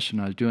doing this,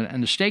 and I was doing it.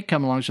 And the state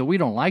come along and said, we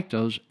don't like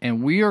those,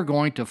 and we are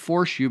going to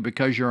force you,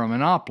 because you're a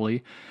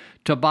monopoly,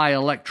 to buy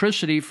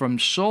electricity from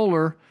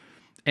solar,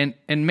 and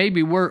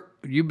maybe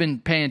you've been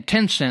paying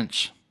 10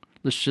 cents,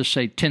 let's just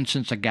say 10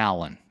 cents a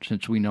gallon,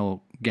 since we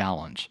know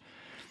gallons.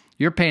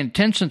 You're paying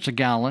 10 cents a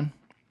gallon.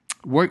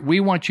 We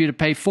want you to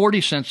pay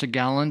 40 cents a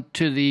gallon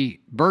to the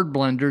bird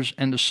blenders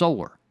and the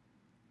solar,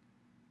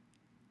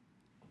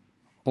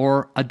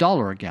 or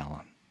 $1 a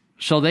gallon,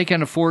 so they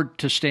can afford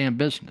to stay in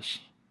business.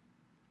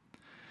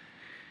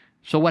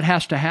 So what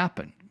has to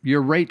happen?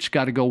 Your rates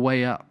got to go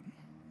way up.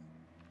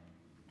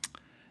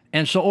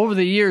 And so over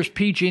the years,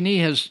 PG&E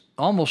has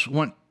almost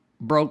went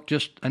broke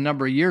just a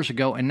number of years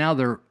ago, and now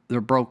they're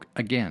broke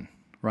again,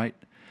 right?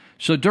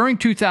 So during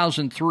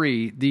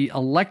 2003, the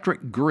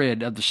electric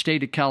grid of the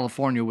state of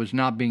California was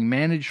not being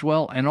managed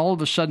well, and all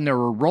of a sudden there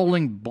were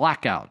rolling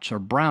blackouts or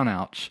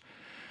brownouts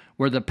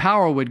where the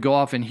power would go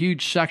off in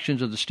huge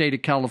sections of the state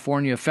of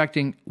California,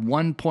 affecting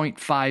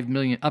 1.5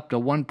 million, up to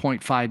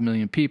 1.5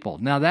 million people.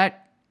 Now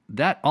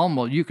that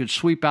almost, you could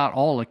sweep out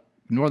all of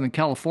Northern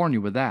California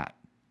with that.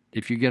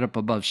 If you get up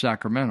above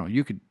Sacramento,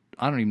 you could,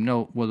 I don't even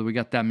know whether we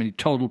got that many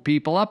total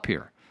people up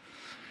here.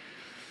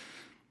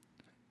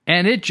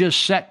 And it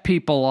just set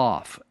people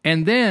off.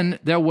 And then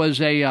there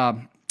was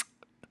around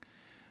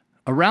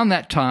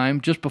that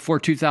time, just before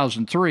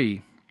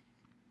 2003,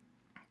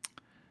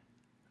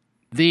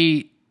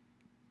 the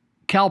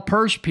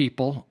CalPERS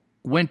people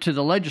went to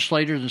the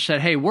legislators and said,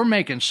 hey, we're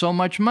making so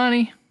much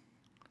money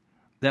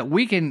that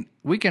we can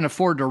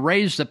afford to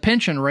raise the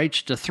pension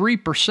rates to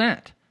 3%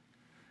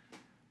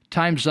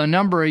 times the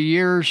number of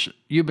years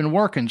you've been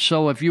working.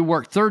 So if you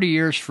work 30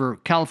 years for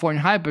California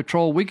Highway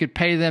Patrol, we could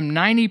pay them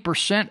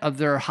 90% of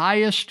their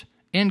highest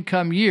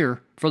income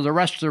year for the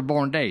rest of their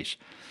born days.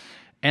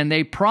 And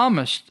they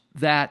promised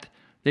the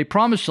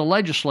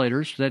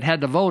legislators that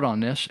had to vote on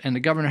this, and the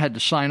governor had to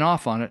sign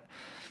off on it,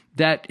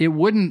 that it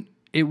wouldn't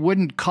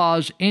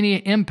cause any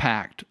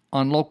impact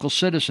on local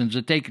citizens,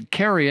 that they could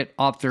carry it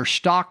off their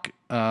stock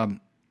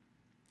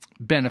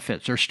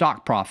benefits or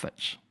stock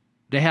profits.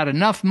 They had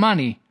enough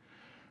money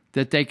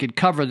that they could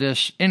cover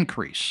this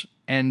increase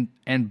and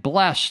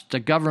bless the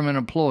government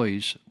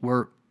employees,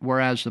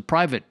 whereas the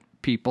private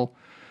people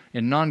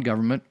in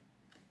non-government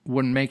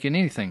wouldn't make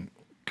anything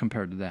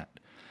compared to that.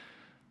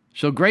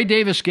 So Gray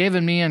Davis gave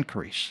them the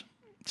increase.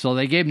 So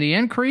they gave them the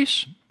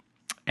increase,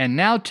 and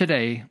now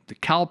today the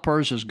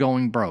CalPERS is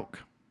going broke.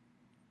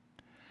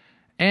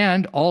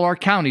 And all our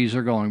counties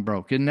are going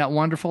broke. Isn't that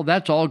wonderful?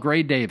 That's all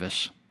Gray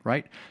Davis,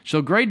 right?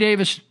 So Gray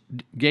Davis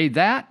gave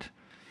that.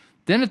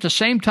 Then at the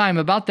same time,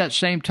 about that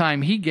same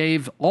time, he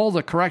gave all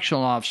the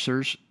correctional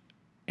officers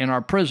in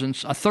our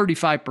prisons a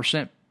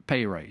 35%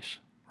 pay raise,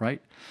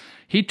 right?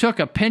 He took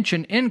a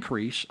pension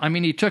increase. I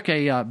mean, he took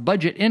a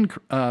budget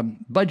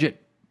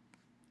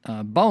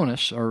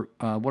bonus, or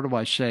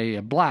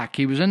black.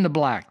 He was in the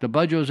black. The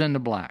budget was in the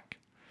black.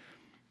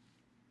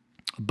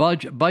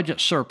 Budget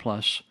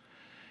surplus.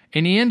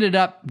 And he ended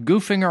up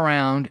goofing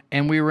around,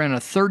 and we were in a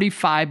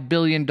 $35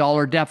 billion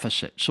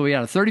deficit. So he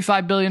had a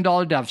 $35 billion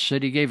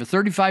deficit. He gave a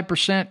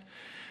 35%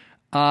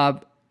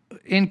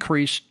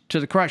 increase to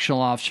the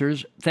correctional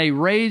officers. They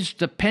raised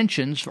the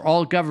pensions for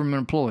all government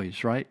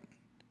employees, right?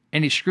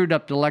 And he screwed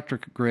up the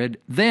electric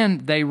grid.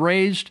 Then they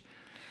raised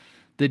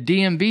the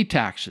DMV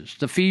taxes,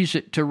 the fees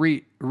to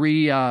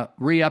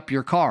re-up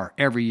your car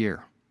every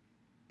year.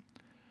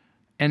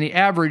 And the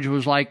average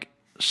was like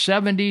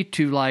 $70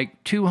 to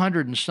like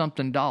 $200 and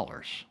something.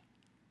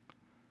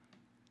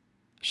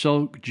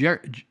 So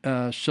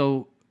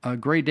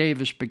Gray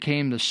Davis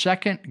became the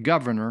second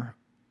governor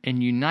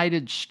in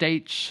United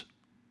States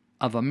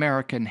of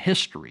American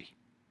history.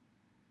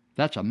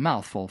 That's a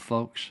mouthful,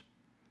 folks.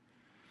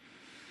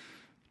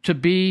 To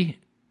be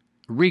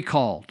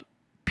recalled.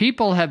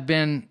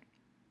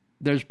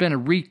 There's been a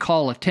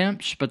recall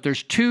attempts, but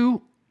there's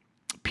two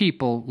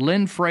people,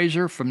 Lynn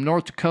Fraser from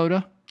North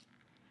Dakota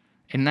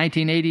in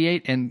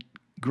 1988 and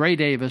Gray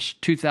Davis,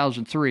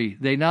 2003.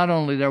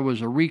 There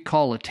was a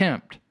recall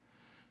attempt,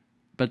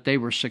 but they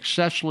were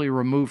successfully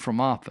removed from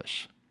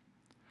office.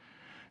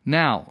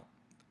 Now,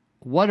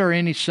 what are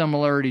any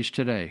similarities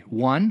today?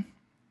 One,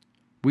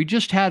 we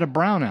just had a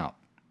brownout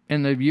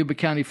in the Yuba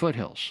County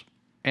foothills,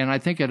 and I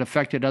think it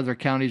affected other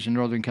counties in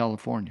Northern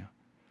California.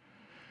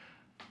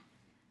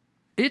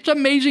 It's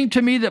amazing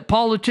to me that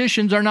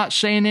politicians are not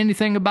saying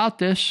anything about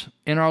this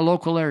in our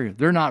local area.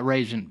 They're not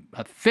raising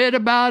a fit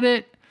about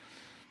it.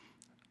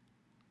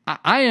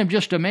 I am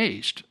just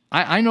amazed.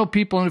 I know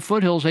people in the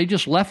foothills, they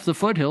just left the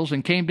foothills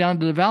and came down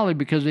to the valley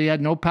because they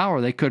had no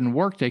power. They couldn't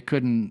work. They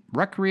couldn't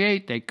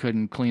recreate. They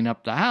couldn't clean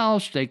up the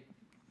house. They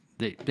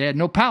had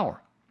no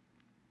power.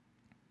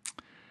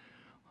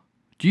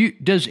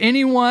 Does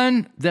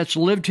anyone that's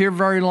lived here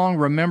very long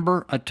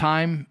remember a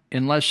time,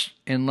 unless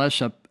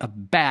a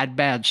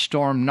bad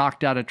storm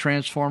knocked out a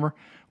transformer,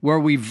 where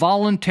we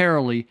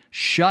voluntarily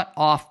shut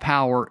off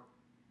power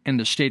in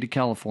the state of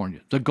California,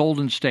 the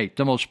Golden State,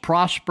 the most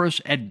prosperous,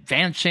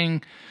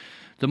 advancing,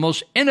 the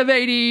most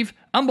innovative,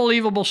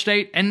 unbelievable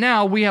state, and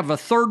now we have a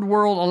third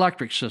world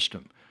electric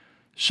system.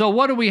 So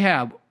what do we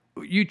have?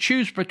 You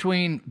choose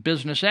between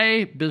business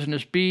A,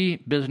 business B,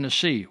 business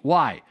C.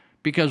 Why?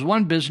 Because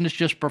one business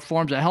just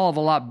performs a hell of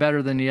a lot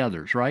better than the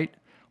others, right?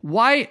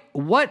 Why?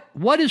 What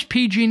has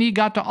PG&E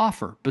got to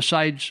offer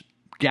besides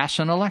gas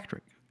and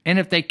electric? And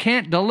if they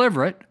can't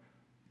deliver it,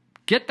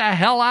 get the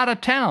hell out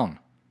of town,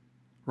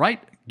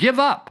 right? Give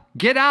up.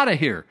 Get out of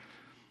here.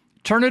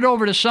 Turn it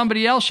over to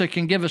somebody else that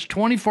can give us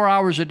 24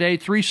 hours a day,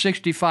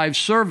 365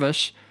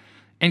 service,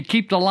 and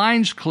keep the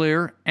lines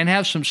clear and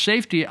have some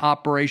safety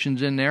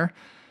operations in there,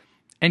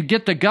 and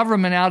get the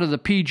government out of the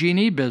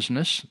PG&E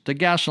business, the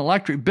gas and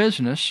electric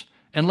business,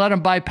 and let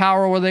them buy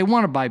power where they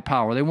want to buy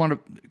power. They want to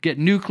get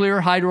nuclear,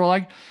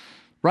 hydroelectric,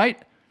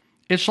 right?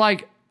 It's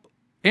like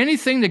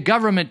anything the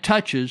government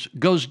touches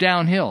goes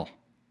downhill.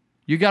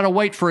 You got to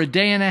wait for a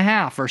day and a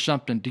half or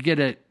something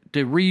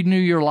to renew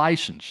your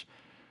license.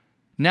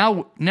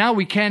 Now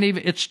we can't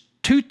even.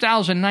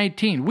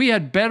 2019. We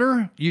had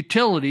better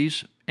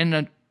utilities in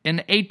the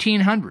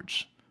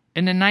 1800s,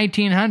 in the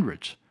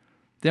 1900s,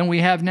 than we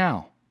have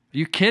now. Are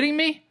you kidding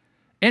me?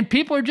 And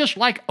people are just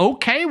like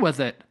okay with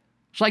it.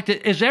 It's like,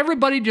 is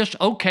everybody just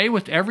okay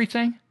with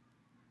everything?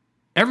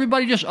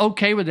 Everybody just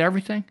okay with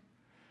everything?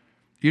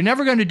 You're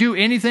never going to do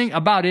anything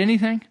about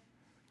anything?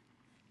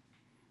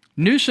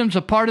 Newsom's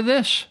a part of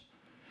this.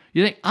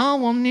 You think, oh,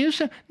 well,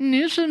 Newsom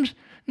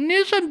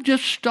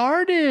just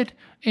started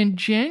in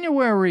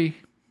January.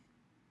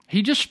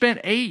 He just spent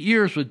 8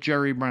 years with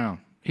Jerry Brown.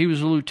 He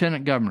was a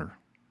lieutenant governor.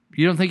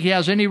 You don't think he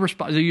has any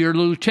responsibility? You're a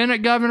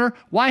lieutenant governor?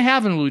 Why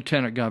have a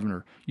lieutenant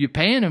governor? You're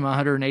paying him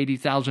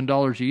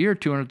 $180,000 a year,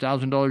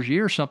 $200,000 a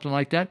year, something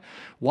like that.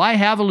 Why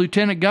have a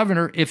lieutenant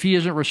governor if he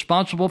isn't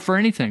responsible for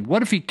anything?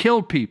 What if he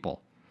killed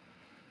people?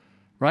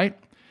 Right?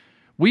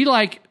 We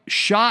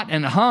shot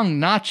and hung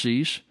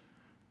Nazis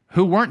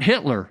who weren't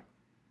Hitler.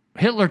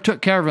 Hitler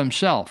took care of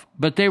himself,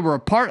 but they were a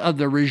part of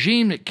the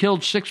regime that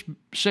killed 6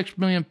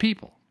 million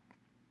people.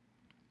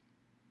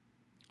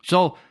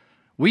 So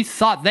we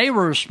thought they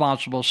were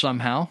responsible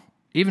somehow,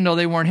 even though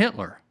they weren't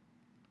Hitler.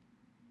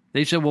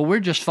 They said, well, we're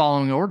just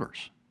following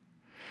orders.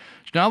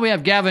 So now we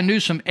have Gavin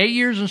Newsom, 8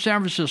 years in San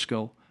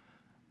Francisco,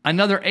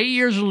 another 8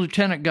 years as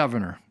lieutenant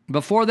governor.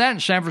 Before that, in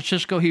San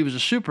Francisco, he was a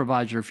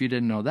supervisor, if you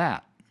didn't know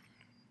that.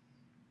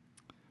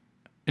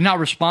 And not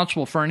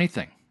responsible for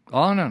anything.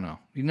 Oh, no.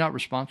 He's not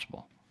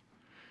responsible.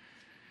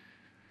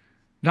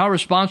 Not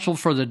responsible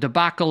for the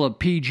debacle of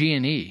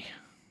PG&E.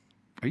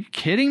 Are you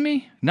kidding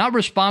me? Not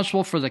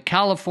responsible for the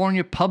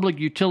California Public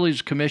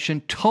Utilities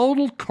Commission,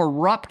 total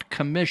corrupt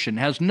commission.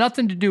 Has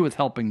nothing to do with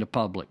helping the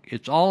public.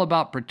 It's all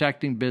about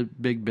protecting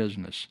big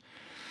business.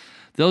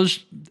 Do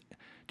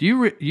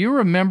you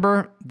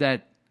remember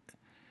that?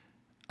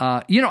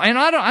 And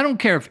I don't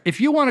care if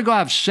you want to go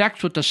have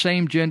sex with the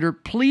same gender,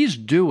 please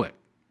do it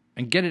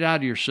and get it out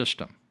of your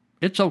system.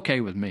 It's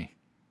okay with me.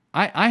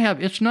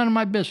 It's none of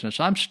my business.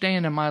 I'm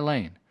staying in my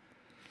lane.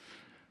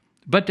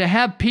 But to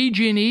have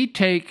PG&E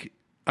take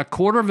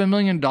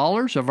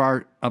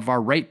 $250,000 of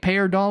our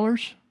ratepayer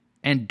dollars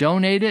and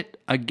donate it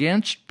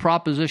against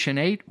Proposition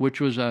 8,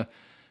 which was an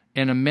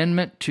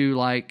amendment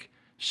to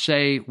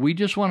say, we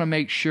just want to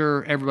make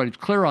sure everybody's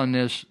clear on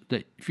this,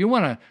 that if you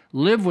want to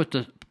live with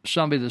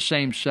somebody of the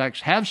same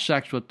sex, have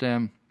sex with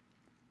them,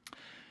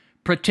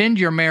 pretend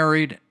you're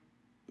married,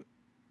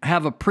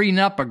 have a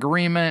prenup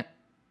agreement,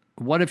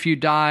 what if you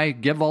die,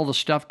 give all the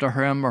stuff to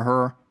him or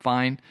her,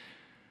 fine.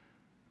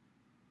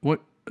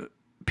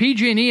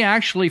 PG&E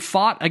actually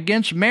fought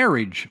against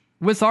marriage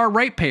with our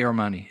ratepayer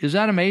money. Is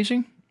that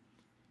amazing?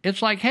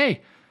 It's like,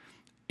 hey,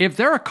 if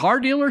they're a car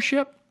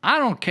dealership, I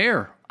don't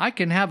care. I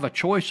can have a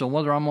choice on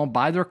whether I'm going to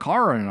buy their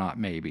car or not,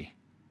 maybe.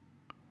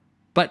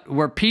 But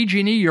where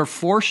PG&E, you're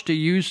forced to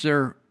use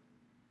their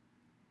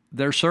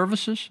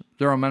services,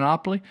 they're a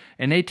monopoly,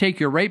 and they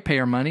take your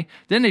ratepayer money,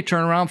 then they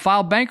turn around,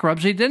 file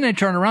bankruptcy, then they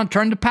turn around,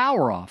 turn the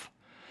power off.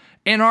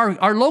 And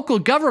our local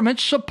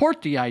governments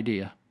support the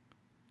idea.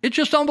 It's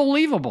just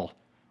unbelievable.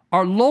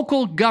 Our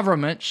local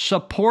governments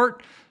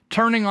support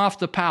turning off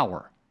the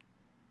power.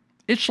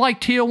 It's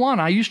like Tijuana.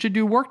 I used to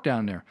do work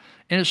down there.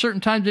 And at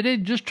certain times they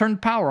did just turn the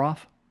power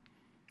off.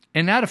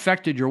 And that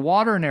affected your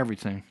water and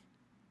everything.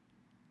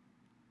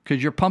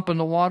 Because you're pumping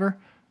the water.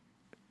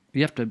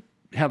 You have to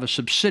have a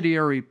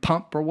subsidiary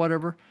pump or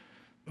whatever.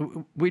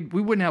 We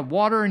wouldn't have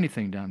water or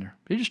anything down there.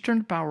 They just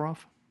turned the power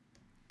off.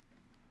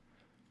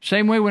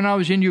 Same way when I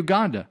was in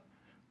Uganda.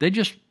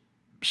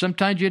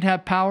 Sometimes you'd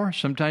have power,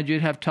 sometimes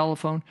you'd have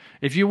telephone.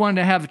 If you wanted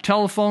to have a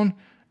telephone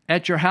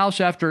at your house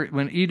after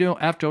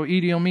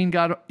Idi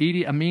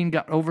Amin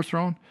got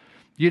overthrown,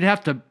 you'd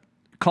have to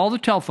call the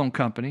telephone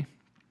company.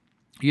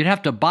 You'd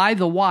have to buy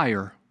the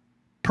wire,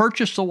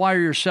 purchase the wire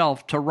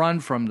yourself to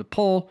run from the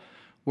pole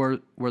where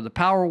the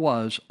power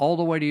was all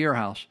the way to your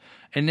house.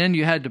 And then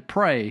you had to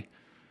pray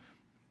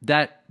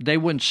that they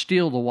wouldn't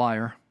steal the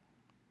wire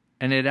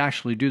and they'd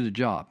actually do the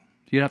job.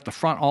 You'd have to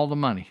front all the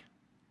money.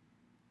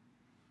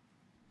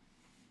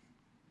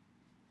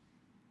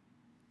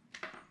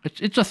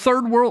 It's a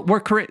third world.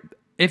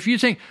 If you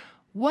think,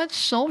 what's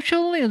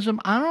socialism?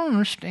 I don't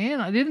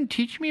understand. They didn't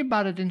teach me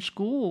about it in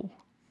school.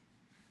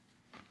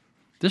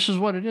 This is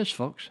what it is,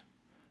 folks.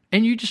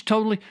 And you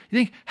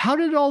think, how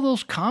did all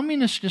those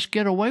communists just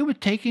get away with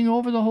taking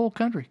over the whole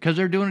country? Because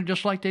they're doing it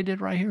just like they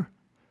did right here.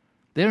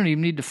 They don't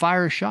even need to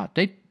fire a shot.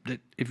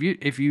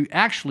 If you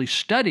actually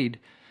studied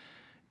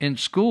in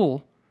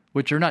school,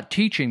 which are not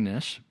teaching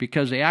this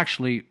because they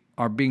actually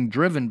are being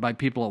driven by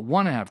people that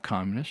want to have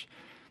communists,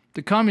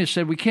 the communists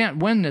said, we can't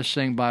win this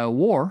thing by a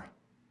war,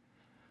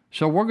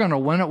 so we're going to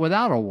win it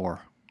without a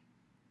war.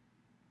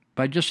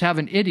 By just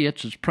having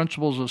idiots as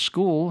principals of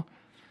school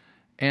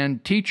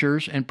and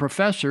teachers and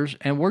professors,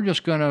 and we're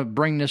just going to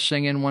bring this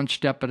thing in one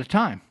step at a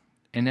time.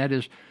 And that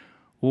is,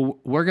 well,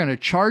 we're going to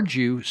charge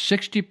you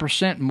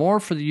 60% more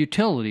for the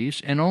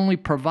utilities and only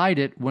provide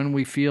it when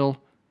we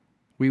feel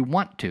we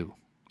want to.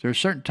 There are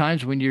certain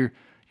times when you're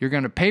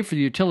going to pay for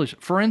the utilities.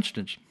 For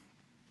instance,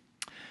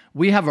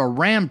 we have a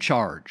RAM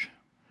charge.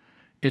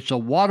 It's a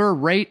water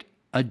rate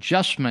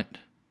adjustment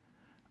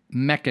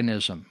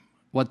mechanism.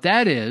 What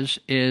that is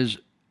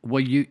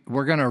we're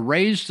going to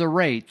raise the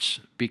rates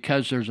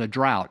because there's a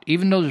drought,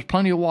 even though there's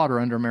plenty of water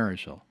under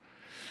Marysville.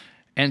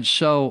 And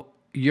so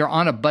you're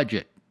on a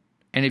budget.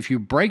 And if you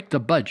break the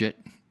budget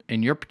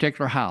in your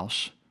particular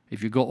house,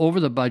 if you go over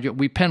the budget,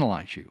 we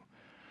penalize you.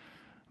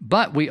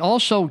 But we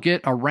also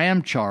get a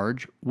RAM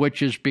charge,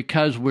 which is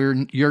because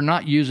you're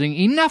not using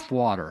enough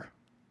water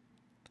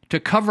to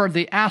cover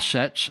the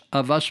assets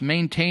of us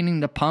maintaining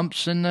the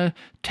pumps and the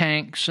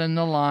tanks and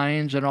the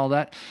lines and all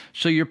that.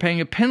 So you're paying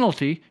a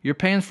penalty. You're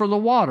paying for the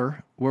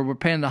water, where we're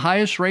paying the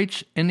highest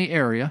rates in the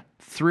area,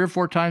 3 or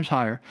 4 times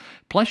higher.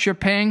 Plus you're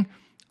paying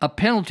a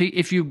penalty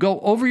if you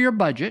go over your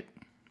budget,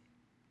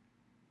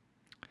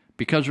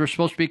 because we're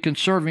supposed to be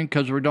conserving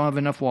because we don't have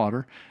enough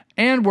water.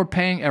 And we're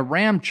paying a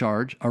RAM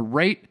charge, a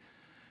rate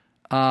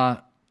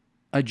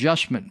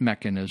adjustment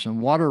mechanism,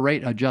 water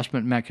rate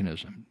adjustment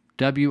mechanism.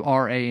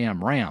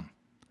 WRAM, RAM.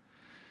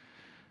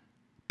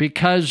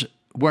 Because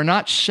we're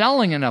not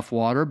selling enough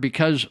water,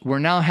 because we're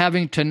now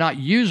having to not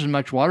use as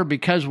much water,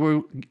 because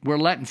we're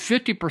letting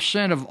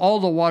 50% of all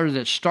the water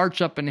that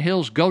starts up in the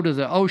hills go to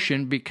the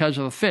ocean because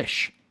of a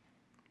fish.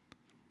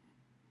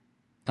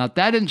 Now,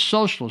 that isn't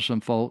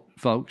socialism,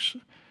 folks.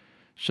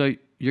 So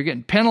you're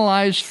getting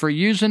penalized for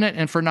using it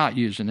and for not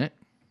using it.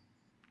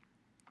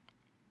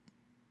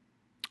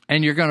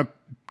 And you're going to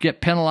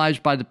get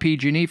penalized by the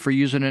PG&E for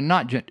using it and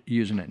not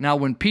using it. Now,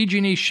 when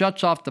PG&E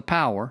shuts off the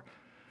power,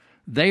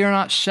 they are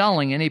not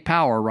selling any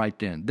power right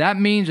then. That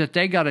means that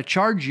they got to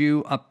charge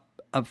you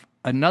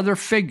another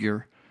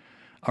figure,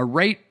 a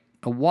rate,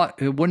 it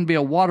wouldn't be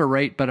a water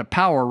rate, but a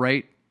power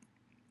rate,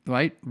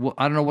 right?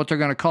 I don't know what they're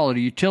going to call it,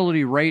 a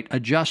utility rate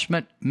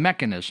adjustment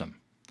mechanism.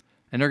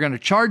 And they're going to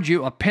charge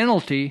you a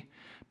penalty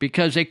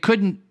because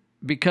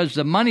because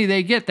the money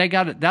they get,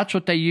 that's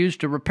what they use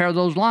to repair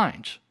those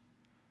lines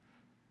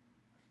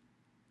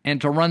and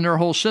to run their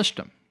whole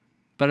system.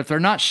 But if they're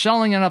not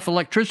selling enough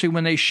electricity,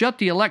 when they shut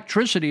the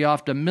electricity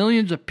off to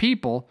millions of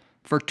people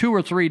for 2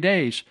 or 3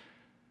 days,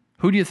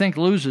 who do you think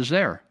loses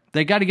there?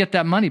 They got to get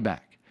that money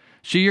back.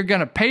 So you're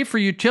going to pay for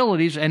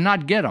utilities and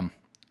not get them.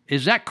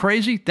 Is that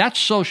crazy? That's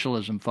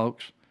socialism,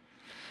 folks.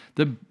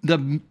 The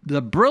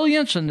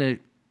brilliance and the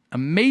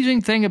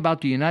amazing thing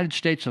about the United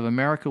States of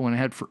America when it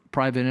had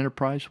private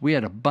enterprise, we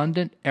had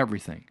abundant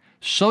everything.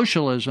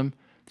 Socialism,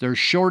 there's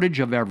shortage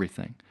of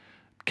everything.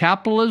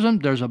 Capitalism,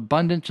 there's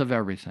abundance of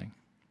everything.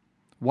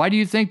 Why do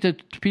you think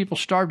that people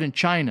starved in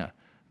China,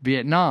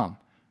 Vietnam,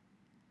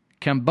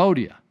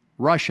 Cambodia,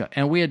 Russia,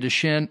 and we had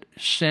to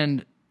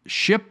send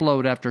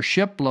shipload after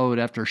shipload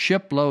after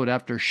shipload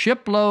after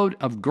shipload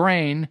of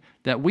grain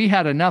that we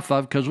had enough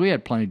of because we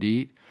had plenty to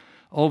eat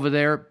over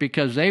there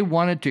because they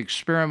wanted to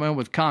experiment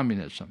with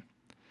communism.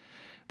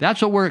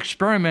 That's what we're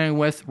experimenting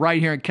with right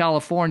here in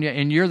California,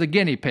 and you're the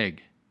guinea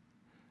pig.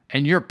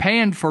 And you're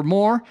paying for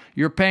more,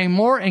 you're paying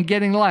more and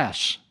getting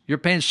less. You're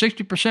paying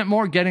 60%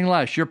 more, getting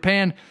less. You're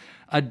paying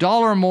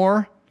 $1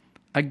 more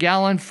a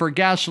gallon for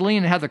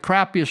gasoline and have the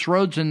crappiest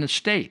roads in the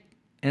state,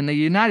 in the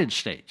United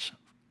States.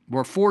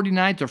 We're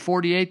 49th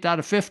or 48th out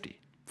of 50.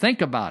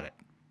 Think about it.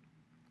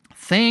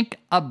 Think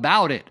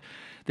about it.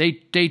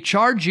 They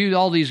charge you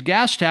all these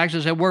gas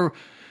taxes, and we're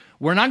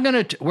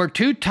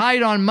too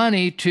tight on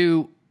money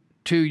to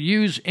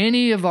use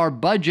any of our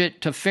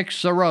budget to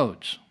fix the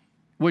roads,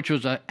 which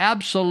was an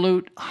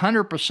absolute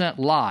 100%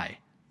 lie.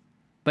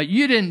 But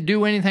you didn't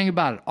do anything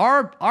about it.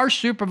 Our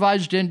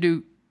supervisors didn't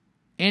do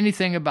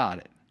anything about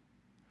it.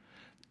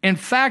 In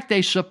fact,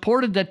 they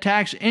supported the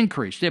tax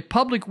increase. The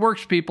public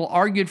works people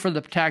argued for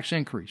the tax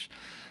increase.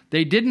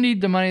 They didn't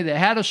need the money. They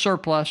had a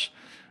surplus.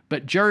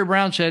 But Jerry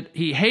Brown said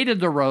he hated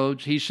the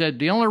roads. He said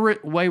the only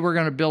way we're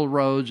going to build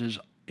roads is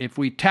if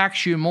we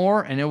tax you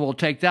more, and then we'll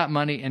take that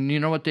money. And you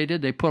know what they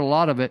did? They put a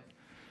lot of it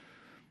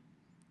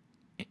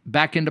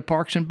back into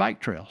parks and bike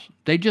trails.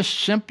 They just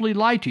simply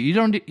lied to you.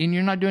 And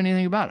you're not doing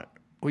anything about it.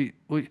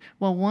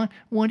 Well,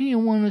 what do you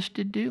want us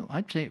to do?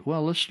 I'd say,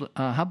 well,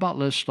 how about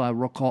let's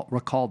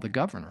recall the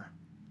governor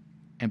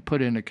and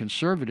put in a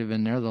conservative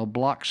in there. They'll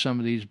block some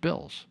of these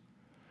bills.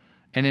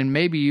 And then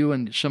maybe you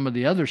and some of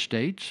the other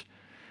states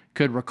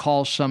could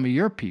recall some of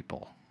your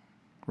people,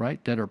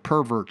 right, that are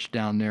perverts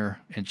down there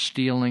and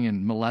stealing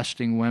and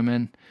molesting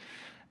women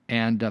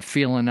and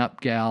feeling up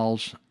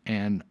gals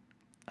and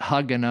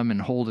hugging them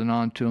and holding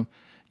on to them.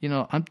 You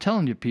know, I'm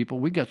telling you, people,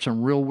 we got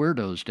some real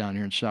weirdos down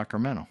here in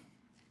Sacramento.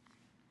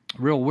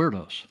 Real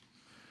weirdos.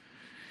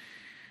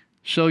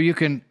 So you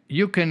can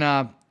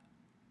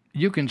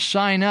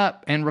sign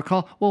up and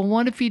recall. Well,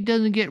 what if he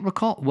doesn't get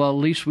recalled? Well, at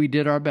least we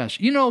did our best.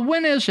 You know,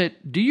 when is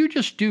it? Do you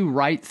just do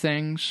right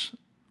things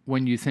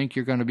when you think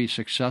you're going to be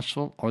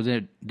successful, or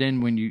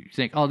then when you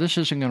think, oh, this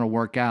isn't going to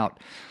work out?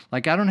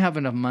 Like, I don't have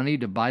enough money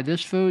to buy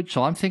this food,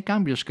 so I think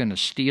I'm just going to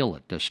steal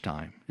it this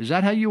time. Is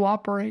that how you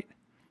operate?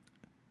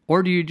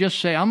 Or do you just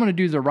say, I'm going to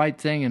do the right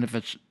thing, and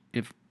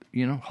if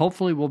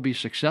hopefully we'll be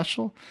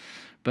successful.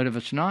 But if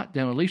it's not,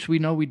 then at least we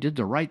know we did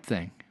the right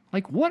thing.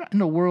 Like, what in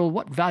the world,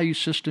 what value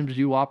systems do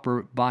you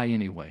operate by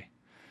anyway?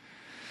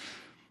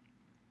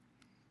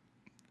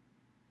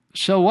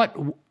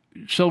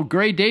 So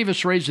Gray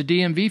Davis raised the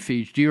DMV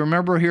fees. Do you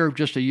remember here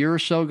just a year or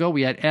so ago,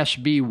 we had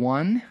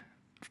SB1?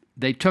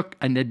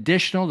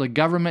 The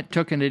government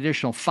took an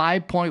additional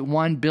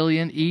 $5.1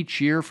 billion each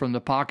year from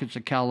the pockets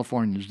of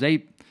Californians.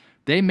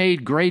 They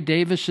made Gray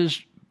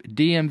Davis's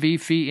DMV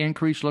fee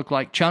increase look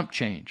like chump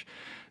change.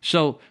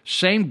 So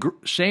same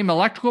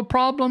electrical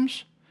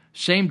problems,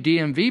 same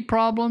DMV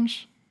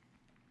problems,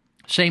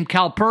 same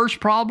CalPERS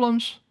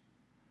problems.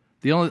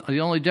 The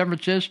only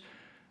difference is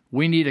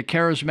we need a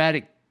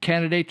charismatic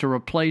candidate to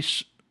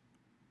replace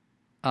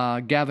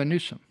Gavin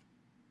Newsom.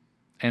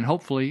 And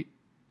hopefully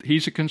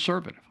he's a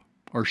conservative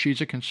or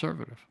she's a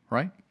conservative,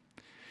 right?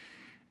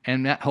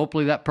 And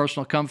hopefully that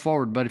person will come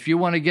forward. But if you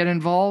want to get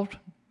involved,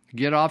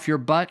 get off your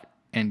butt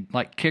and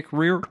kick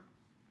rear,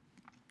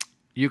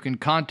 you can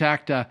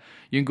contact,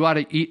 you can go out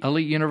to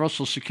Elite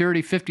Universal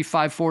Security,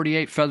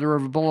 5548 Feather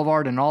River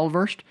Boulevard in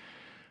Olivehurst.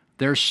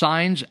 There's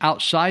signs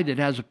outside that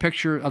has a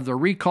picture of the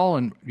recall,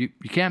 and you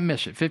can't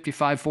miss it,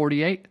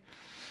 5548.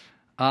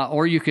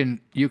 Or you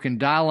can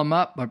dial them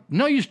up. But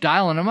no use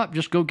dialing them up.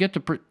 Just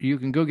you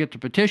can go get the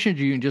petitions.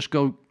 You can just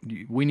go.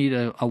 We need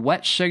a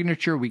wet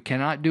signature. We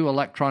cannot do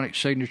electronic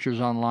signatures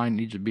online. It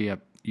needs to be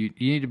you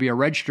need to be a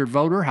registered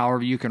voter.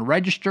 However, you can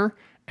register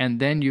and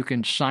then you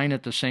can sign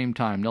at the same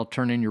time. They'll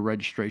turn in your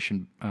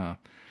registration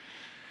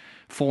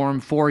form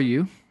for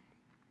you.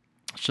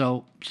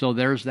 So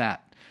there's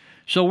that.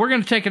 So we're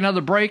going to take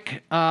another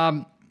break.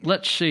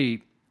 Let's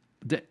see.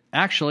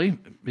 Actually,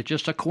 it's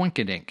just a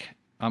quinkadink.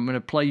 I'm going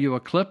to play you a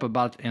clip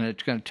and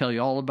it's going to tell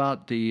you all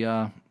about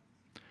the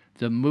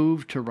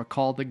move to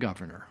recall the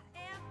governor.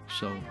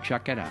 So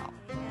check it out.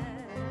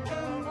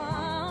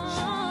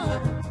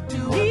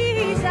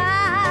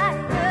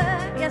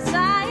 Yes,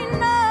 I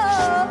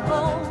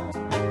know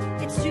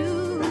it's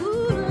too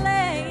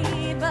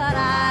late, but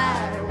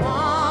I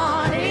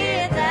want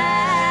it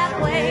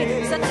that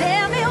way. So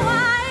tell me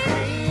why.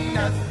 Ain't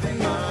nothing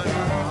but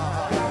a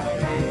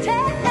heartache.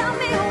 Tell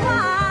me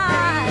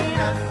why. Ain't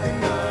nothing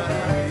but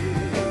a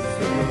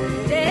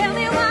tell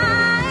me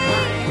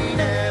why. I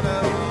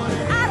never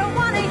wanted. I don't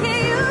want to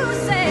hear you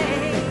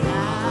say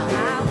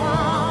I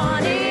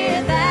want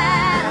it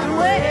that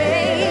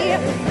way.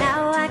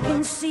 Now I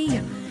can see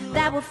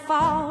that we're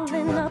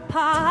falling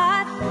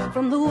apart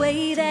from the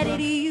way that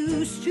it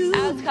used to.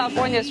 As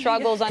California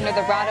struggles under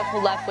the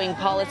radical left-wing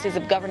policies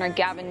of Governor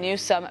Gavin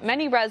Newsom,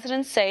 many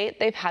residents say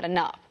they've had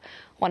enough.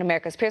 One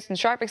America's Pearson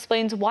Sharp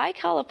explains why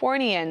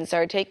Californians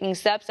are taking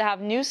steps to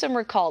have Newsom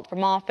recalled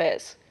from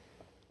office.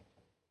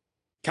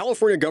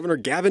 California Governor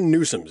Gavin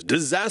Newsom's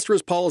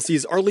disastrous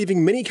policies are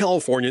leaving many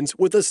Californians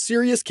with a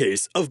serious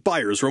case of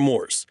buyer's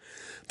remorse.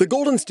 The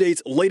Golden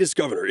State's latest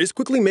governor is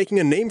quickly making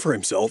a name for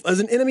himself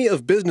as an enemy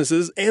of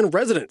businesses and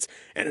residents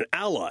and an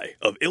ally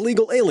of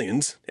illegal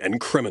aliens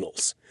and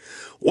criminals.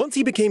 Once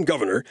he became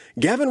governor,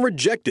 Gavin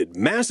rejected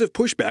massive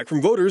pushback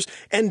from voters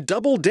and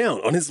doubled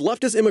down on his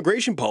leftist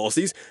immigration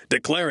policies,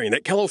 declaring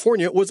that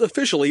California was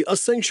officially a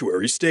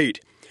sanctuary state.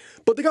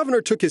 But the governor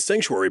took his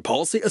sanctuary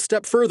policy a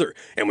step further,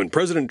 and when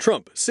President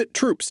Trump sent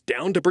troops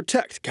down to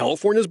protect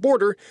California's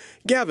border,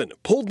 Gavin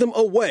pulled them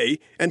away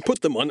and put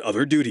them on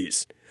other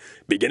duties.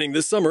 Beginning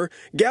this summer,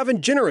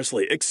 Gavin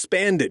generously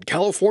expanded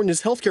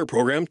California's healthcare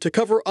program to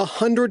cover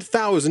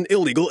 100,000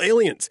 illegal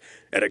aliens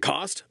at a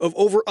cost of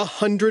over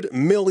 $100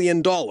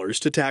 million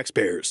to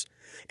taxpayers.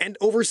 And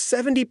over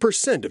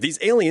 70% of these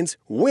aliens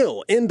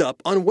will end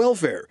up on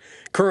welfare.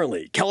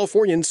 Currently,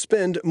 Californians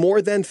spend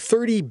more than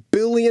 $30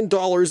 billion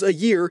a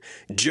year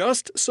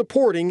just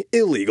supporting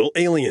illegal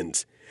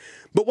aliens.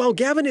 But while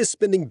Gavin is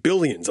spending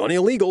billions on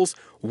illegals,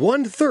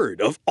 1/3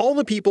 of all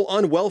the people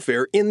on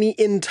welfare in the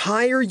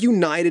entire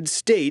United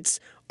States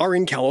are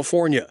in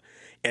California.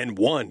 And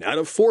 1 out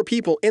of 4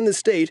 people in the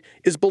state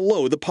is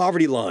below the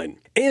poverty line.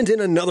 And in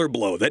another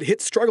blow that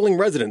hits struggling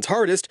residents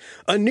hardest,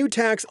 a new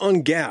tax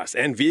on gas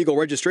and vehicle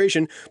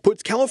registration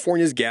puts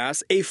California's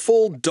gas a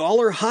full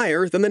 $1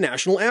 higher than the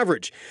national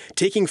average,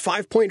 taking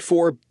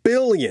 $5.4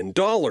 billion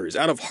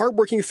out of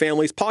hardworking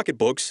families'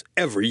 pocketbooks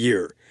every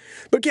year.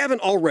 But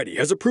Gavin already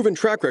has a proven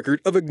track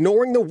record of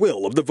ignoring the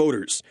will of the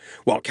voters.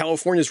 While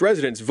California's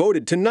residents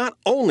voted to not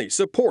only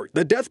support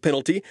the death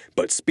penalty,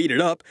 but speed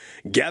it up,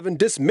 Gavin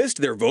dismissed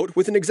their vote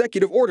with an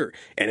executive order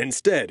and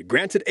instead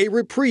granted a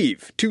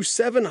reprieve to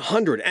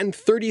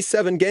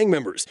 737 gang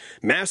members,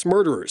 mass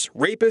murderers,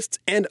 rapists,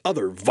 and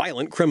other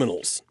violent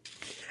criminals.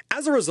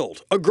 As a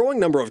result, a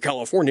growing number of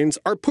Californians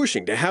are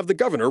pushing to have the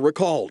governor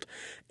recalled.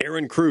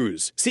 Aaron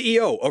Cruz,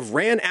 CEO of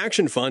RAN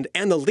Action Fund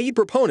and the lead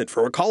proponent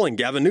for recalling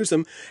Gavin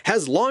Newsom,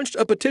 has launched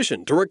a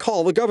petition to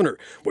recall the governor,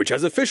 which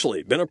has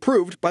officially been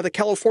approved by the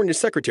California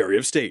Secretary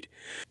of State.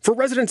 For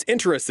residents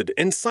interested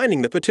in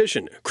signing the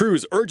petition,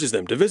 Cruz urges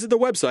them to visit the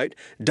website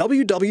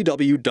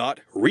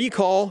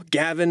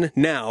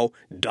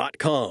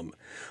www.recallgavinnow.com.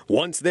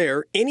 Once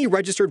there, any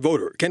registered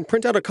voter can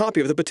print out a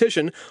copy of the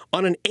petition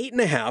on an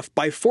 8.5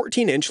 by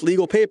 14-inch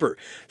legal paper,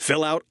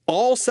 fill out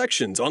all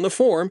sections on the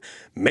form,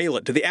 mail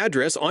it to the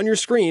address on your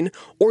screen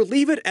or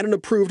leave it at an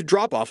approved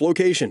drop-off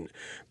location.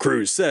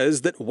 Cruz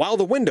says that while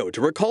the window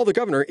to recall the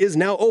governor is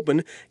now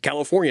open,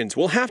 Californians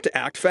will have to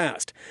act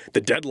fast.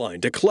 The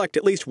deadline to collect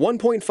at least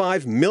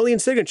 1.5 million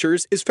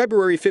signatures is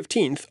February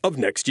 15th of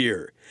next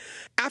year.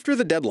 After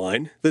the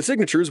deadline, the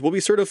signatures will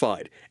be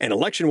certified, an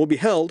election will be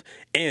held,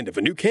 and if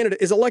a new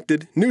candidate is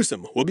elected,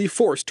 Newsom will be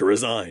forced to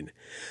resign.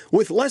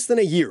 With less than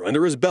a year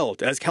under his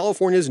belt as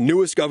California's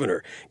newest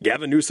governor,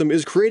 Gavin Newsom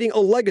is creating a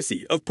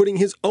legacy of putting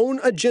his own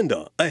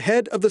agenda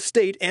ahead of the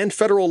state and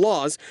federal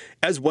laws,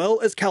 as well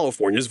as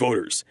California's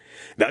voters.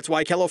 That's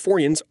why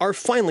Californians are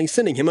finally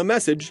sending him a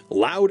message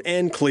loud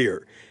and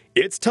clear.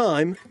 It's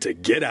time to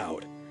get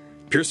out.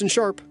 Pearson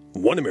Sharp,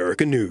 One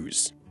America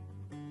News.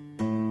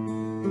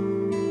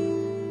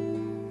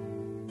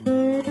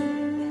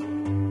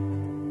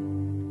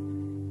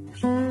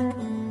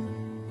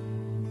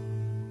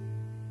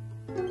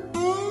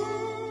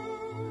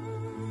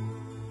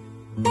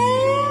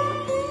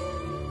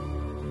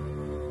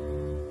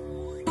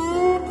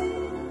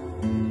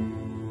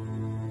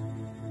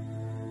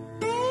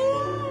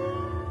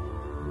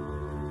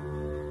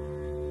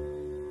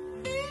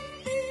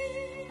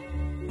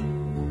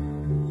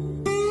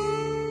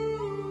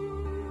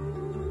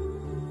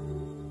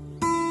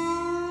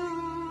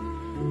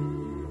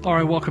 All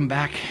right, welcome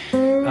back.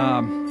 I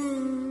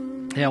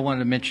wanted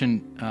to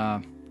mention,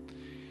 I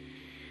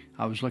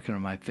was looking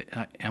at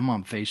I'm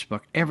on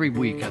Facebook. Every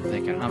week I'm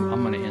thinking, I'm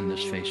going to end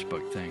this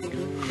Facebook thing.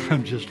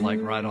 I'm just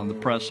like right on the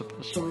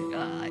precipice. Like,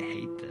 I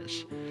hate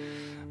this.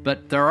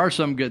 But there are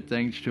some good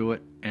things to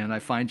it, and I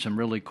find some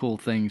really cool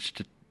things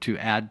to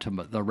add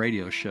to the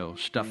radio show,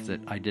 stuff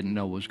that I didn't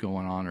know was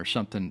going on, or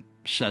something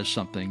says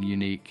something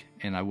unique,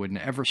 and I wouldn't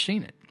have ever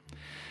seen it.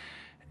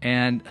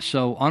 And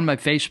so on my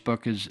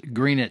Facebook is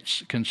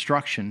Greenitz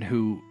Construction,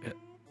 who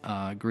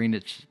Dave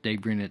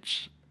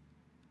Greenitz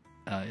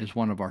is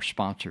one of our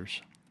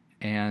sponsors.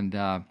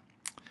 And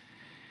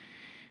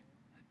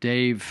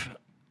Dave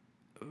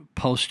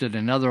posted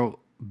another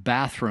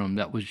bathroom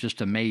that was just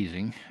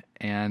amazing.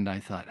 And I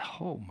thought,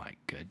 oh my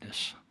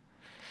goodness.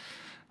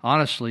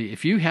 Honestly,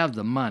 if you have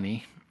the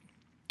money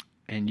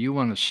and you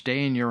want to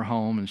stay in your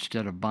home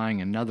instead of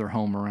buying another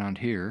home around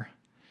here,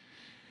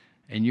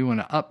 and you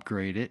want to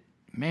upgrade it,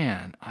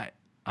 man,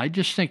 I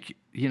just think,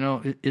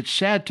 it's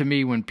sad to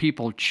me when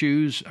people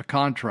choose a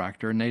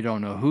contractor and they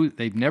don't know who,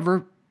 they've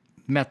never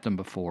met them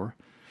before.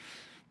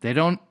 They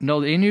don't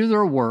know any of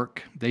their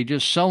work. They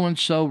just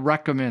so-and-so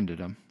recommended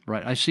them,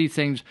 right? I see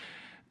things,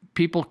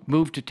 people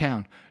move to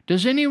town.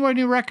 Does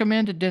anybody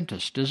recommend a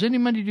dentist? Does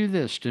anybody do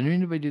this? Does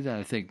anybody do that?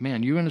 I think,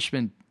 man, you're going to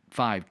spend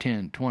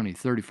 $5,000, $10,000,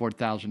 $20,000,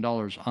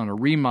 $34,000 on a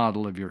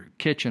remodel of your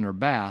kitchen or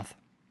bath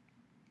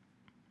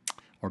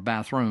or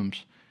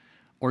bathrooms,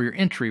 or your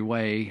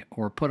entryway,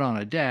 or put on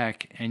a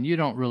deck, and you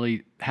don't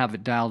really have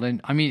it dialed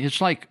in. I mean,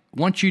 it's like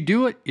once you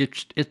do it,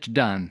 it's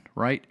done,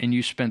 right? And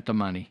you spent the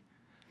money.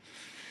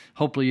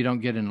 Hopefully, you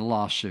don't get in a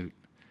lawsuit.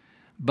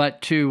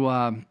 But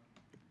I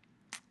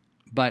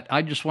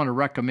just want to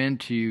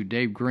recommend to you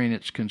Dave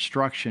Greenitz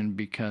Construction,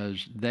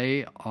 because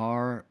they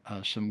are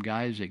some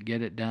guys that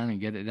get it done and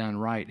get it done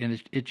right. And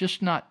it's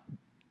just not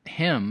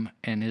him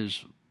and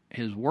his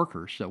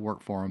workers that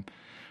work for him,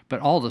 but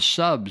all the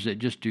subs that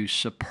just do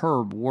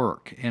superb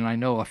work. And I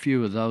know a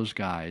few of those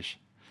guys.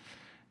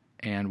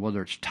 And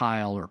whether it's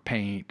tile or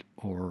paint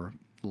or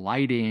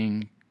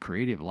lighting,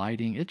 creative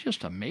lighting, it's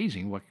just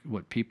amazing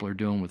what people are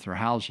doing with their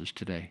houses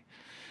today.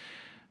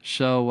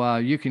 So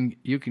you can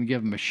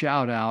give him a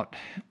shout out,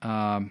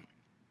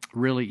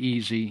 really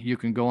easy. You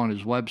can go on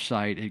his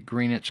website at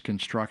Greenitz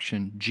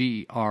Construction,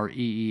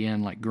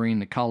 Green, like green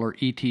the color,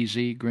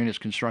 ETZ,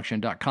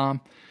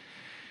 greenitzconstruction.com.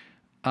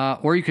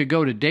 Or you could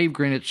go to Dave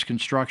Greenitz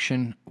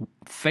Construction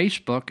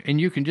Facebook, and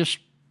you can just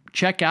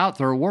check out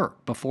their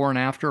work before and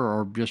after,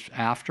 or just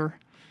after.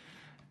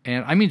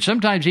 And I mean,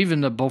 sometimes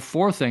even the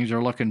before things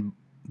are looking,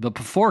 the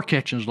before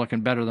kitchen's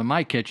looking better than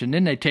my kitchen.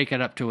 Then they take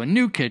it up to a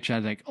new kitchen.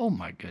 I think, oh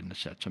my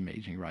goodness, that's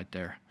amazing right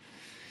there.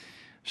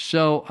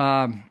 So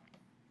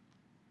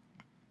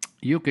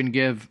you can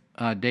give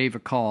Dave a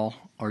call,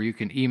 or you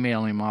can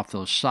email him off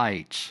those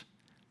sites,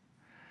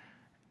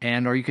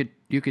 or you could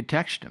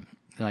text him.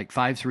 Like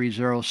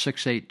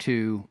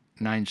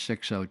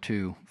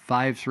 530-682-9602,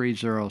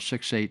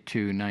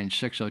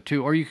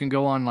 530-682-9602, or you can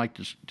go on like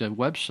the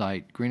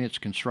website,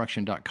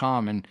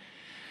 greenitzconstruction.com,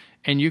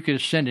 and you could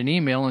send an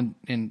email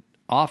and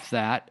off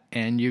that,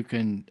 and you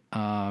can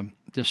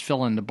just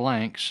fill in the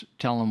blanks,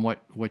 tell him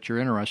what you're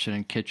interested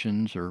in,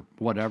 kitchens or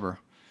whatever,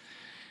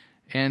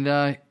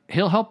 and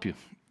he'll help you.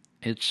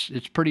 It's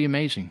pretty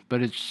amazing,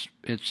 but it's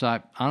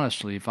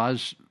honestly, if I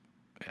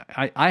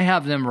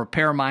have them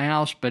repair my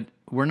house, but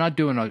we're not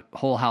doing a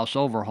whole house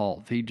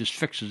overhaul. He just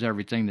fixes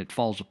everything that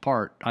falls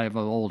apart. I have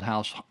an old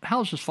house.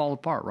 Houses fall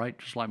apart, right?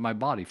 Just like my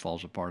body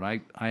falls apart.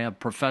 I have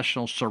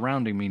professionals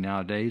surrounding me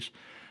nowadays,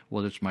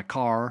 whether it's my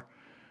car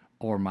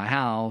or my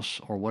house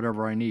or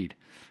whatever I need.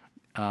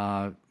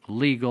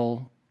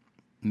 Legal,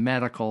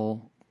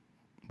 medical,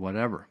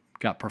 whatever.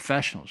 got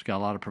professionals, got a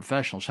lot of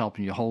professionals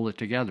helping you hold it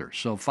together.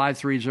 So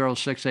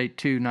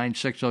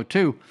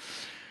 530-682-9602.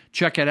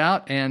 Check it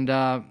out, and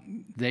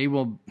they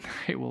will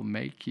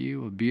make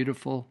you a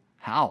beautiful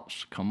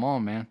house. Come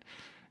on, man,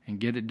 and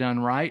get it done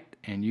right,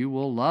 and you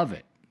will love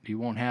it. You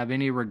won't have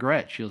any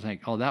regrets. You'll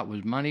think, oh, that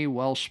was money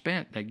well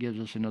spent. That gives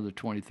us another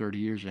 20, 30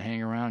 years to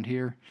hang around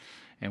here.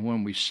 And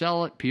when we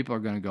sell it, people are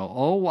going to go,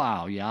 oh,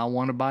 wow, yeah, I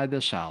want to buy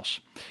this house.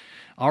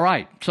 All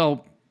right,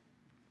 so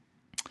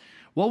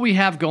what we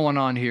have going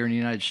on here in the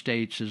United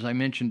States, as I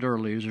mentioned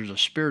earlier, is there's a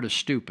spirit of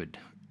stupid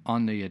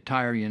on the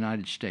entire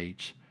United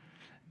States.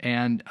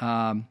 And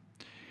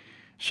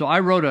so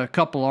I wrote a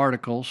couple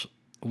articles.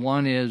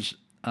 One is,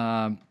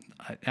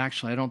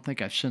 actually, I don't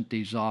think I've sent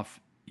these off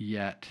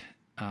yet.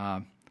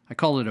 I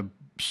call it a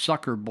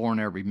sucker born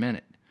every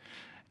minute.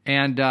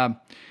 And I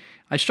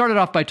started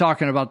off by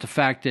talking about the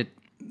fact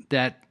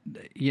that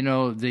you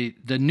know, the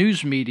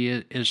news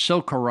media is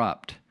so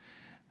corrupt.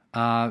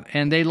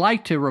 And they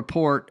like to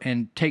report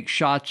and take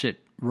shots at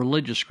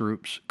religious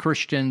groups,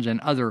 Christians and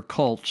other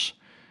cults,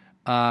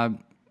 because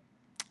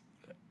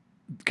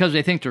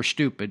they think they're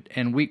stupid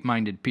and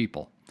weak-minded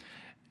people.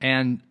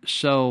 And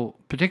so,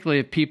 particularly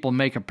if people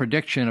make a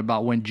prediction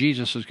about when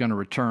Jesus is going to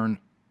return,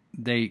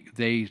 they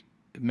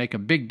make a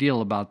big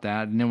deal about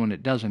that, and then when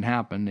it doesn't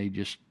happen,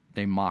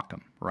 they mock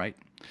him, right?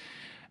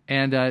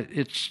 And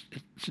it's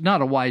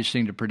not a wise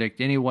thing to predict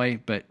anyway,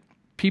 but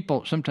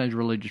sometimes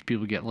religious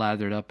people get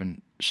lathered up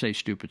and say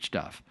stupid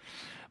stuff.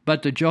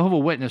 But the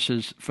Jehovah's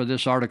Witnesses, for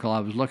this article I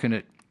was looking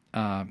at,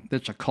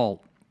 it's a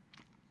cult,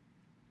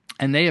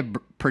 and they have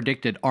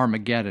predicted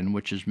Armageddon,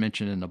 which is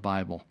mentioned in the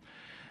Bible.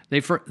 They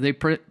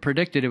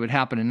predicted it would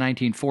happen in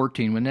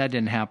 1914. When that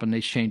didn't happen,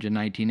 they changed to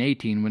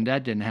 1918. When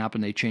that didn't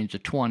happen, they changed to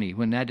 20.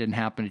 When that didn't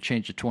happen, they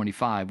changed to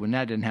 25. When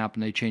that didn't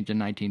happen, they changed to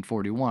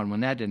 1941.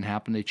 When that didn't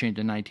happen, they changed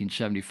to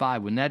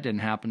 1975. When that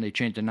didn't happen, they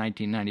changed to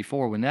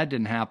 1994. When that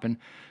didn't happen,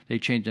 they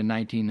changed to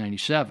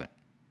 1997.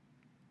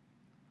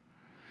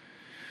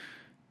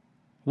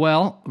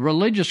 Well,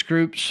 religious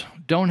groups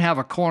don't have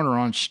a corner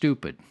on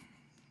stupid.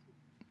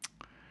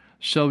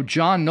 So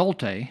John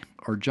Nolte,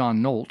 or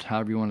John Nolt,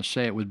 however you want to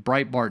say it, with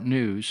Breitbart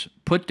News,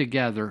 put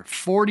together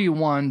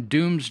 41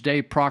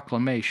 doomsday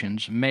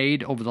proclamations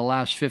made over the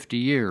last 50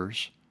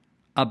 years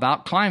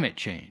about climate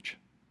change.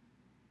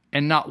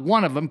 And not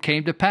one of them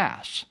came to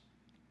pass.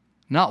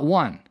 Not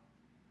one.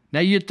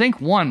 Now, you'd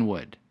think one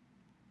would.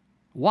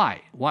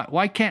 Why?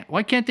 Why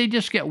can't they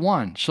just get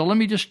one? So let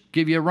me just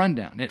give you a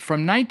rundown.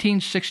 From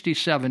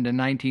 1967 to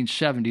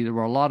 1970, there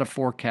were a lot of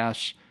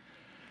forecasts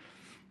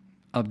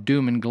of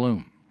doom and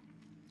gloom.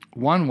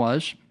 One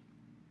was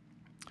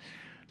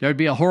there would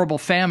be a horrible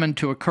famine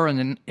to occur by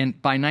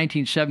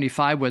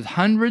 1975 with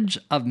hundreds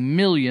of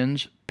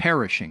millions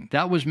perishing.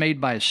 That was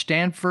made by a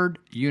Stanford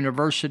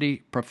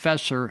University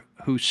professor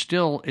who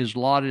still is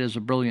lauded as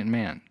a brilliant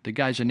man. The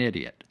guy's an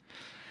idiot.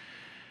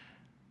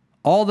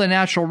 All the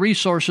natural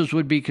resources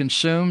would be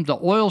consumed. The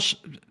oils,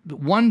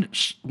 one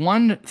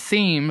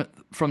theme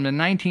from the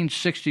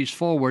 1960s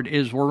forward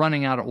is we're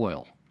running out of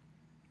oil.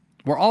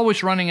 We're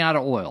always running out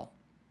of oil.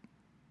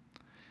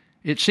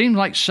 It seems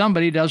like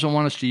somebody doesn't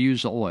want us to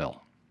use the oil.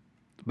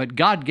 But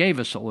God gave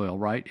us the oil,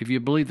 right? If you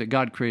believe that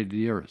God created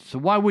the earth. So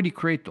why would he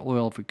create the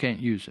oil if we can't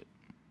use it?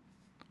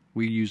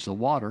 We use the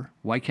water.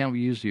 Why can't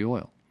we use the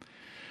oil?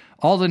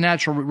 All the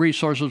natural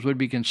resources would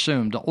be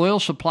consumed. The oil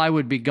supply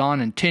would be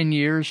gone in 10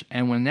 years,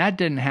 and when that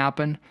didn't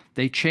happen,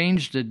 they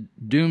changed the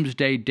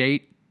doomsday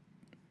date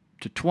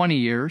to 20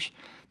 years.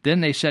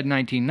 Then they said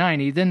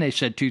 1990. Then they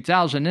said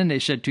 2000. Then they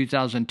said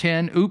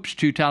 2010. Oops,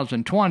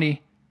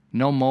 2020.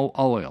 No more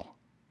oil.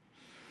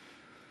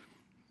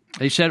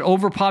 They said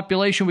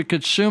overpopulation would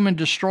consume and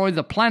destroy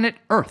the planet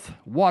Earth.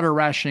 Water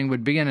rationing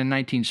would begin in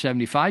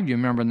 1975. You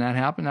remember when that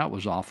happened? That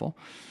was awful.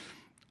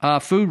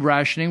 Food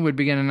rationing would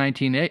begin in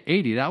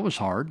 1980. That was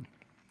hard.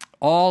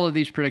 All of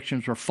these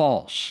predictions were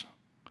false.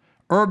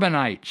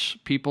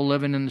 Urbanites, people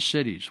living in the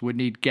cities, would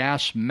need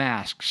gas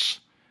masks.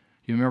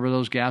 You remember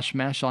those gas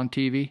masks on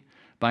TV?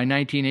 By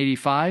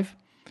 1985.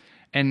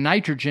 And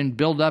nitrogen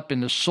buildup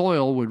in the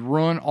soil would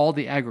ruin all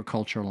the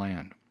agriculture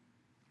land.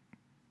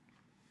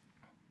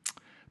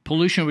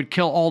 Pollution would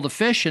kill all the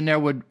fish, and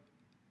remember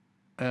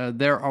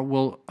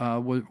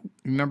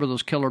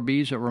those killer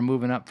bees that were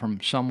moving up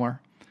from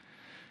somewhere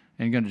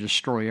and going to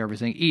destroy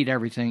everything, eat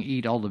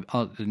all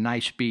the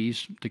nice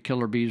bees. The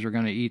killer bees are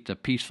going to eat the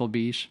peaceful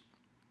bees.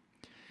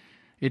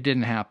 It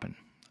didn't happen.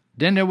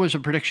 Then there was a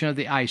prediction of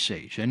the Ice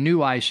Age, a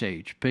new Ice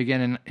Age,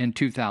 beginning in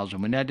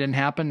 2000. When that didn't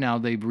happen, now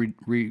they've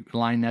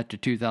realigned that to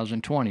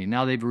 2020.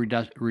 Now they've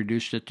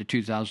reduced it to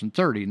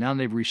 2030. Now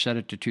they've reset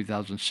it to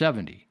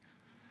 2070.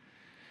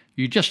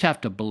 You just have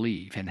to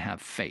believe and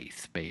have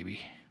faith,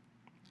 baby.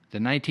 The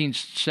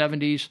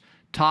 1970s,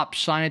 top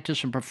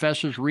scientists and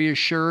professors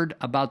reassured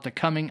about the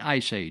coming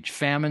ice age.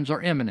 Famines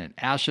are imminent.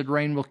 Acid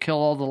rain will kill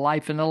all the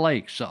life in the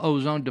lakes. The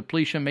ozone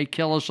depletion may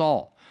kill us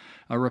all.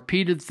 A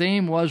repeated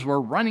theme was we're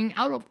running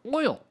out of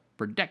oil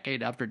for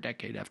decade after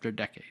decade after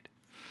decade.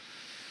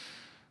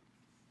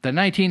 The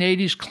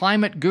 1980s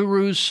climate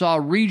gurus saw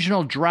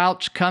regional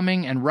droughts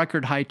coming and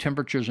record high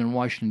temperatures in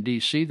Washington,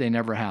 D.C. They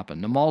never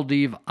happened. The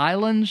Maldive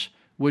Islands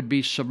would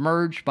be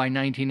submerged by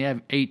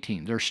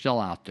 1918. They're still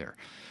out there.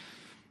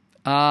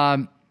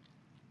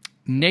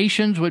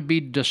 Nations would be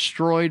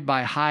destroyed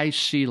by high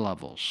sea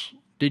levels.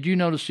 Did you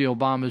notice the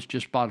Obamas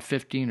just bought a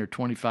 $15 or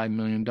 $25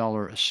 million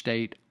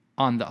estate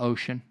on the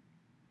ocean?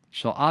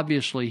 So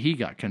obviously he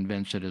got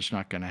convinced that it's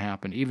not going to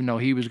happen, even though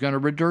he was going to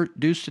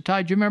reduce the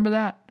tide. Do you remember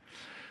that?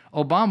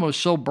 Obama was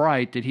so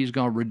bright that he's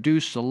going to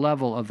reduce the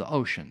level of the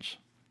oceans.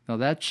 Now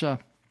that's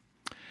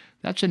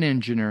an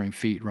engineering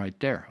feat right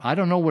there. I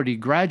don't know what he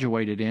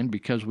graduated in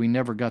because we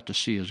never got to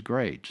see his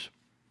grades.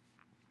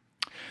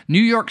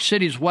 New York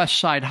City's West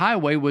Side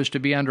Highway was to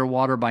be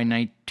underwater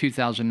by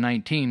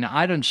 2019. Now,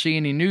 I didn't see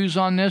any news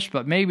on this,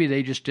 but maybe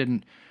they just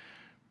didn't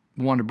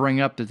want to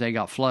bring up that they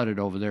got flooded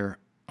over there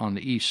on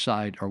the East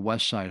Side or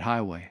West Side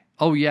Highway.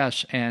 Oh,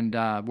 yes, and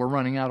we're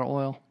running out of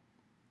oil.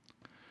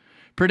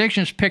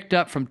 Predictions picked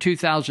up from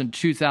 2000 to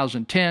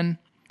 2010.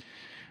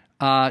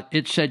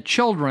 It said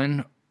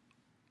children,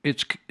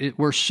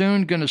 we're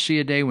soon going to see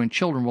a day when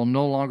children will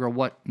no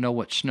longer know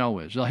what snow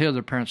is. They'll hear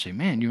their parents say,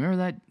 man, you remember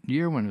that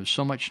year when there was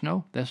so much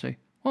snow? They'll say,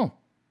 oh,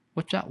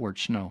 what's that word,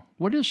 snow?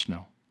 What is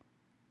snow?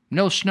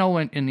 No snow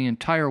in the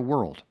entire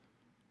world.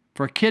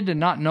 For a kid to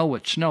not know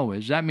what snow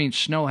is, that means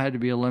snow had to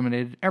be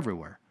eliminated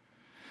everywhere.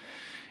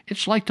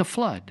 It's like the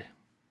flood.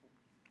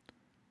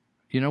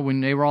 You know,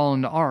 when they were all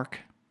in the ark,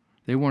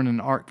 they weren't in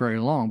the ark very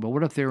long, but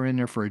what if they were in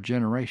there for a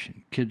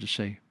generation? Kids would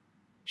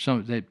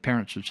say,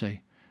 parents would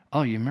say,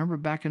 oh, you remember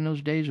back in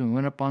those days when we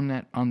went up on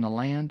the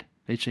land?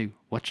 They'd say,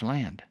 what's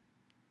land?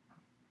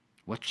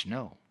 What's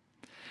snow?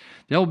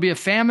 There will be a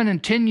famine in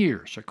 10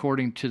 years,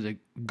 according to the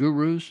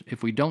gurus,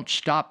 if we don't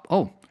stop.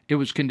 Oh, it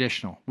was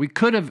conditional. We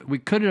could have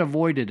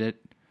avoided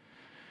it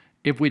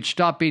if we'd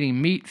stop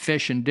eating meat,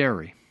 fish, and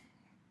dairy.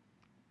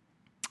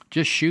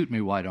 Just shoot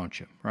me, why don't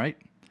you, right?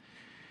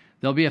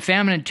 There'll be a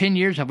famine in 10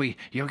 years.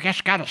 You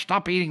just got to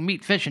stop eating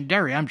meat, fish, and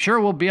dairy. I'm sure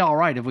we'll be all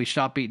right if we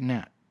stop eating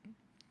that.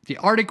 The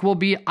Arctic will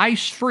be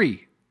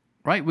ice-free,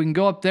 right? We can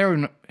go up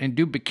there and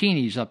do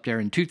bikinis up there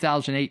in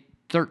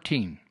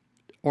 2013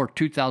 or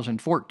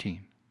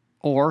 2014.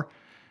 Or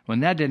when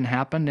that didn't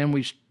happen, then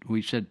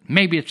we said,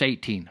 maybe it's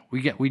 18.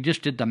 We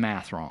just did the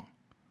math wrong.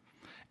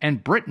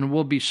 And Britain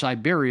will be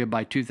Siberia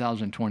by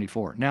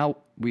 2024. Now,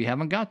 we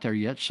haven't got there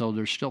yet, so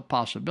there's still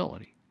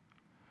possibility.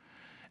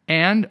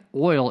 And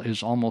oil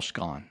is almost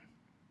gone.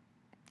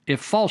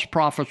 If false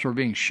prophets were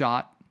being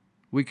shot,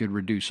 we could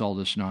reduce all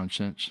this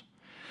nonsense.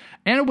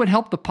 And it would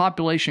help the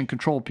population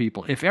control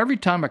people. If every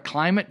time a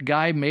climate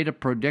guy made a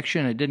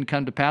prediction and it didn't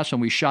come to pass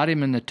and we shot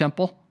him in the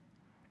temple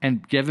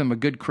and give him a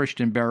good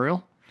Christian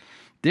burial,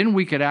 then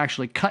we could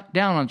actually cut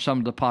down on some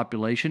of the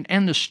population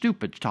and the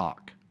stupid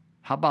talk.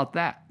 How about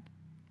that?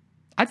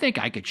 I think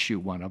I could shoot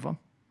one of them.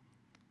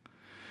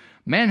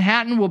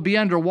 Manhattan will be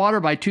underwater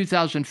by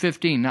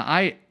 2015. Now,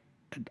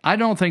 I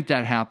don't think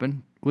that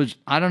happened.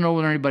 I don't know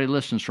whether anybody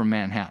listens from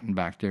Manhattan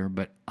back there,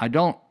 but I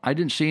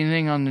didn't see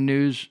anything on the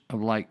news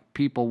of like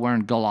people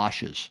wearing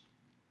galoshes.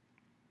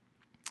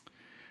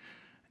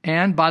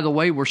 And by the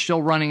way, we're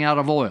still running out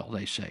of oil,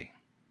 they say.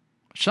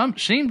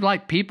 Seems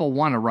like people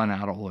want to run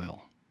out of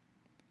oil.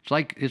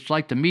 It's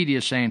like the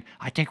media saying,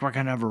 I think we're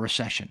going to have a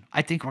recession.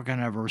 I think we're going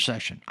to have a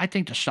recession. I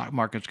think the stock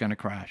market's going to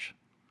crash.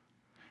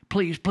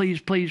 Please,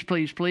 please, please,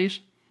 please, please.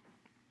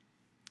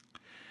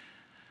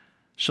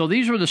 So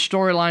these were the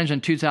storylines in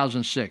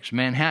 2006.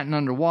 Manhattan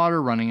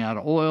underwater, running out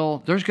of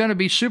oil. There's going to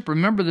be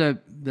remember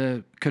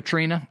the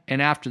Katrina?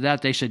 And after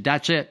that, they said,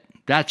 that's it.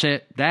 That's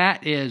it.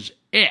 That is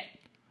it.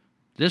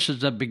 This is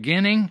the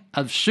beginning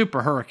of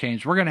super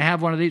hurricanes. We're going to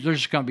have one of these.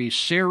 There's going to be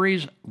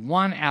series,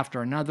 one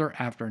after another,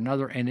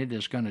 and it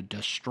is going to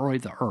destroy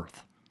the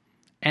earth.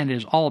 And it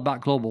is all about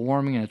global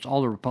warming, and it's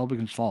all the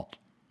Republicans' fault.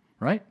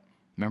 Right?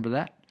 Remember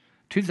that?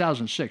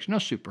 2006, no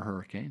super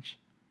hurricanes.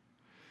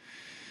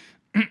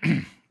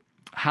 The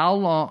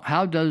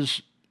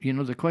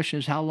question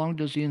is, how long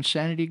does the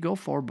insanity go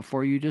for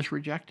before you just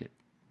reject it?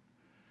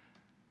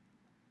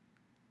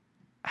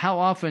 How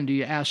often do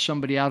you ask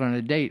somebody out on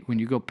a date when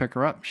you go pick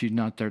her up? She's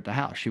not there at the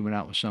house. She went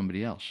out with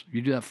somebody else.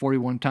 You do that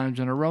 41 times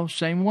in a row,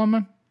 same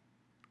woman?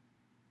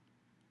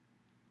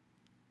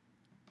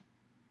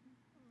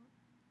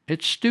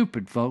 It's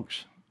stupid,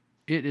 folks.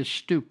 It is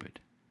stupid.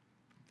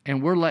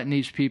 And we're letting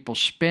these people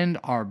spend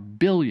our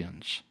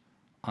billions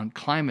on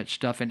climate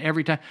stuff. And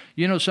every time,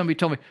 somebody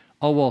told me,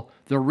 oh, well,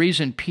 the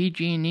reason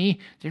PG&E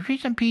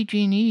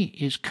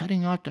is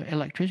cutting out the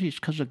electricity is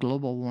because of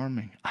global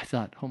warming. I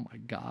thought, oh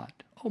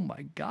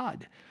my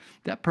God,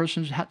 that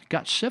person's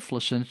got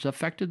syphilis and it's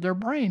affected their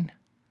brain.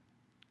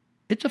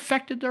 It's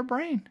affected their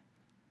brain.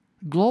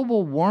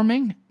 Global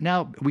warming.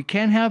 Now, we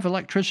can't have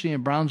electricity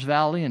in Browns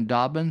Valley and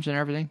Dobbins and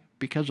everything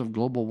because of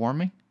global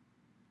warming.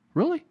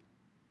 Really?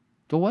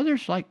 The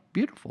weather's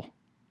beautiful.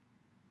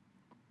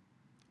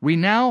 We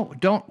now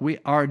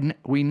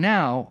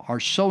are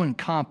so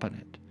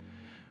incompetent.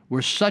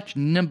 We're such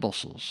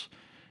nimbuses.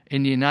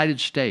 in the United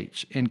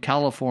States, in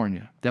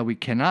California, that we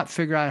cannot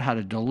figure out how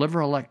to deliver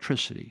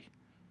electricity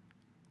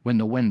when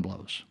the wind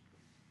blows.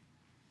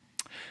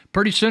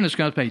 Pretty soon it's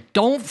going to say,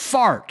 don't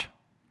fart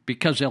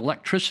because the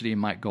electricity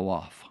might go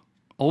off.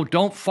 Oh,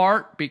 don't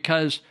fart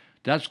because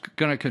that's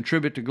going to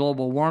contribute to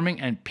global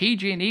warming, and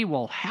PG&E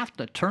will have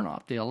to turn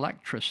off the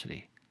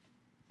electricity.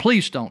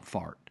 Please don't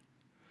fart.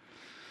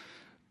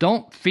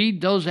 Don't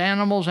feed those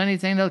animals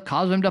anything that'll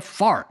cause them to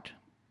fart,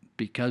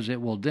 because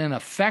it will then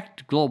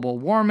affect global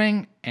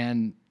warming,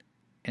 and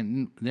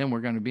then we're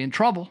going to be in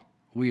trouble.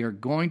 We are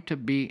going to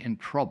be in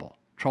trouble.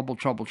 Trouble,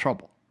 trouble,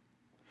 trouble.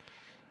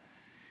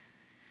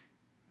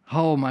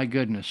 Oh, my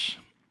goodness.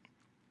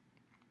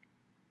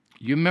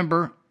 You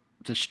remember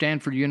the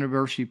Stanford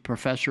University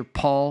professor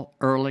Paul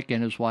Ehrlich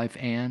and his wife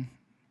Ann?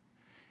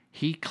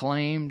 He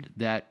claimed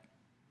that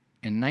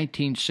in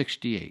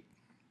 1968,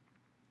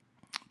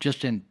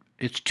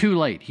 it's too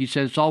late. He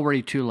said it's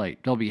already too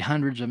late. There'll be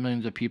hundreds of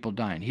millions of people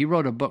dying. He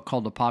wrote a book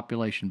called The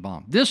Population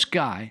Bomb. This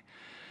guy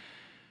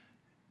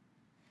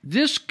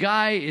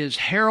is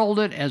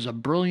heralded as a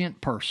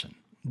brilliant person.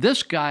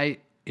 This guy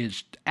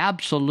is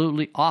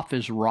absolutely off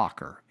his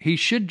rocker. He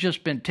should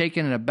just been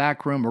taken in a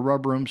back room, a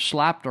rubber room,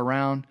 slapped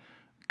around,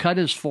 cut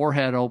his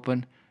forehead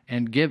open,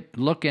 and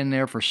look in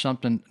there for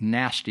something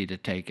nasty to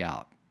take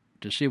out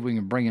to see if we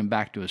can bring him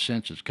back to his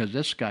senses, because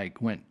this guy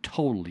went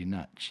totally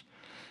nuts.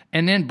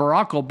 And then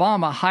Barack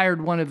Obama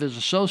hired one of his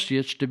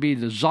associates to be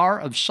the czar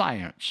of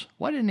science.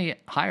 Why didn't he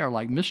hire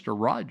like Mr.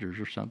 Rogers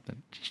or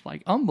something? Just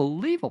like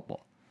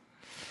unbelievable.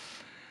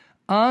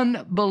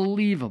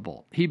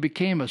 Unbelievable. He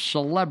became a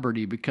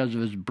celebrity because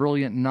of his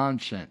brilliant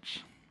nonsense.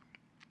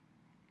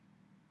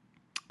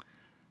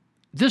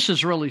 This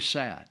is really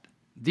sad.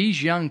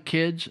 These young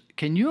kids,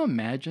 can you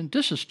imagine?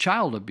 This is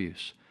child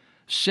abuse.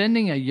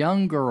 Sending a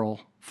young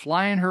girl,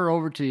 flying her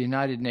over to the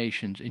United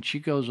Nations, and she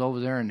goes over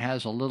there and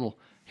has a little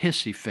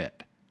hissy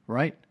fit,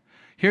 right?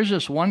 Here's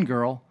this one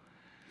girl.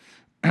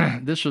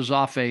 This was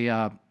off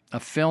a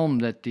film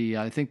that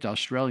I think the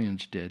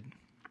Australians did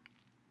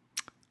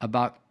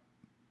about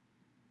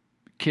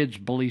kids'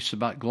 beliefs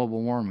about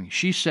global warming.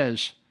 She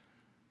says,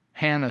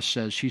 Hannah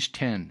says, she's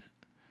 10.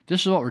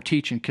 This is what we're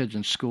teaching kids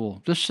in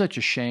school. This is such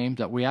a shame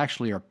that we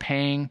actually are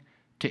paying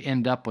to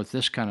end up with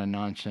this kind of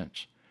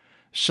nonsense.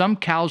 Some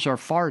cows are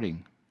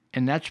farting,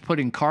 and that's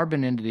putting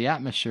carbon into the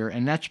atmosphere,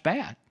 and that's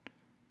bad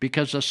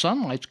because the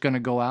sunlight's going to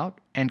go out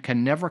and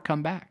can never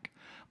come back.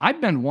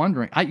 I've been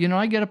wondering.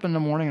 I get up in the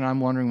morning and I'm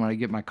wondering when I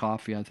get my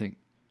coffee, I think,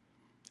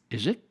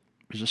 is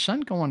the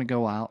sun going to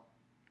go out?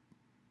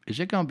 Is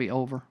it going to be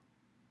over?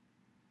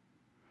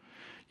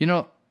 You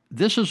know,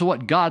 this is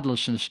what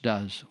godlessness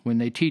does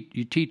when you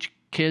teach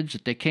kids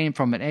that they came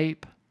from an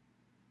ape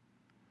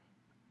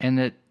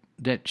and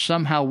that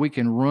somehow we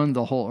can ruin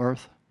the whole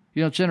earth.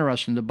 You know, it's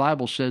interesting. The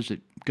Bible says that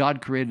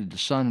God created the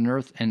sun and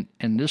earth, and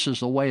this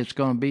is the way it's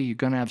going to be. You're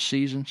going to have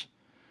seasons,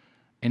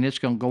 and it's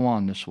going to go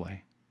on this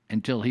way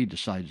until he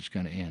decides it's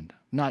going to end.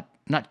 Not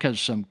because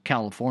some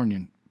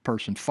Californian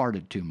person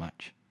farted too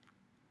much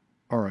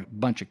or a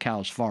bunch of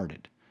cows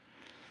farted.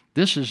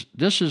 This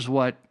is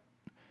what,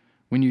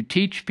 when you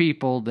teach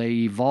people they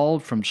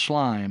evolved from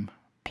slime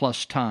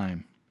plus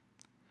time,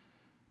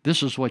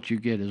 this is what you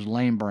get is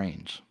lame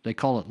brains. They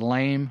call it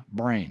lame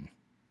brain.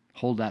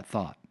 Hold that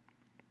thought.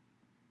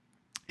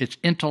 It's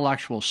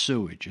intellectual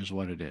sewage is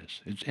what it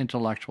is. It's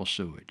intellectual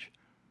sewage.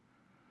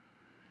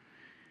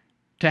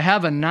 To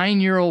have a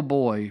 9-year-old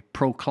boy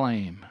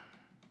proclaim,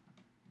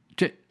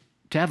 to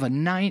have I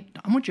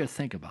want you to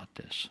think about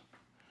this.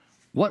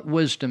 What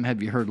wisdom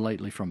have you heard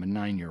lately from a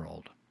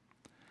 9-year-old?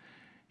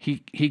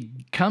 He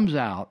comes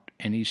out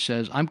and he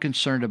says, I'm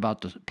concerned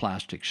about the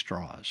plastic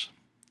straws.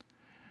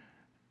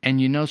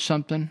 And you know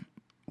something?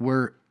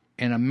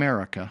 In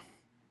America,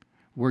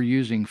 we're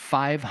using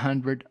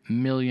 500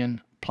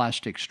 million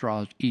plastic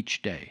straws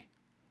each day.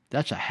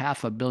 That's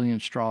 500 million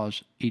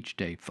straws each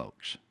day,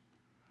 folks.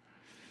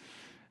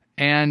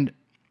 And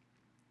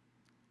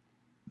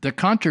the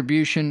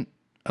contribution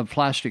of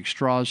plastic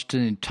straws to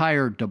the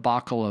entire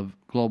debacle of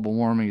global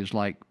warming is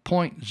like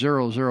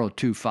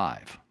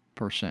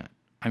 0.0025%.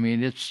 I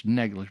mean, it's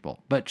negligible.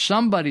 But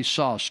somebody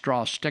saw a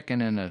straw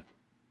sticking in a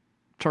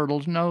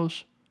turtle's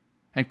nose.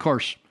 And, of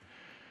course,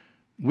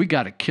 we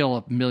got to kill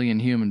 1 million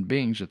human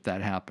beings if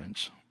that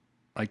happens.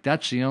 Like,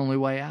 that's the only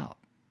way out.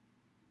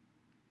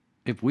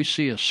 If we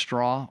see a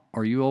straw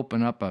or you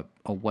open up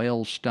a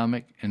whale's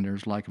stomach and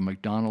there's like a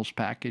McDonald's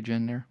package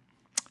in there,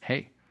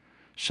 hey,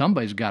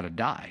 somebody's got to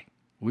die.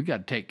 We got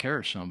to take care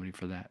of somebody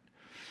for that.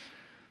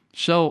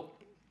 So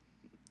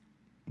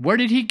where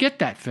did he get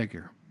that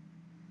figure?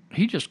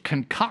 He just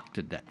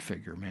concocted that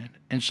figure, man.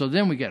 And so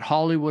then we get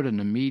Hollywood and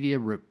the media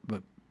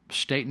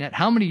stating that.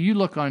 How many you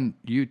look on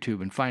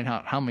YouTube and find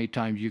out how many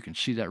times you can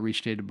see that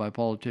restated by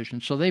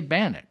politicians? So they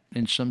ban it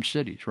in some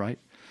cities, right?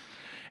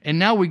 And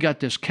now we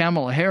got this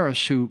Kamala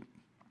Harris who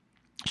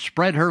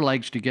spread her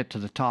legs to get to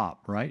the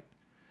top, right?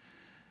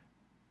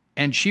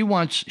 And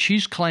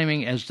she's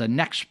claiming as the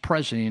next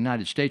president of the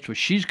United States, what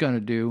she's going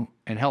to do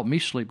and help me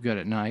sleep good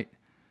at night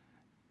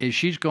is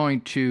she's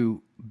going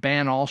to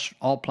ban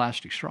all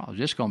plastic straws.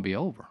 It's going to be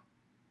over.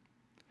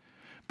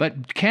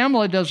 But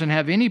Kamala doesn't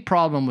have any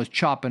problem with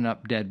chopping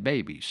up dead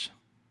babies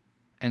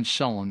and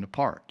selling the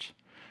parts.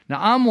 Now,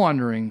 I'm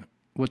wondering,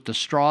 with the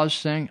straws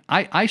thing,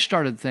 I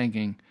started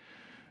thinking,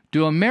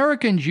 do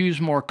Americans use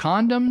more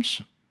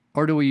condoms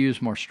or do we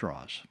use more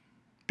straws?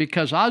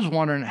 Because I was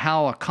wondering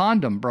how a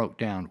condom broke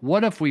down.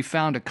 What if we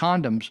found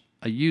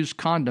a used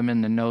condom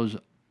in the nose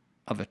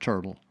of a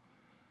turtle?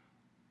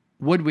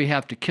 Would we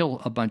have to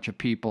kill a bunch of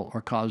people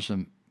or cause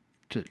them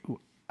to?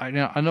 In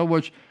other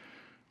words,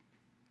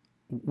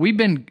 we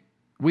don't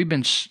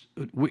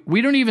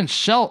even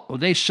sell.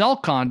 They sell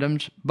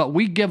condoms, but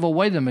we give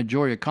away the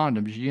majority of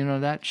condoms. You know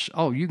that?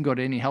 Oh, you can go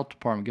to any health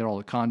department and get all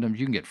the condoms.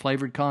 You can get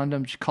flavored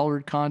condoms,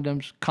 colored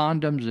condoms,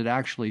 condoms that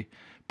actually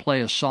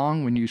play a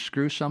song when you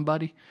screw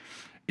somebody.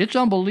 It's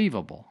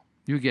unbelievable.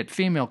 You get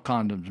female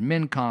condoms,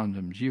 men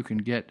condoms. You can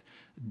get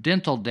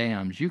dental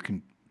dams. They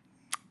can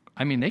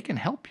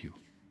help you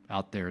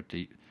out there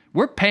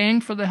we're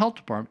paying for the health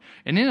department.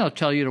 And then they'll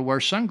tell you to wear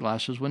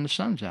sunglasses when the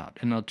sun's out.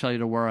 And they'll tell you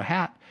to wear a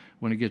hat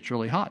when it gets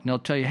really hot. And they'll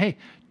tell you, hey,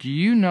 do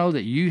you know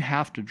that you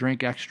have to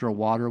drink extra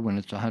water when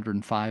it's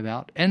 105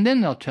 out? And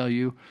then they'll tell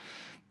you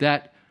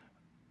that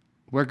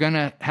we're going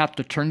to have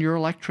to turn your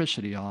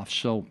electricity off.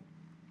 So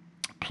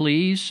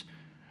please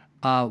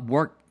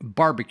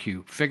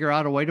barbecue. Figure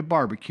out a way to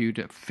barbecue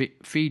to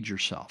feed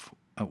yourself.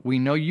 We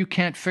know you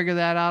can't figure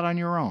that out on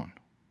your own.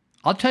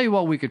 I'll tell you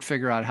what we could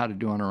figure out how to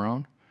do on our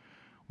own.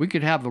 We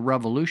could have a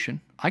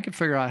revolution. I could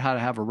figure out how to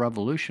have a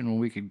revolution when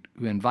we could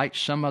invite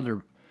some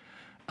other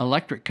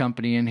electric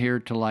company in here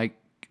to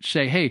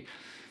say, hey,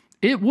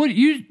 do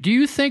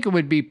you think it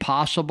would be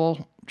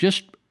possible,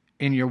 just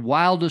in your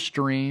wildest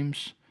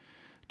dreams,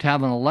 to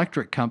have an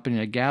electric company,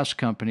 a gas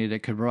company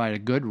that could provide a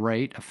good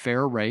rate, a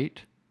fair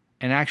rate,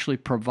 and actually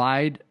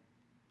provide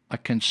a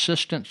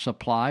consistent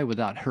supply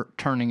without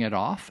turning it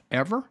off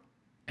ever,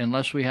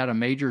 unless we had a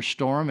major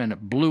storm and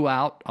it blew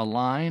out a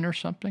line or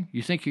something?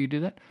 You think you could do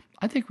that?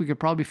 I think we could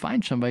probably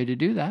find somebody to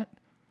do that.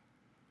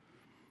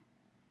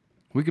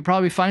 We could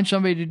probably find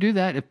somebody to do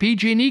that. If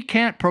PG&E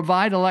can't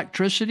provide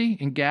electricity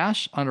and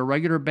gas on a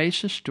regular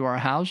basis to our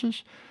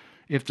houses,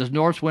 if the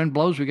north wind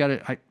blows, we got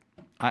to.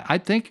 I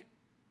think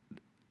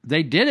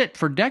they did it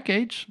for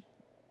decades.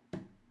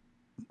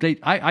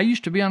 I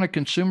used to be on a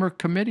consumer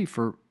committee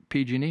for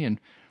PG&E, and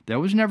there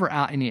was never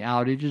any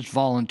outages,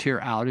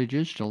 volunteer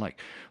outages to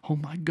oh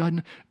my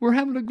God, we're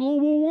having a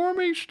global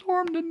warming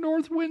storm. The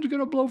north wind's going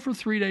to blow for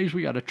 3 days.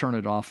 We got to turn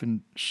it off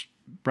in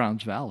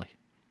Browns Valley.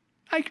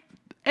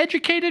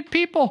 Educated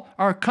people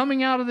are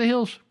coming out of the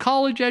hills,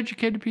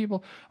 college-educated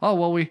people.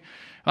 No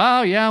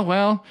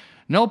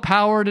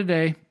power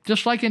today.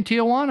 Just like in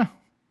Tijuana,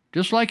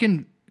 just like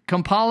in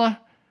Kampala,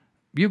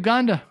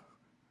 Uganda.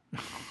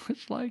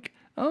 It's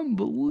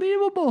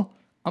unbelievable.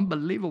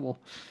 Unbelievable.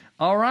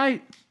 All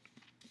right.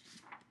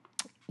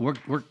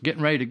 We're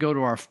getting ready to go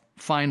to our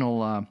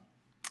final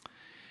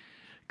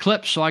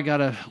clip. So I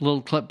got a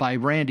little clip by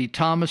Randy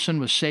Thomason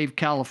with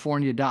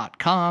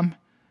SaveCalifornia.com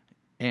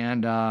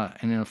and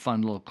then a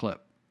fun little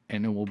clip.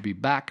 And then we'll be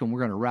back and we're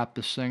going to wrap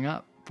this thing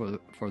up for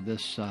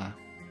this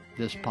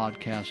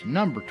podcast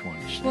number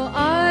 26. Well,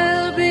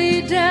 I'll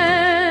be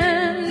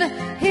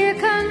damned. Here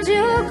comes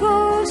your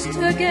ghost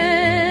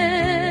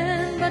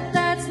again. But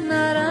that's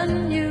not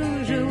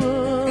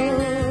unusual.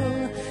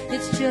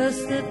 It's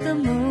just that the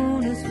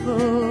moon is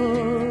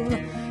full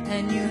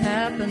and you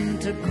happen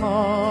to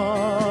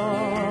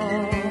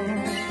call.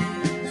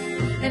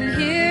 And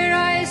here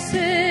I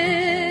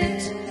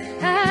sit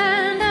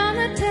and on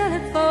the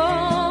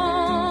telephone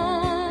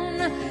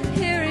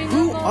hearing.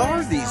 Who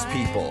are these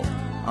people?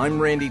 I'm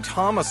Randy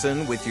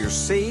Thomason with your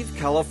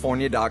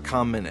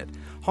SaveCalifornia.com Minute.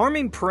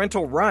 Harming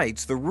parental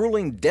rights, the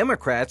ruling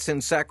Democrats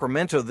in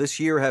Sacramento this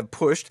year have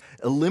pushed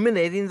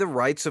eliminating the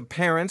rights of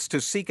parents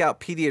to seek out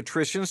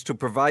pediatricians to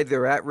provide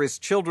their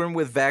at-risk children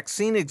with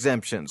vaccine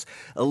exemptions,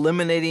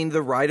 eliminating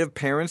the right of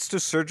parents to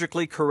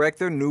surgically correct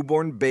their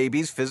newborn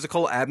babies'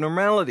 physical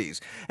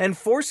abnormalities, and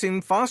forcing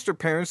foster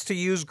parents to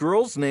use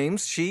girls'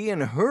 names she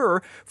and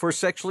her for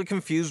sexually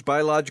confused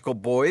biological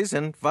boys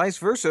and vice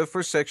versa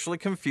for sexually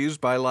confused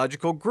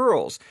biological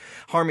girls.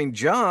 Harming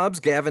jobs,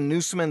 Gavin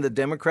Newsom and the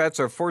Democrats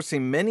are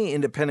forcing many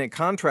independent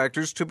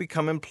contractors to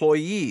become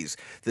employees.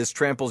 This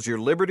tramples your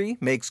liberty,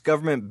 makes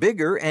government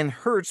bigger, and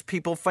hurts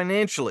people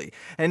financially.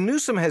 And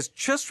Newsom has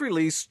just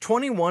released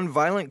 21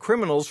 violent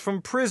criminals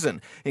from prison,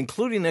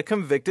 including a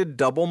convicted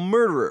double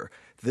murderer.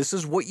 This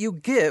is what you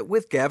get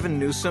with Gavin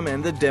Newsom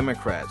and the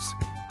Democrats.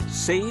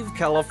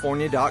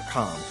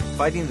 SaveCalifornia.com,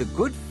 fighting the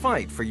good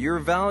fight for your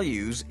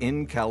values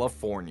in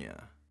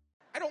California.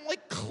 I don't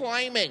like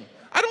climbing.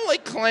 I don't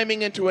like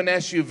climbing into an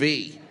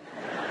SUV.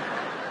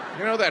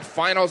 You know, that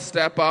final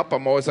step up,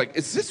 I'm always like,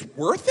 is this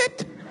worth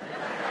it?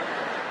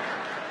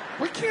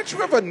 Why can't you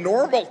have a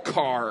normal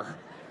car?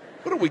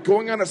 What, are we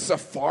going on a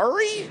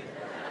safari?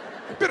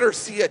 I better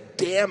see a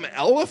damn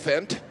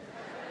elephant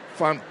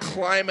if I'm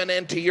climbing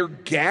into your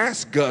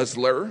gas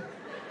guzzler.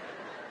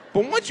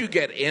 But once you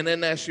get in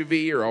an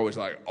SUV, you're always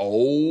like,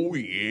 oh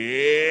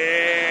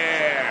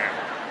yeah.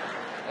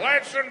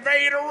 Let's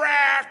invade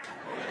Iraq.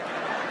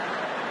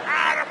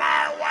 Out of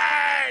my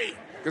way.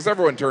 Because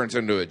everyone turns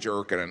into a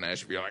jerk in an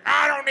SUV, like,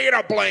 I don't need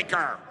a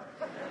blinker.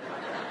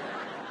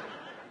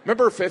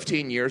 Remember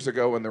 15 years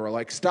ago when they were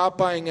like, stop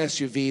buying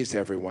SUVs,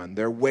 everyone.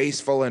 They're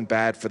wasteful and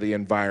bad for the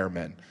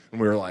environment. And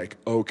we were like,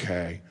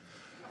 okay,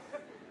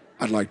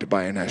 I'd like to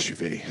buy an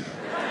SUV.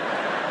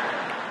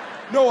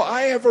 No,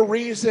 I have a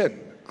reason.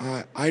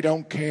 I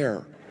don't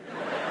care.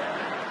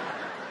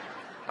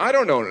 I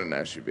don't own an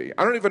SUV.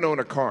 I don't even own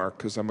a car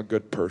because I'm a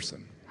good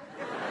person.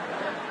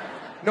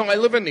 No, I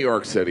live in New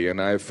York City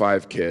and I have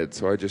 5 kids,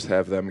 so I just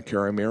have them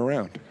carry me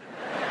around.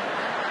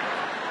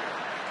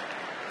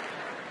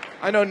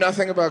 I know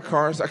nothing about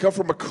cars. I come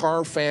from a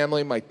car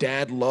family. My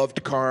dad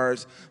loved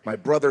cars. My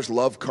brothers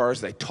love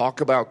cars. They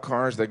talk about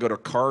cars. They go to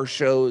car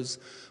shows.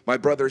 My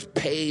brothers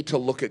pay to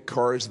look at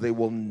cars they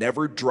will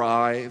never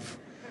drive.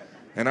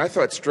 And I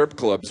thought strip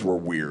clubs were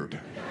weird.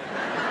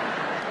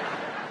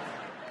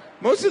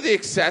 Most of the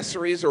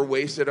accessories are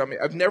wasted on me.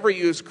 I've never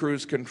used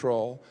cruise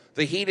control.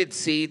 The heated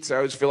seats, I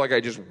always feel like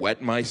I just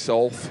wet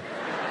myself.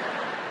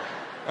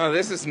 Oh,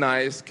 this is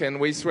nice. Can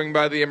we swing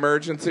by the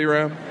emergency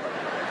room?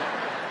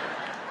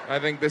 I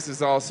think this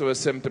is also a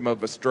symptom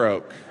of a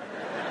stroke.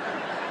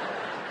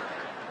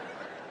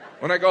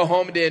 When I go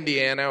home to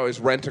Indiana, I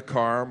always rent a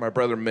car. My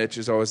brother Mitch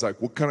is always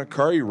like, what kind of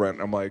car you rent?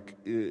 I'm like,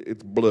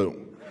 it's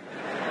blue.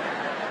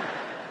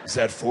 Is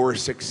that 4 or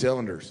 6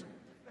 cylinders?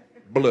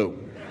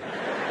 Blue.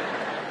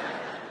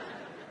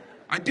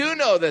 I do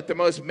know that the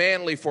most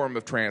manly form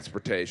of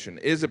transportation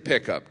is a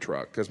pickup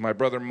truck, because my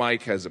brother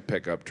Mike has a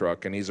pickup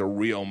truck, and he's a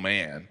real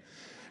man.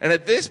 And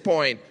at this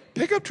point,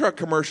 pickup truck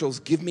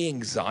commercials give me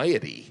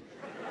anxiety.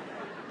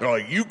 They're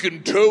like, you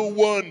can tow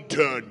 1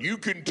 ton, you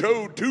can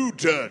tow 2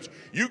 tons,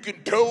 you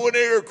can tow an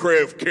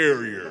aircraft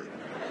carrier.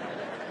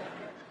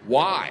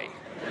 Why?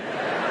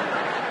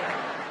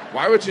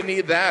 Why would you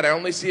need that? I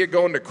only see it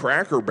going to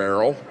Cracker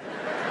Barrel.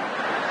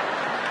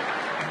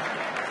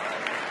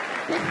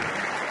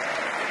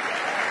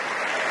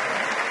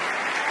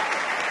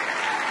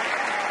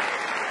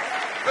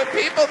 The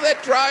people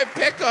that drive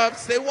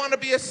pickups, they want to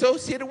be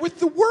associated with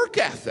the work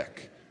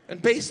ethic.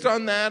 And based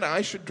on that,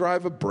 I should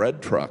drive a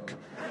bread truck.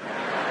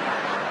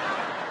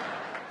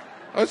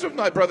 I was with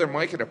my brother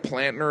Mike at a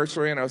plant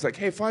nursery, and I was like,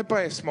 hey, if I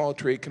buy a small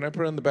tree, can I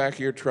put it on the back of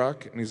your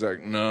truck? And he's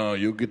like, no,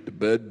 you'll get the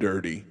bed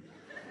dirty.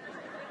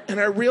 And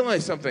I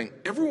realized something.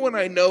 Everyone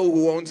I know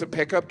who owns a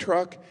pickup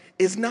truck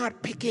is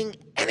not picking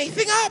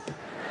anything up.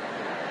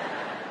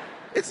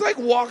 It's like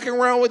walking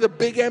around with a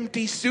big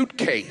empty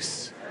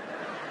suitcase.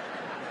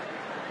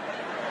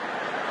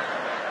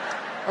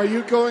 Are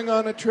you going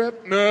on a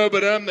trip? No,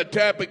 but I'm the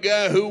type of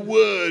guy who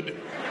would.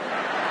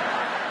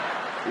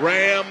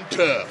 Ram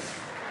tough.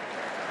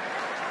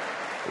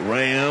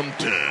 Ram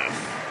tough.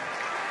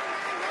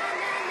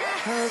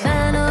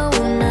 Havana,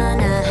 ooh, na,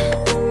 na.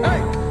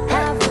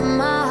 Half of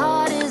my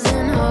heart is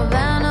in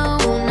Havana,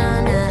 ooh,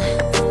 na,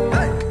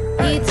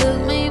 na. He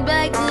took me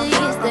back to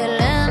East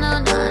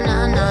Atlanta, na,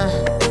 na, na.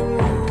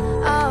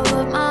 All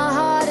of my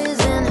heart is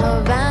in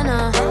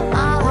Havana.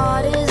 My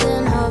heart is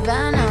in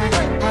Havana,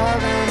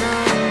 Havana,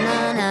 ooh,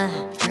 na,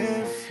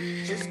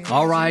 na.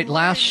 All right,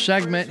 last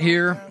segment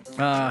here.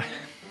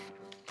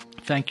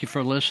 Thank you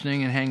for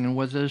listening and hanging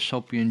with us.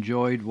 Hope you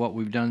enjoyed what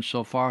we've done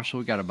so far. So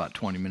we got about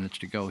 20 minutes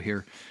to go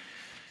here.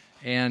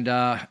 And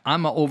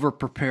I'm an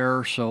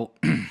over-preparer, so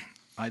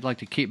I'd like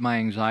to keep my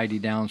anxiety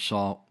down,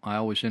 so I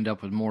always end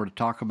up with more to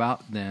talk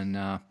about than...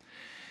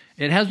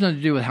 it has nothing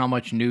to do with how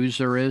much news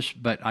there is,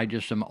 but I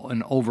just am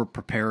an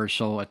over-preparer.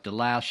 So at the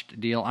last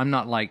deal, I'm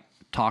not like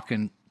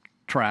talking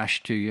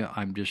trash to you.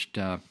 I'm just...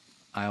 I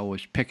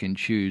always pick and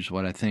choose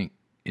what I think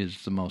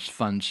is the most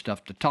fun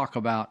stuff to talk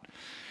about.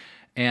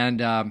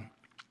 And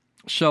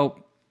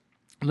so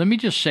let me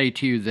just say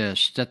to you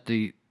this, that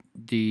the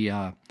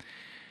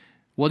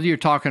whether you're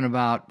talking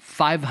about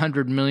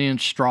 500 million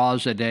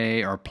straws a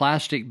day or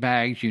plastic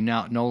bags you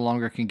now no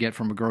longer can get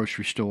from a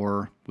grocery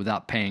store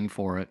without paying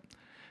for it,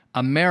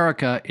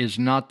 America is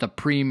not the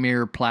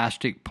premier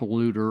plastic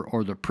polluter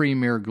or the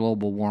premier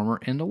global warmer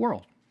in the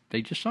world.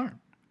 They just aren't.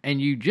 And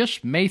you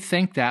just may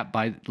think that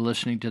by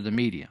listening to the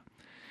media.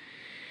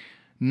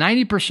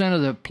 90%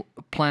 of the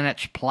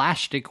planet's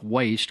plastic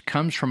waste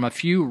comes from a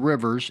few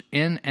rivers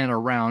in and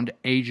around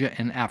Asia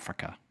and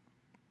Africa.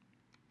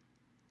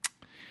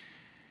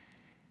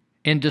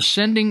 In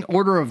descending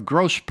order of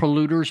gross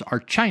polluters are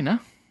China,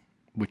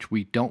 which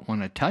we don't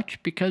want to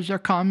touch because they're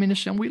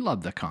communists and we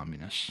love the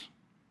communists.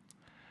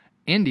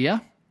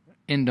 India,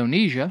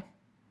 Indonesia,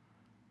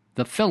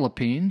 the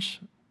Philippines,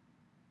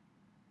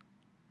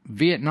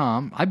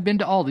 Vietnam. I've been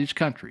to all these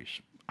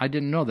countries. I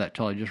didn't know that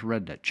till I just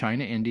read that.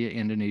 China, India,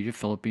 Indonesia,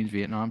 Philippines,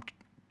 Vietnam,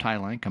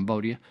 Thailand,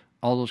 Cambodia,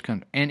 all those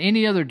countries. And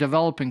any other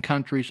developing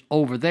countries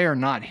over there,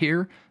 not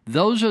here,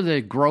 those are the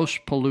gross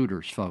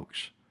polluters,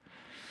 folks.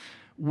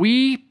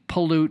 We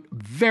pollute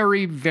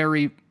very,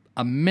 very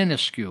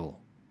minuscule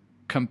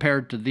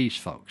compared to these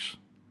folks.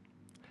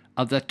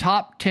 Of the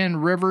top 10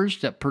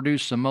 rivers that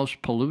produce the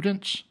most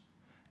pollutants,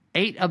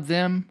 8 of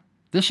them,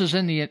 this is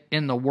in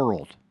the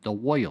world, the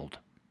world.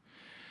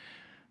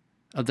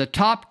 Of the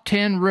top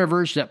 10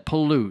 rivers that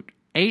pollute,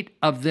 8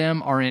 of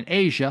them are in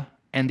Asia,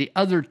 and the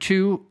other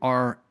 2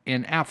 are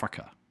in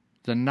Africa,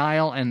 the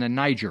Nile and the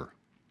Niger.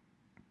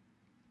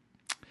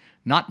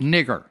 Not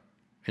nigger,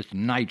 it's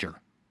Niger,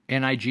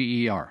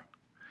 Niger.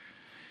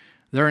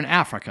 They're in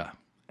Africa.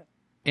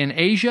 In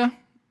Asia,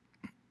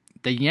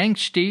 the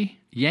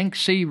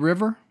Yangtze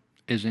River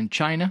is in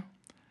China,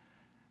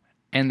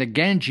 and the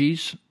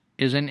Ganges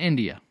is in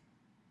India.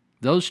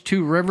 Those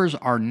 2 rivers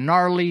are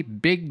gnarly,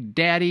 big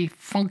daddy,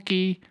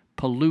 funky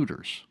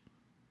polluters.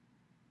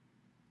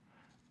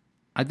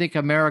 I think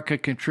America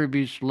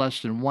contributes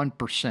less than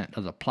 1%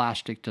 of the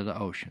plastic to the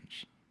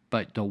oceans.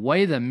 But the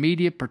way the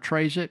media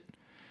portrays it,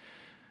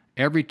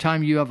 every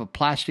time you have a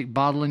plastic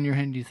bottle in your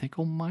hand, you think,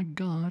 oh my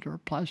God, or a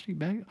plastic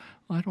bag.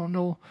 I don't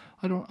know.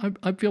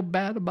 I feel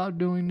bad about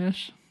doing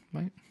this.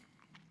 Right?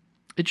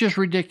 It's just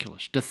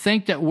ridiculous to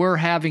think that we're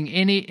having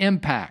any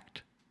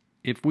impact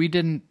if we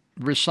didn't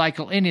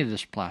recycle any of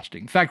this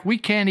plastic. In fact, we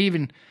can't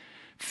even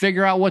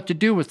figure out what to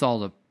do with all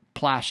the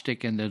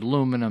plastic and the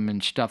aluminum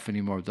and stuff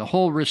anymore. The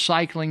whole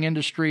recycling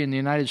industry in the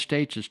United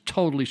States is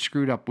totally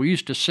screwed up. We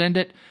used to send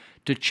it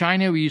to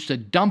China. We used to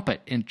dump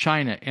it in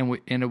China, and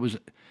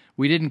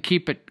we didn't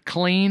keep it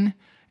clean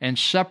and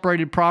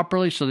separated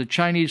properly. So the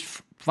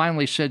Chinese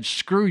finally said,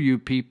 "Screw you,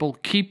 people.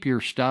 Keep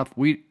your stuff.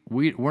 We're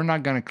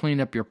not going to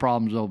clean up your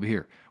problems over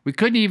here." We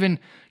couldn't even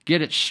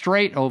get it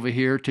straight over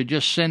here to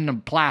just send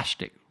them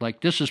plastic.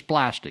 Like, this is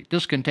plastic.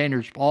 This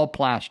container's all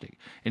plastic.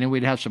 And then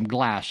we'd have some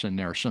glass in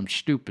there, some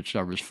stupid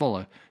stuff was full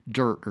of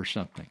dirt or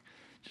something.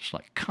 Just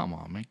like, come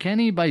on, man. Can't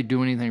anybody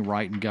do anything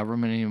right in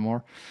government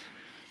anymore?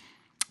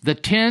 The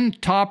 10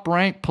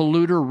 top-ranked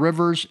polluter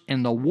rivers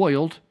in the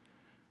world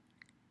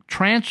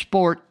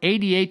transport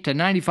 88 to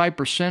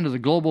 95% of the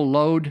global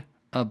load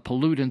of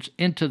pollutants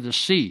into the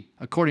sea,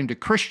 according to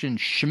Christian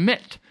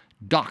Schmidt,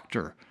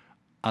 doctor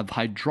of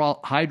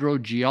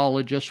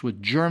hydrogeologist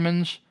with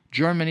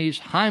Germany's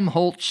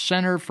Helmholtz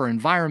Center for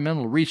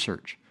Environmental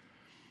Research.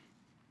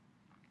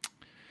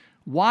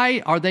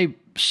 Why are they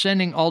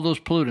sending all those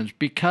pollutants?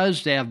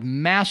 Because they have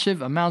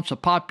massive amounts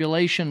of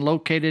population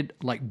located,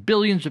 like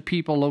billions of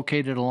people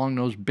located along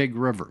those big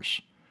rivers.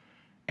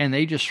 And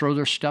they just throw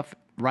their stuff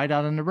right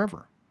out in the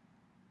river.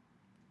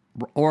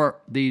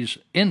 Or these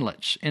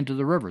inlets into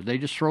the river. They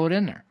just throw it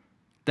in there.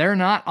 They're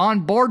not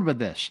on board with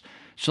this.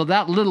 So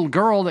that little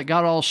girl that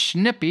got all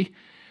snippy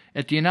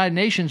at the United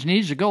Nations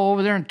needs to go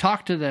over there and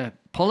talk to the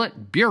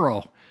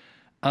Politburo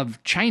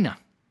of China.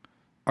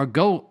 Or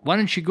why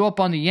don't you go up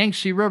on the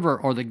Yangtze River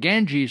or the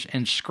Ganges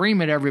and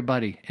scream at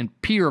everybody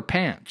and pee your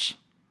pants?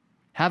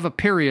 Have a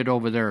period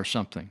over there or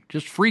something.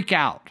 Just freak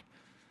out.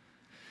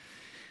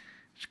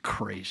 It's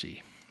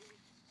crazy.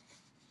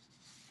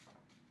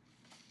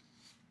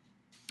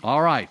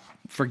 All right,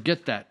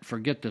 forget that.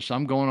 Forget this.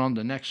 I'm going on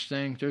to the next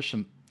thing. There's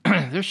some,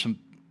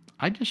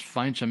 I just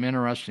find some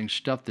interesting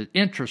stuff that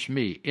interests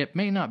me. It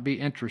may not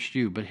interest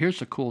you, but here's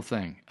the cool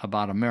thing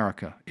about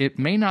America. It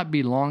may not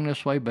be long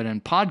this way, but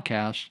in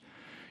podcasts,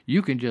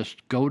 you can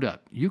just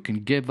you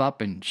can give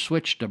up and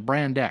switch to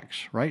Brand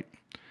X, right?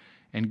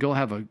 And go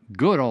have a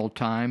good old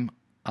time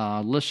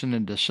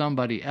listening to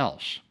somebody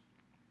else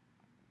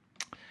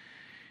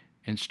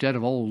instead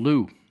of old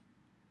Lou.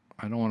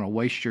 I don't want to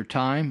waste your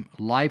time.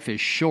 Life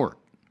is short.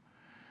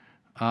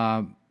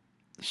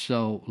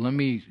 So let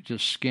me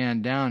just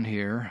scan down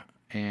here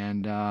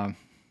and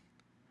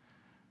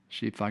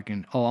see if I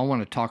can. Oh, I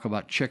want to talk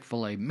about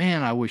Chick-fil-A.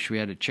 Man, I wish we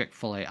had a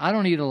Chick-fil-A. I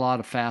don't eat a lot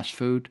of fast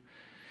food,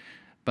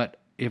 but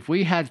if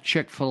we had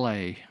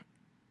Chick-fil-A,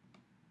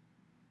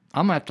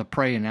 I'm going to have to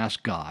pray and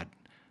ask God.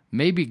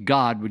 Maybe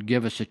God would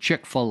give us a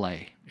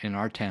Chick-fil-A in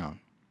our town.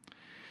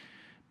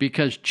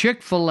 Because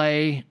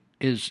Chick-fil-A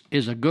is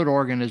a good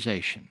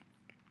organization.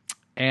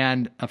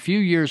 And a few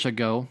years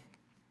ago,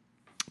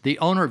 the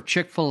owner of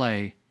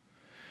Chick-fil-A,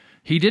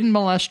 he didn't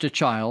molest a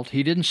child.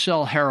 He didn't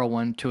sell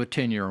heroin to a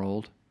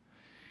 10-year-old.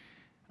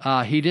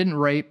 He didn't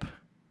rape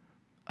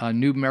a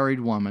new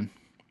married woman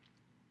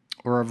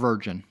or a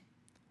virgin.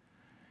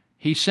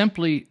 He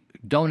simply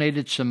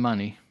donated some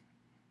money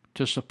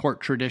to support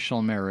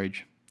traditional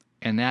marriage,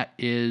 and that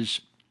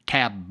is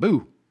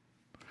taboo.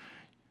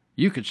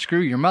 You could screw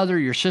your mother,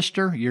 your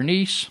sister, your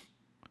niece,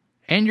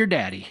 and your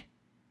daddy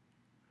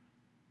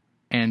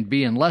and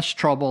be in less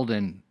trouble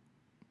than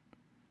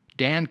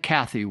Dan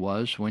Cathy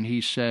was when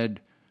he said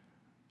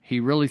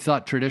he really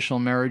thought traditional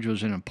marriage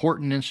was an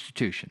important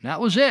institution. That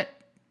was it.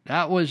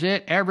 That was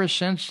it. Ever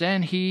since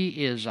then,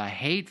 he is a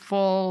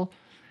hateful,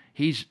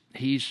 he's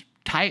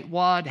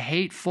tightwad,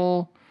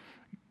 hateful.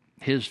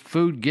 His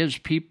food gives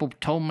people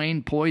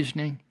ptomaine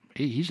poisoning.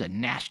 He's a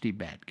nasty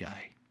bad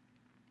guy.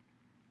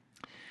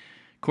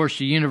 Of course,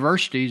 the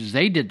universities,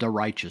 they did the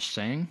righteous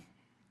thing.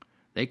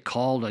 They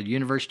called the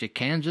University of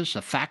Kansas,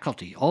 the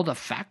faculty,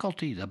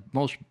 the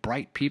most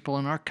bright people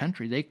in our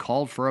country, they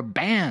called for a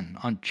ban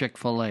on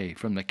Chick-fil-A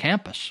from the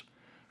campus.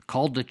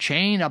 Called the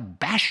chain a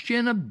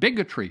bastion of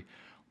bigotry.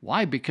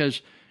 Why?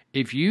 Because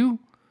if you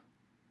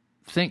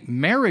think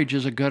marriage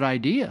is a good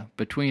idea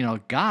between a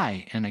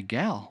guy and a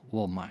gal,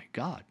 well, my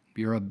God,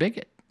 you're a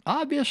bigot.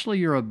 Obviously,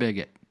 you're a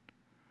bigot.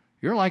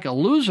 You're like a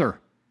loser.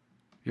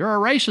 You're a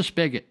racist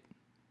bigot.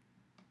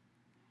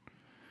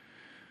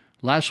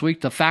 Last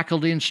week, the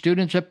faculty and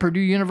students at Purdue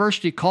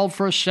University called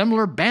for a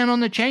similar ban on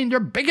the chain. They're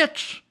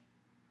bigots.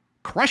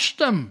 Crush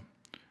them.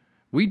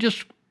 We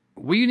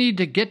need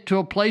to get to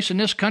a place in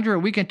this country where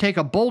we can take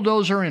a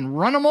bulldozer and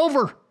run them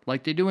over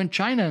like they do in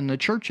China in the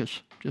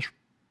churches. Just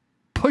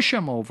push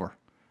them over.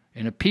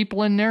 And the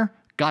people in there,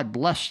 God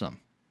bless them.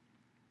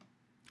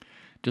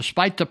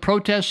 Despite the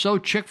protests, though,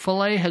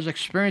 Chick-fil-A has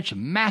experienced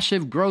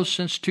massive growth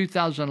since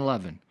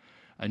 2011.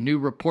 A new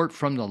report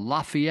from the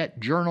Lafayette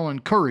Journal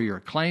and Courier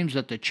claims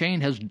that the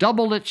chain has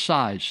doubled its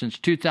size since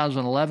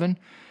 2011,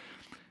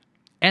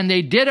 and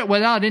they did it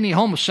without any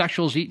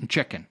homosexuals eating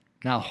chicken.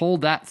 Now,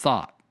 hold that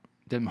thought.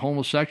 Them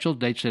homosexuals,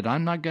 they said,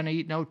 I'm not going to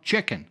eat no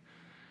chicken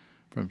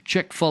from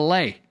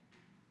Chick-fil-A.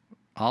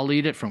 I'll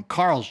eat it from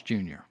Carl's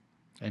Jr.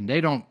 And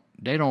they don't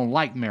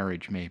like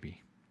marriage, maybe.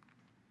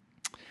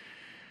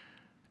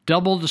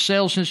 Doubled the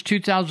sales since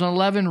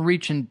 2011,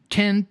 reaching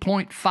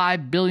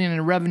 $10.5 billion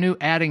in revenue,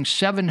 adding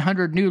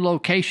 700 new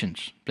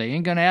locations. They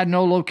ain't going to add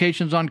no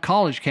locations on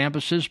college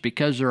campuses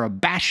because they're a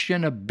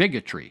bastion of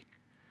bigotry.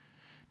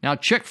 Now,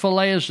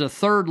 Chick-fil-A is the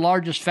third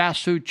largest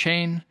fast food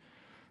chain,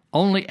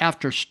 only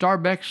after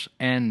Starbucks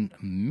and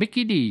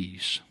Mickey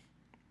D's.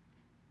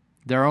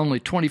 There are only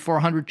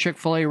 2,400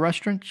 Chick-fil-A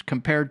restaurants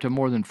compared to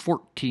more than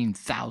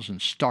 14,000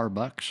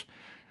 Starbucks.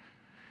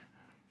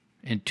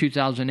 In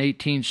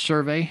 2018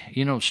 survey,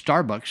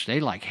 Starbucks, they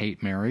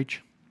hate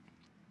marriage.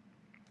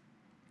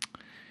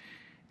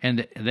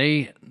 And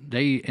they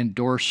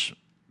endorse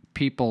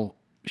people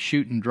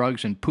shooting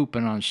drugs and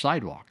pooping on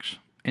sidewalks.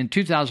 In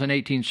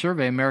 2018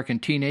 survey, American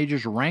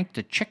teenagers ranked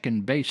the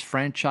chicken-based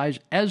franchise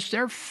as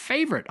their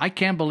favorite. I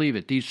can't believe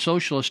it. These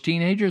socialist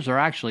teenagers are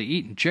actually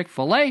eating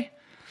Chick-fil-A.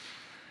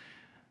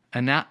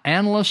 An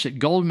analyst at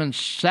Goldman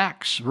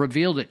Sachs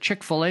revealed that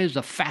Chick-fil-A is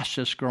the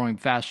fastest-growing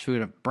fast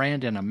food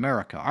brand in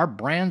America. Our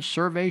brand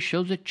survey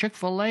shows that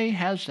Chick-fil-A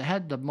has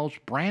had the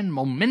most brand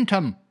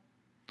momentum.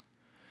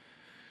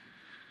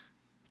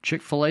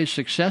 Chick-fil-A's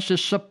success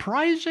is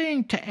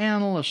surprising to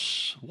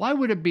analysts. Why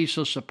would it be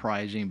so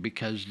surprising?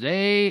 Because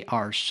they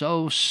are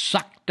so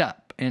sucked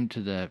up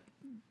into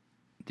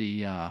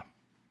the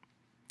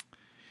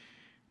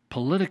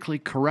politically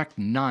correct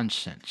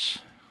nonsense.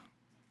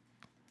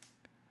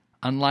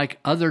 Unlike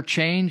other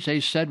chains,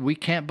 they said, we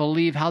can't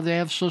believe how they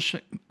have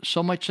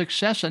so much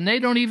success, and they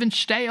don't even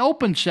stay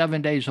open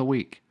 7 days a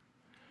week.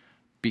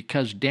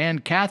 Because Dan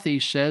Cathy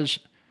says,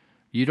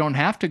 you don't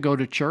have to go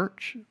to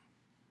church.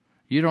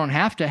 You don't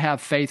have to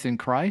have faith in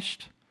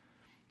Christ.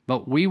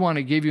 But we want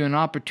to give you an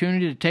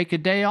opportunity to take a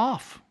day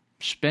off.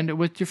 Spend it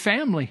with your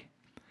family.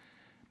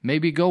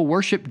 Maybe go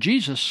worship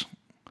Jesus.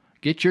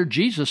 Get your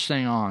Jesus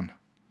thing on.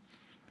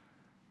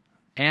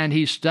 And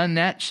he's done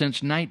that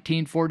since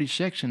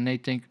 1946, and they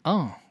think,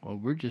 oh, well,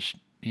 we're just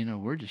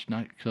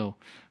not. So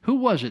who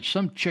was it?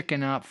 Some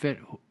chicken outfit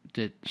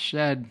that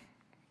said,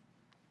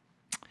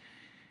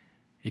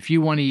 if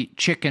you want to eat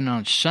chicken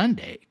on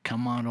Sunday,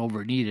 come on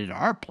over and eat at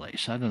our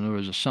place. I don't know, there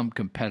was some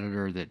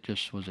competitor that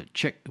just was it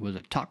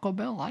Taco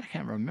Bell? I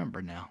can't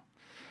remember now.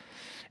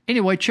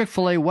 Anyway,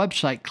 Chick-fil-A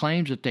website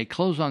claims that they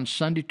close on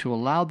Sunday to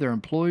allow their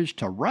employees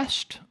to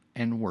rest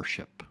and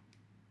worship.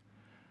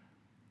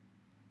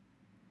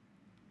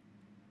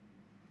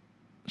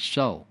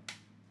 So,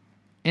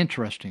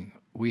 interesting.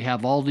 We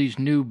have all these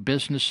new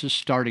businesses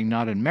starting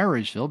not in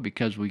Marysville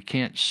because we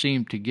can't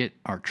seem to get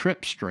our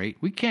trip straight.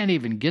 We can't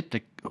even get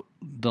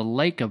the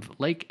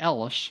Lake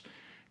Ellis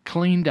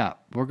cleaned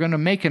up. We're going to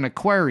make an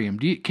aquarium.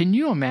 Can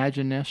you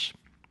imagine this?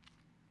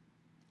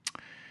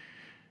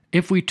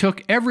 If we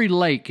took every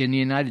lake in the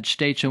United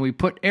States and we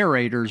put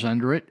aerators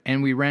under it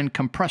and we ran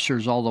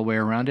compressors all the way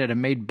around it and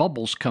made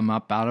bubbles come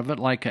up out of it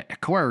like an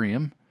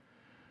aquarium,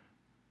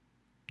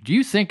 do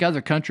you think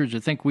other countries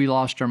would think we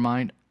lost our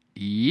mind?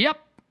 Yep,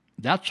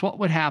 that's what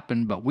would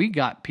happen. But we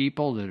got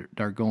people that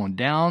are going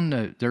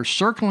down. They're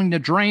circling the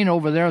drain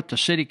over there at the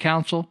city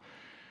council,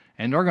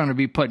 and they're going to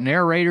be putting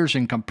aerators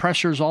and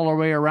compressors all the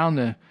way around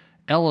the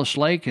Ellis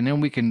Lake, and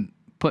then we can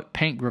put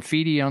paint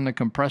graffiti on the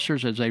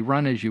compressors as they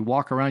run. As you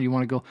walk around, you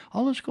want to go,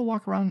 oh, let's go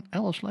walk around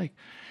Ellis Lake.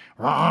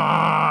 All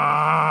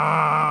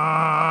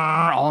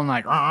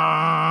night.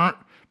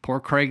 Poor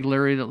Craig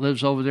Leary that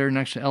lives over there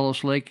next to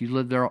Ellis Lake. He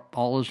lived there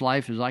all his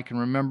life, as I can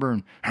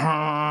remember.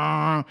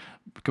 And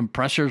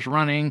compressors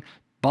running,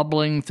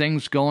 bubbling,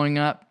 things going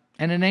up.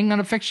 And it ain't going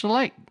to fix the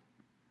lake.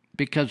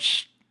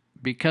 Because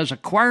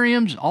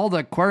aquariums, all the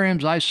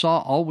aquariums I saw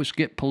always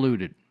get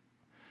polluted.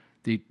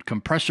 The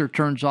compressor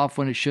turns off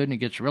when it shouldn't. It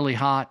gets really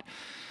hot.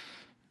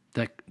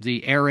 The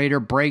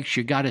aerator breaks.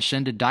 You got to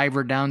send a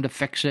diver down to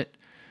fix it.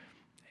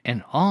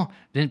 And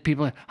then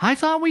people, I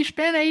thought we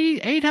spent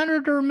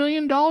 $800 or $1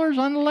 million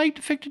on the lake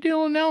to fix the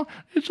deal, and now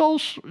it's all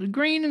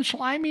green and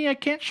slimy. I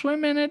can't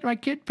swim in it. My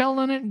kid fell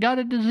in it and got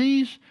a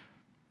disease.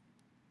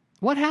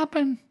 What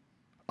happened?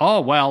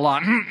 Oh,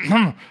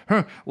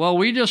 well,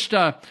 we just,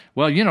 the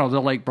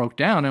lake broke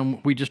down,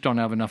 and we just don't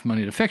have enough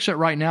money to fix it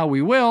right now.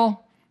 We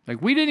will.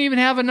 Like, we didn't even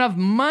have enough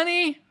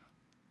money?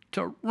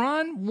 to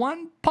run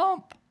one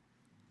pump.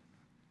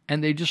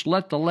 And they just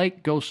let the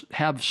lake go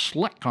have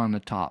slick on the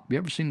top. You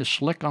ever seen the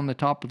slick on the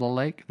top of the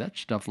lake? That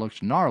stuff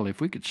looks gnarly. If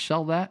we could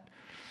sell that,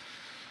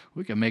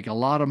 we could make a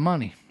lot of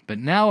money. But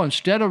now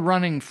instead of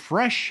running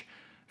fresh,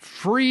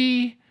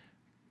 free,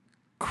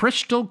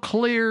 crystal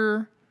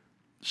clear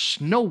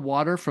snow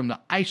water from the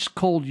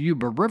ice-cold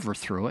Yuba River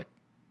through it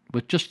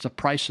with just the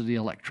price of the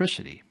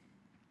electricity,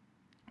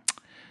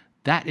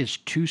 that is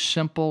too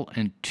simple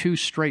and too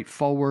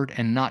straightforward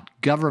and not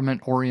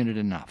government-oriented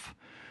enough.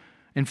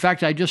 In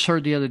fact, I just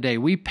heard the other day,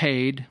 we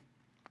paid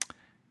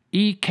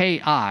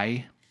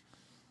EKI,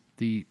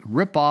 the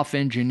rip-off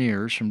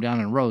engineers from down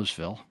in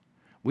Roseville,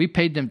 we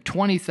paid them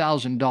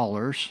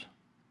 $20,000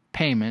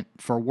 payment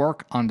for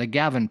work on the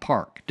Gavin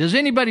Park. Does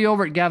anybody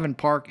over at Gavin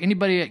Park,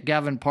 anybody at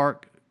Gavin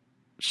Park,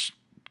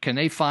 can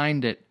they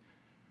find it?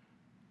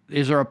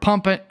 Is there a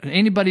pump?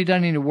 Anybody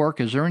done any work?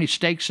 Is there any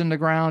stakes in the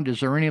ground? Is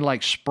there any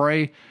like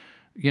spray,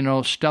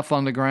 stuff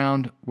on the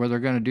ground where they're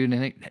going to do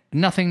anything?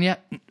 Nothing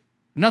yet?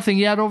 Nothing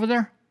yet over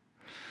there?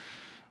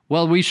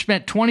 Well, we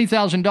spent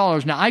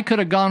 $20,000. Now, I could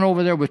have gone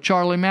over there with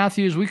Charlie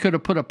Matthews. We could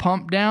have put a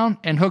pump down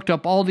and hooked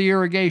up all the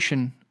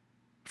irrigation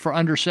for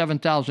under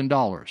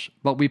 $7,000.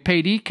 But we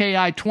paid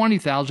EKI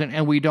 $20,000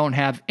 and we don't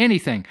have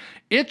anything.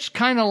 It's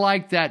kind of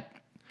like that.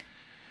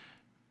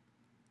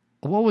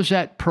 What was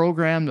that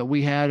program that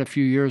we had a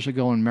few years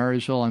ago in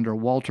Marysville under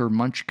Walter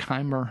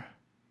Munchkeimer?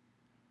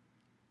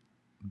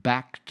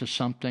 Back to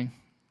something.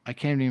 I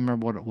can't even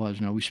remember what it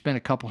was now. We spent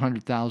a couple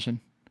 $100,000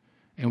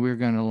 and we were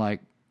going to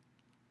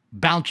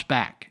bounce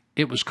back.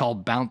 It was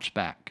called Bounce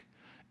Back.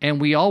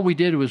 And all we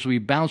did was we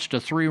bounced a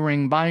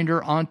 3-ring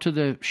binder onto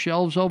the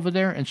shelves over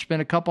there and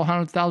spent a couple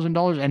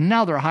 $100,000. And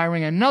now they're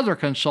hiring another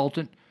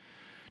consultant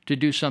to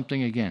do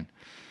something again.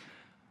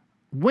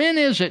 When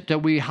is it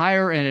that we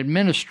hire an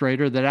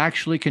administrator that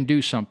actually can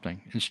do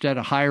something instead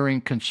of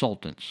hiring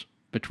consultants?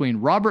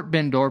 Between Robert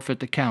Bendorf at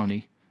the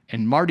county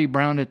and Marty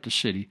Brown at the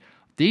city,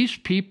 these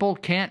people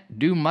can't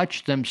do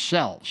much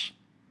themselves.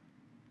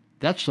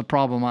 That's the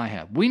problem I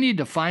have. We need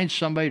to find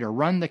somebody to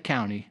run the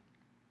county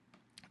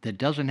that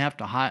doesn't have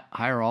to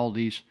hire all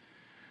these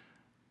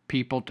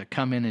people to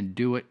come in and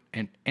do it.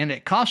 And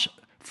it costs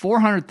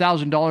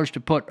 $400,000 to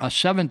put a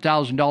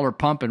 $7,000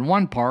 pump in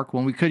one park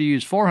when we could have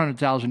used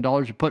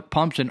 $400,000 to put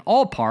pumps in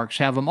all parks,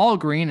 have them all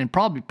green, and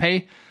probably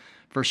pay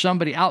for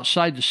somebody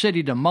outside the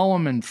city to mow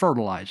them and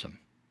fertilize them.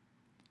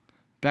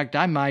 In fact,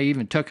 I might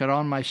even took it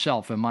on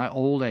myself in my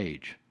old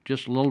age.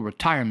 Just a little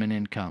retirement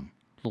income.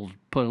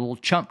 Put a little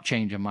chump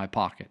change in my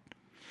pocket.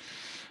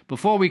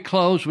 Before we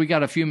close, we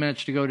got a few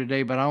minutes to go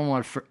today, but I don't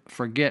want to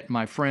forget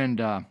my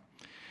friend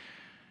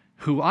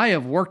who I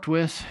have worked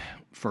with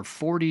for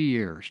 40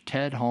 years,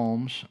 Ted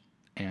Holmes,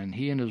 and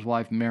he and his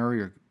wife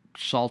Mary are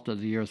salt of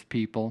the earth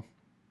people.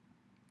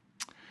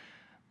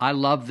 I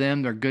love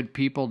them. They're good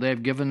people.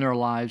 They've given their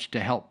lives to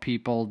help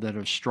people that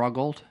have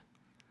struggled,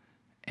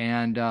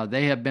 and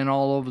they have been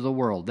all over the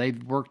world.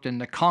 They've worked in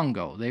the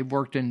Congo. They've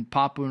worked in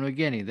Papua New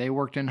Guinea. They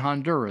worked in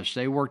Honduras.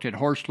 They worked at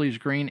Horsley's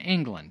Green,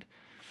 England.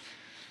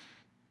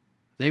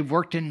 They've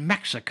worked in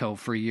Mexico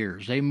for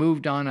years. They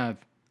moved on a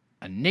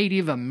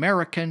Native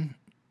American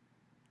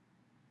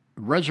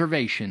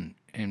reservation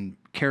and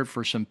cared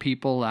for some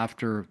people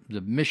after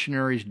the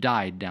missionaries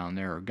died down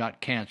there or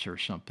got cancer or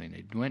something.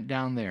 They went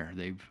down there.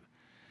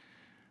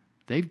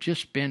 They've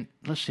just been,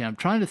 let's see, I'm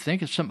trying to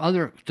think of some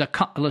other, the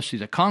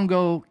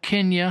Congo,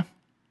 Kenya,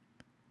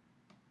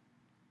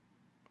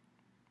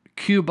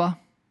 Cuba.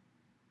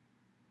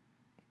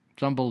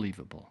 It's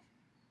unbelievable.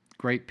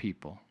 Great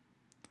people.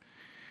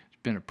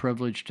 It's been a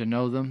privilege to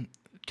know them.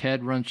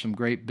 Ted runs some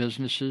great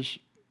businesses.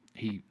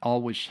 He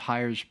always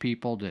hires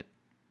people that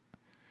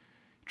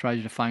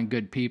tries to find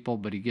good people,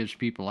 but he gives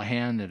people a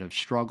hand that have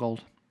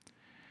struggled.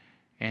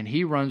 And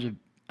he runs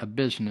a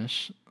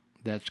business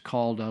that's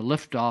called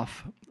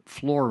Liftoff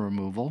Floor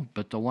Removal,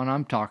 but the one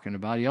I'm talking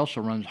about, he also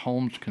runs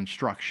Holmes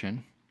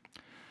Construction.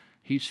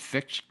 He's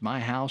fixed my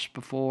house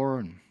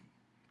before,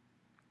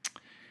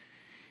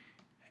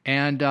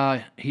 and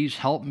he's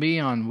helped me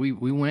on, we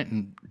went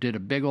and did a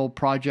big old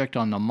project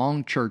on the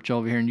Hmong Church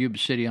over here in Yuba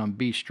City on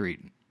B Street.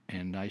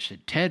 And I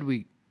said, Ted,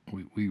 we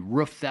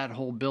roofed that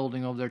whole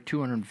building over there,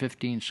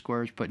 215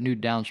 squares, put new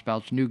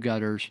downspouts, new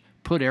gutters,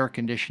 put air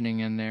conditioning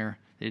in there.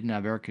 They didn't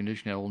have air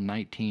conditioning, that old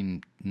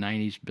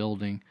 1990s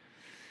building.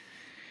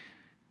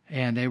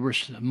 And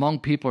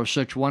Hmong people are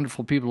such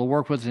wonderful people to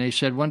work with. And they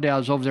said, one day I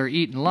was over there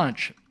eating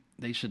lunch.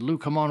 They said, Lou,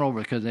 come on over,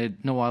 because they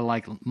know I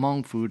like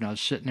Hmong food. And I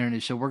was sitting there, and they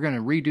said, we're going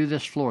to redo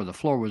this floor. The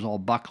floor was all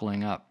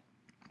buckling up.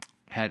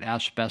 Had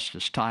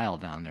asbestos tile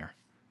down there.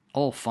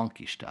 Old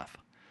funky stuff.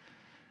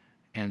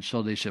 And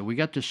so they said, we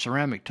got this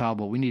ceramic tile,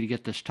 but we need to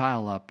get this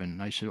tile up.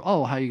 And I said,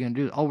 oh, how are you going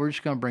to do it? Oh, we're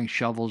just going to bring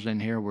shovels in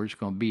here. We're just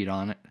going to beat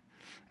on it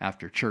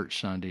after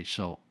church Sunday.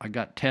 So I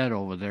got Ted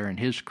over there and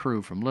his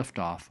crew from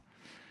Liftoff.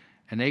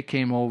 And they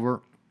came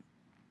over,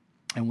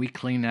 and we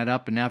cleaned that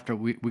up. And after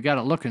we got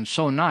it looking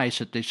so nice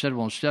that they said,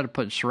 well, instead of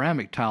putting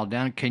ceramic tile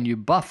down, can you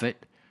buff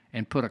it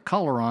and put a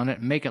color on it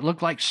and make it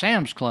look like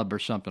Sam's Club or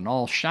something,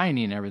 all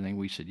shiny and everything.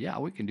 We said, yeah,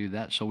 we can do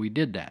that. So we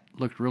did that.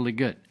 Looked really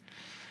good.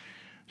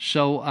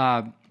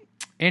 So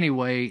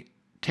anyway,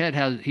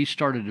 he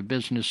started a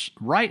business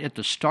right at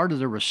the start of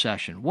the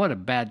recession. What a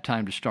bad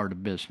time to start a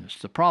business.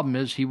 The problem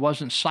is he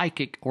wasn't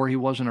psychic or he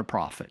wasn't a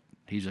prophet.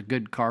 He's a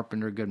good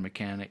carpenter, good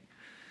mechanic,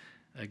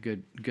 a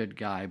good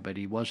guy, but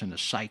he wasn't a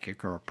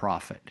psychic or a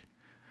prophet.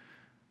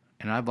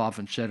 And I've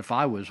often said if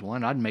I was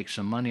one, I'd make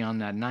some money on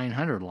that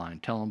 900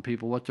 line, telling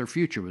people what their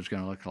future was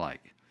going to look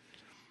like.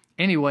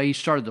 Anyway, he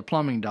started the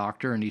plumbing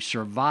doctor, and he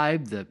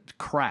survived the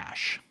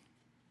crash.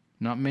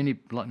 Not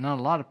a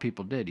lot of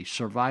people did. He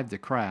survived the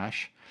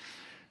crash.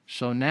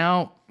 So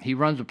now he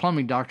runs a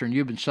plumbing doctor in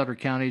Yuba and Sutter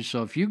counties.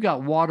 So if you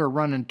got water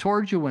running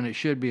towards you when it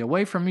should be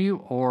away from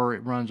you, or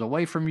it runs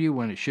away from you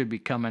when it should be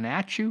coming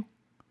at you,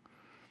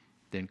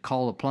 then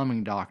call the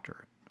plumbing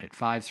doctor at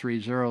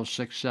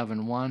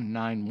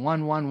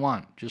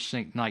 530-671-9111. Just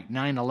think like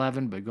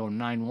 911, but go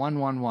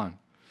 9111.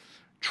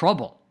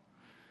 Trouble,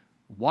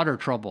 water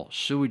trouble,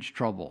 sewage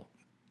trouble.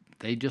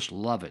 They just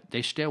love it.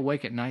 They stay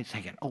awake at night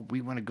thinking, oh,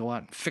 we want to go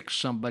out and fix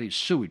somebody's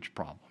sewage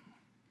problem.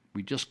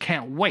 We just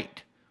can't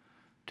wait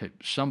to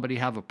somebody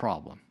have a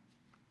problem.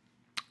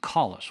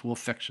 Call us. We'll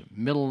fix it.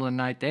 Middle of the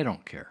night, they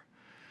don't care.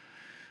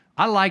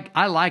 I like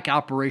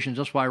operations.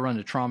 That's why I run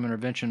the trauma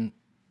intervention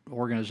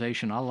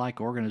organization. I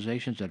like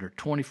organizations that are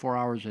 24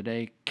 hours a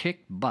day,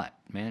 kick butt,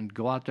 man.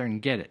 Go out there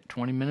and get it.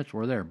 20 minutes,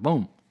 we're there.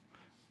 Boom.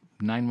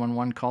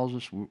 911 calls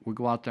us. We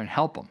go out there and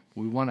help them.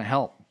 We want to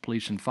help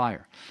police and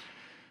fire.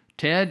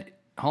 Ted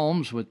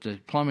Holmes with the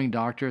plumbing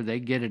doctor, they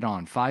get it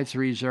on.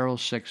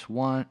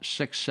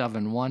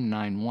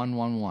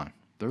 530-671-9111.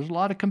 There's a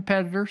lot of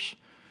competitors.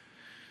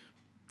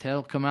 Ted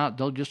will come out.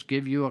 They'll just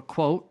give you a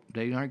quote.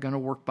 They aren't going to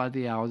work by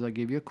the hour. They'll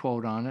give you a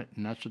quote on it,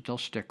 and that's what they'll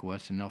stick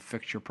with, and they'll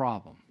fix your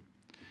problem.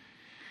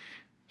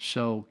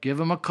 So give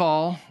them a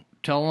call.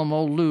 Tell them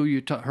old Lou,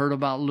 you heard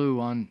about Lou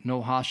on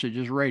No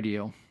Hostages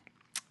Radio.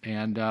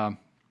 And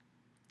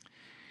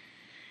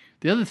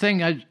the other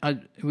thing,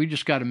 we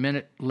just got a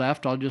minute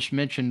left. I'll just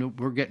mention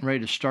we're getting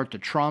ready to start the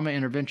Trauma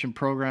Intervention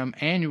Program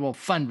annual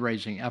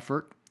fundraising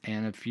effort.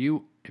 And if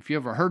you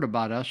ever heard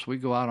about us, we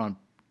go out on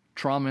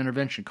trauma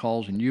intervention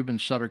calls in Yuba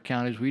and Sutter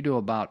counties. We do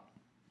about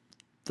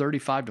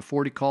 35 to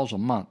 40 calls a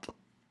month.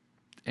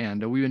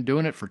 And we've been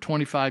doing it for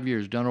 25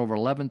 years, done over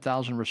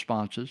 11,000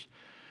 responses.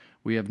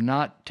 We have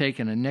not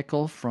taken a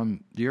nickel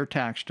from your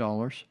tax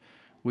dollars.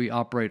 We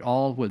operate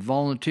all with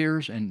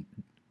volunteers and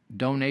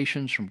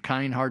donations from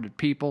kind-hearted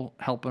people,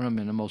 helping them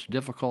in the most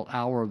difficult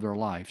hour of their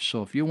life.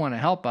 So if you want to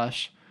help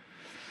us,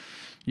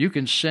 you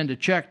can send a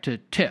check to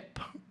TIP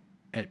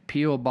at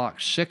P.O.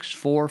 Box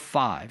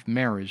 645,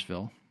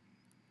 Marysville.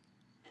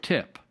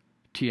 TIP,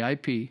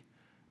 T-I-P,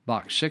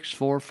 Box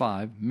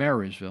 645,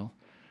 Marysville,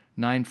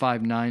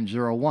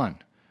 95901.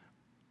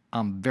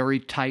 I'm very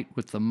tight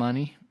with the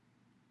money.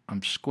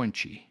 I'm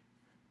squinchy.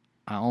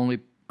 I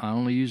only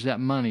use that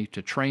money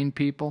to train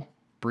people,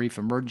 brief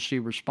emergency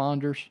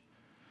responders,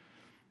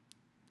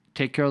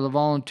 take care of the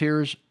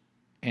volunteers,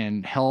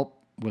 and help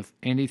with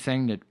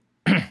anything that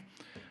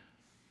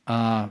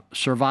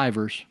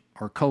survivors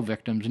or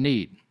co-victims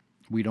need.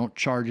 We don't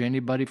charge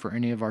anybody for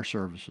any of our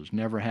services.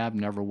 Never have,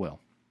 never will.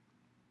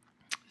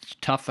 It's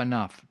tough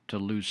enough to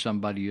lose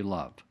somebody you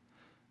love.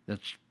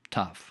 That's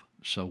tough.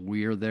 So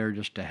we are there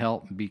just to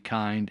help and be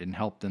kind and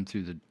help them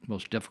through the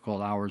most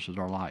difficult hours of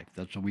their life.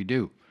 That's what we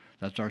do.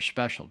 That's our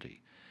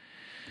specialty.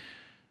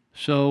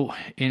 So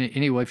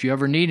anyway, if you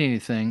ever need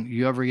anything,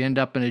 you ever end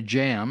up in a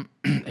jam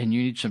and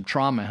you need some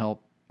trauma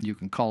help, you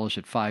can call us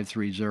at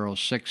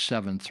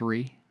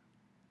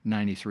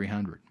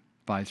 530-673-9300.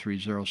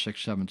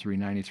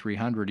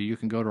 530-673-9300. Or you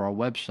can go to our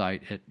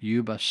website at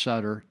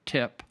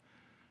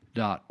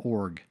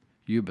yubasuttertip.org.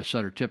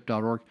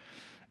 yubasuttertip.org.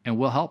 And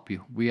we'll help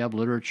you. We have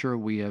literature.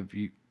 We have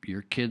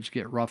your kids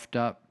get roughed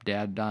up.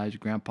 Dad dies,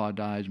 grandpa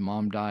dies,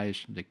 mom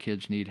dies. The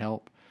kids need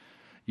help.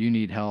 You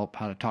need help.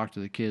 How to talk to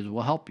the kids.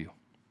 We'll help you.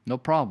 No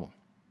problem.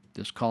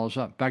 Just call us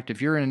up. In fact,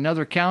 if you're in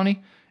another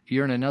county,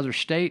 you're in another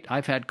state,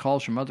 I've had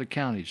calls from other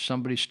counties.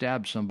 Somebody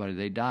stabbed somebody.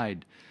 They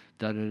died.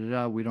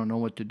 Da-da-da-da. We don't know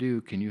what to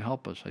do. Can you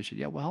help us? I said,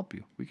 yeah, we'll help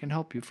you. We can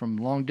help you from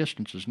long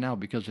distances now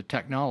because of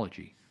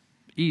technology.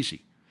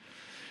 Easy.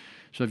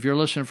 So if you're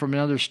listening from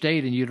another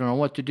state and you don't know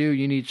what to do,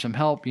 you need some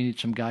help, you need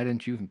some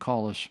guidance, you can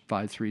call us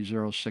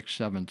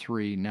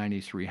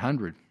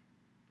 530-673-9300.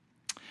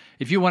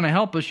 If you want to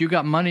help us, you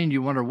got money and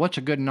you wonder what's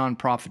a good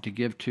nonprofit to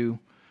give to,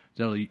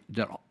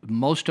 that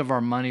most of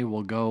our money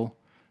will go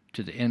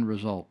to the end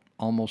result,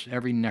 almost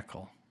every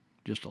nickel,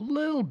 just a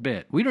little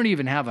bit. We don't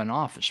even have an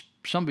office.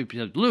 Some people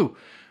said, Lou,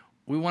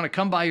 we want to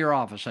come by your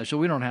office. I said,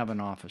 we don't have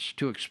an office.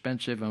 Too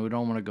expensive, and we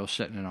don't want to go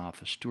sit in an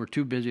office. We're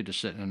too busy to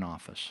sit in an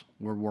office.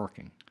 We're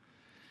working.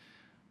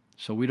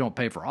 So we don't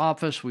pay for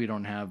office. We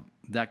don't have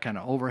that kind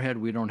of overhead.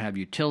 We don't have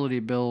utility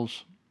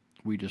bills.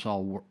 We just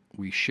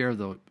we share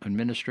the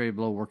administrative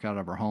load, work out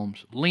of our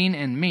homes. Lean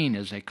and mean,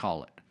 as they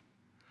call it.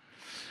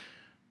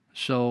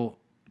 So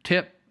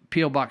tip,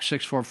 P.O. Box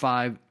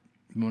 645.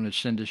 You want to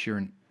send us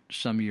your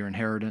some of your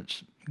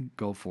inheritance,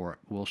 go for it.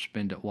 We'll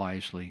spend it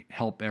wisely.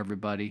 Help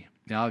everybody.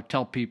 Now, I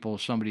tell people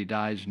if somebody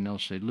dies and they'll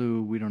say,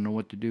 Lou, we don't know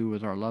what to do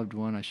with our loved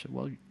one. I said,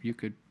 well, you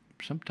could,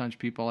 sometimes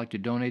people like to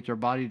donate their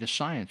body to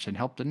science and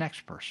help the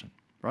next person,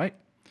 right?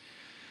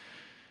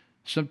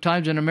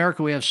 Sometimes in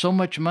America we have so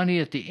much money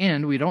at the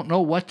end we don't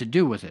know what to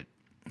do with it.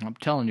 I'm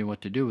telling you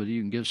what to do with it.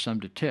 You can give some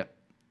to tip.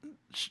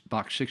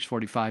 Box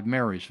 645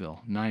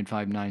 Marysville,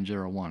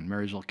 95901,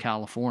 Marysville,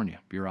 California.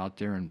 If you're out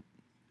there in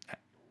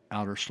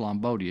outer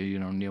Slumbodia, you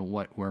don't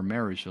know where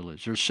Marysville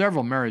is. There's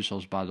several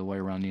Marysvilles, by the way,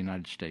 around the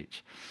United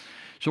States.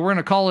 So we're going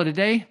to call it a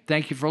day.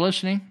 Thank you for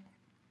listening.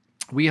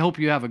 We hope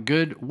you have a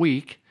good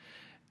week.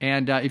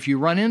 And if you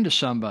run into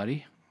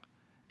somebody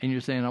and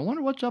you're saying, I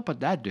wonder what's up with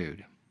that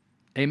dude.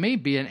 They may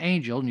be an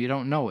angel and you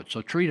don't know it,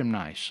 so treat them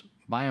nice.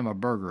 Buy them a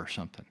burger or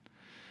something.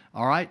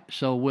 All right,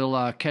 so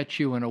we'll catch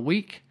you in a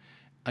week.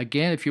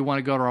 Again, if you want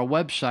to go to our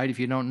website, if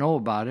you don't know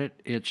about it,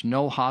 it's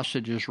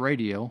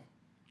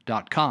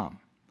nohostagesradio.com,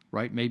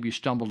 right? Maybe you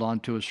stumbled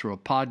onto us through a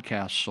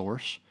podcast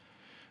source,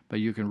 but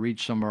you can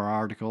read some of our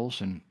articles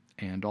and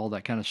all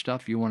that kind of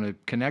stuff. You want to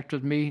connect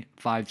with me,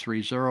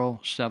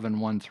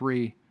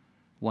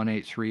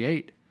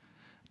 530-713-1838.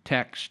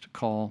 Text,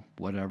 call,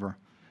 whatever.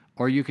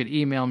 Or you could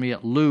email me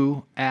at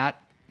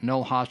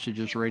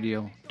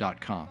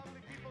lou@nohostagesradio.com.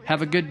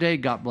 Have a good day.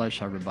 God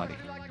bless everybody.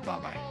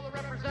 Bye-bye.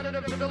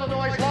 Representatives of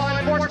Illinois' law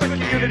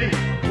enforcement community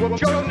who have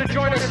chosen to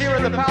join us here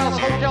in the Palace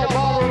Hotel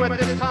Ballroom at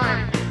this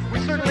time. We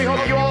certainly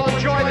hope you all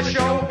enjoy the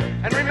show.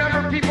 And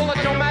remember, people,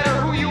 that no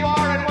matter who you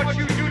are and what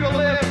you do to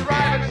live,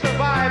 thrive, and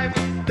survive,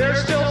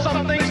 there's still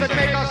some things that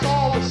make us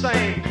all the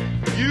same.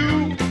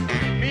 You,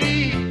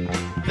 me,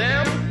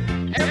 them,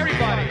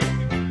 everybody.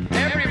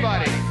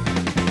 Everybody.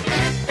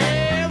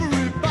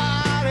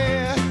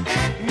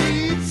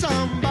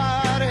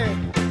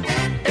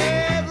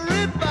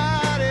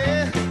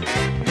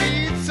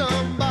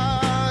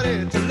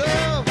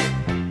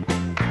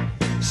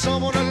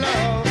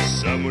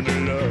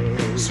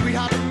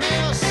 Sweetheart to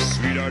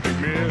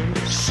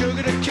miss,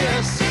 sugar to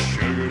kiss.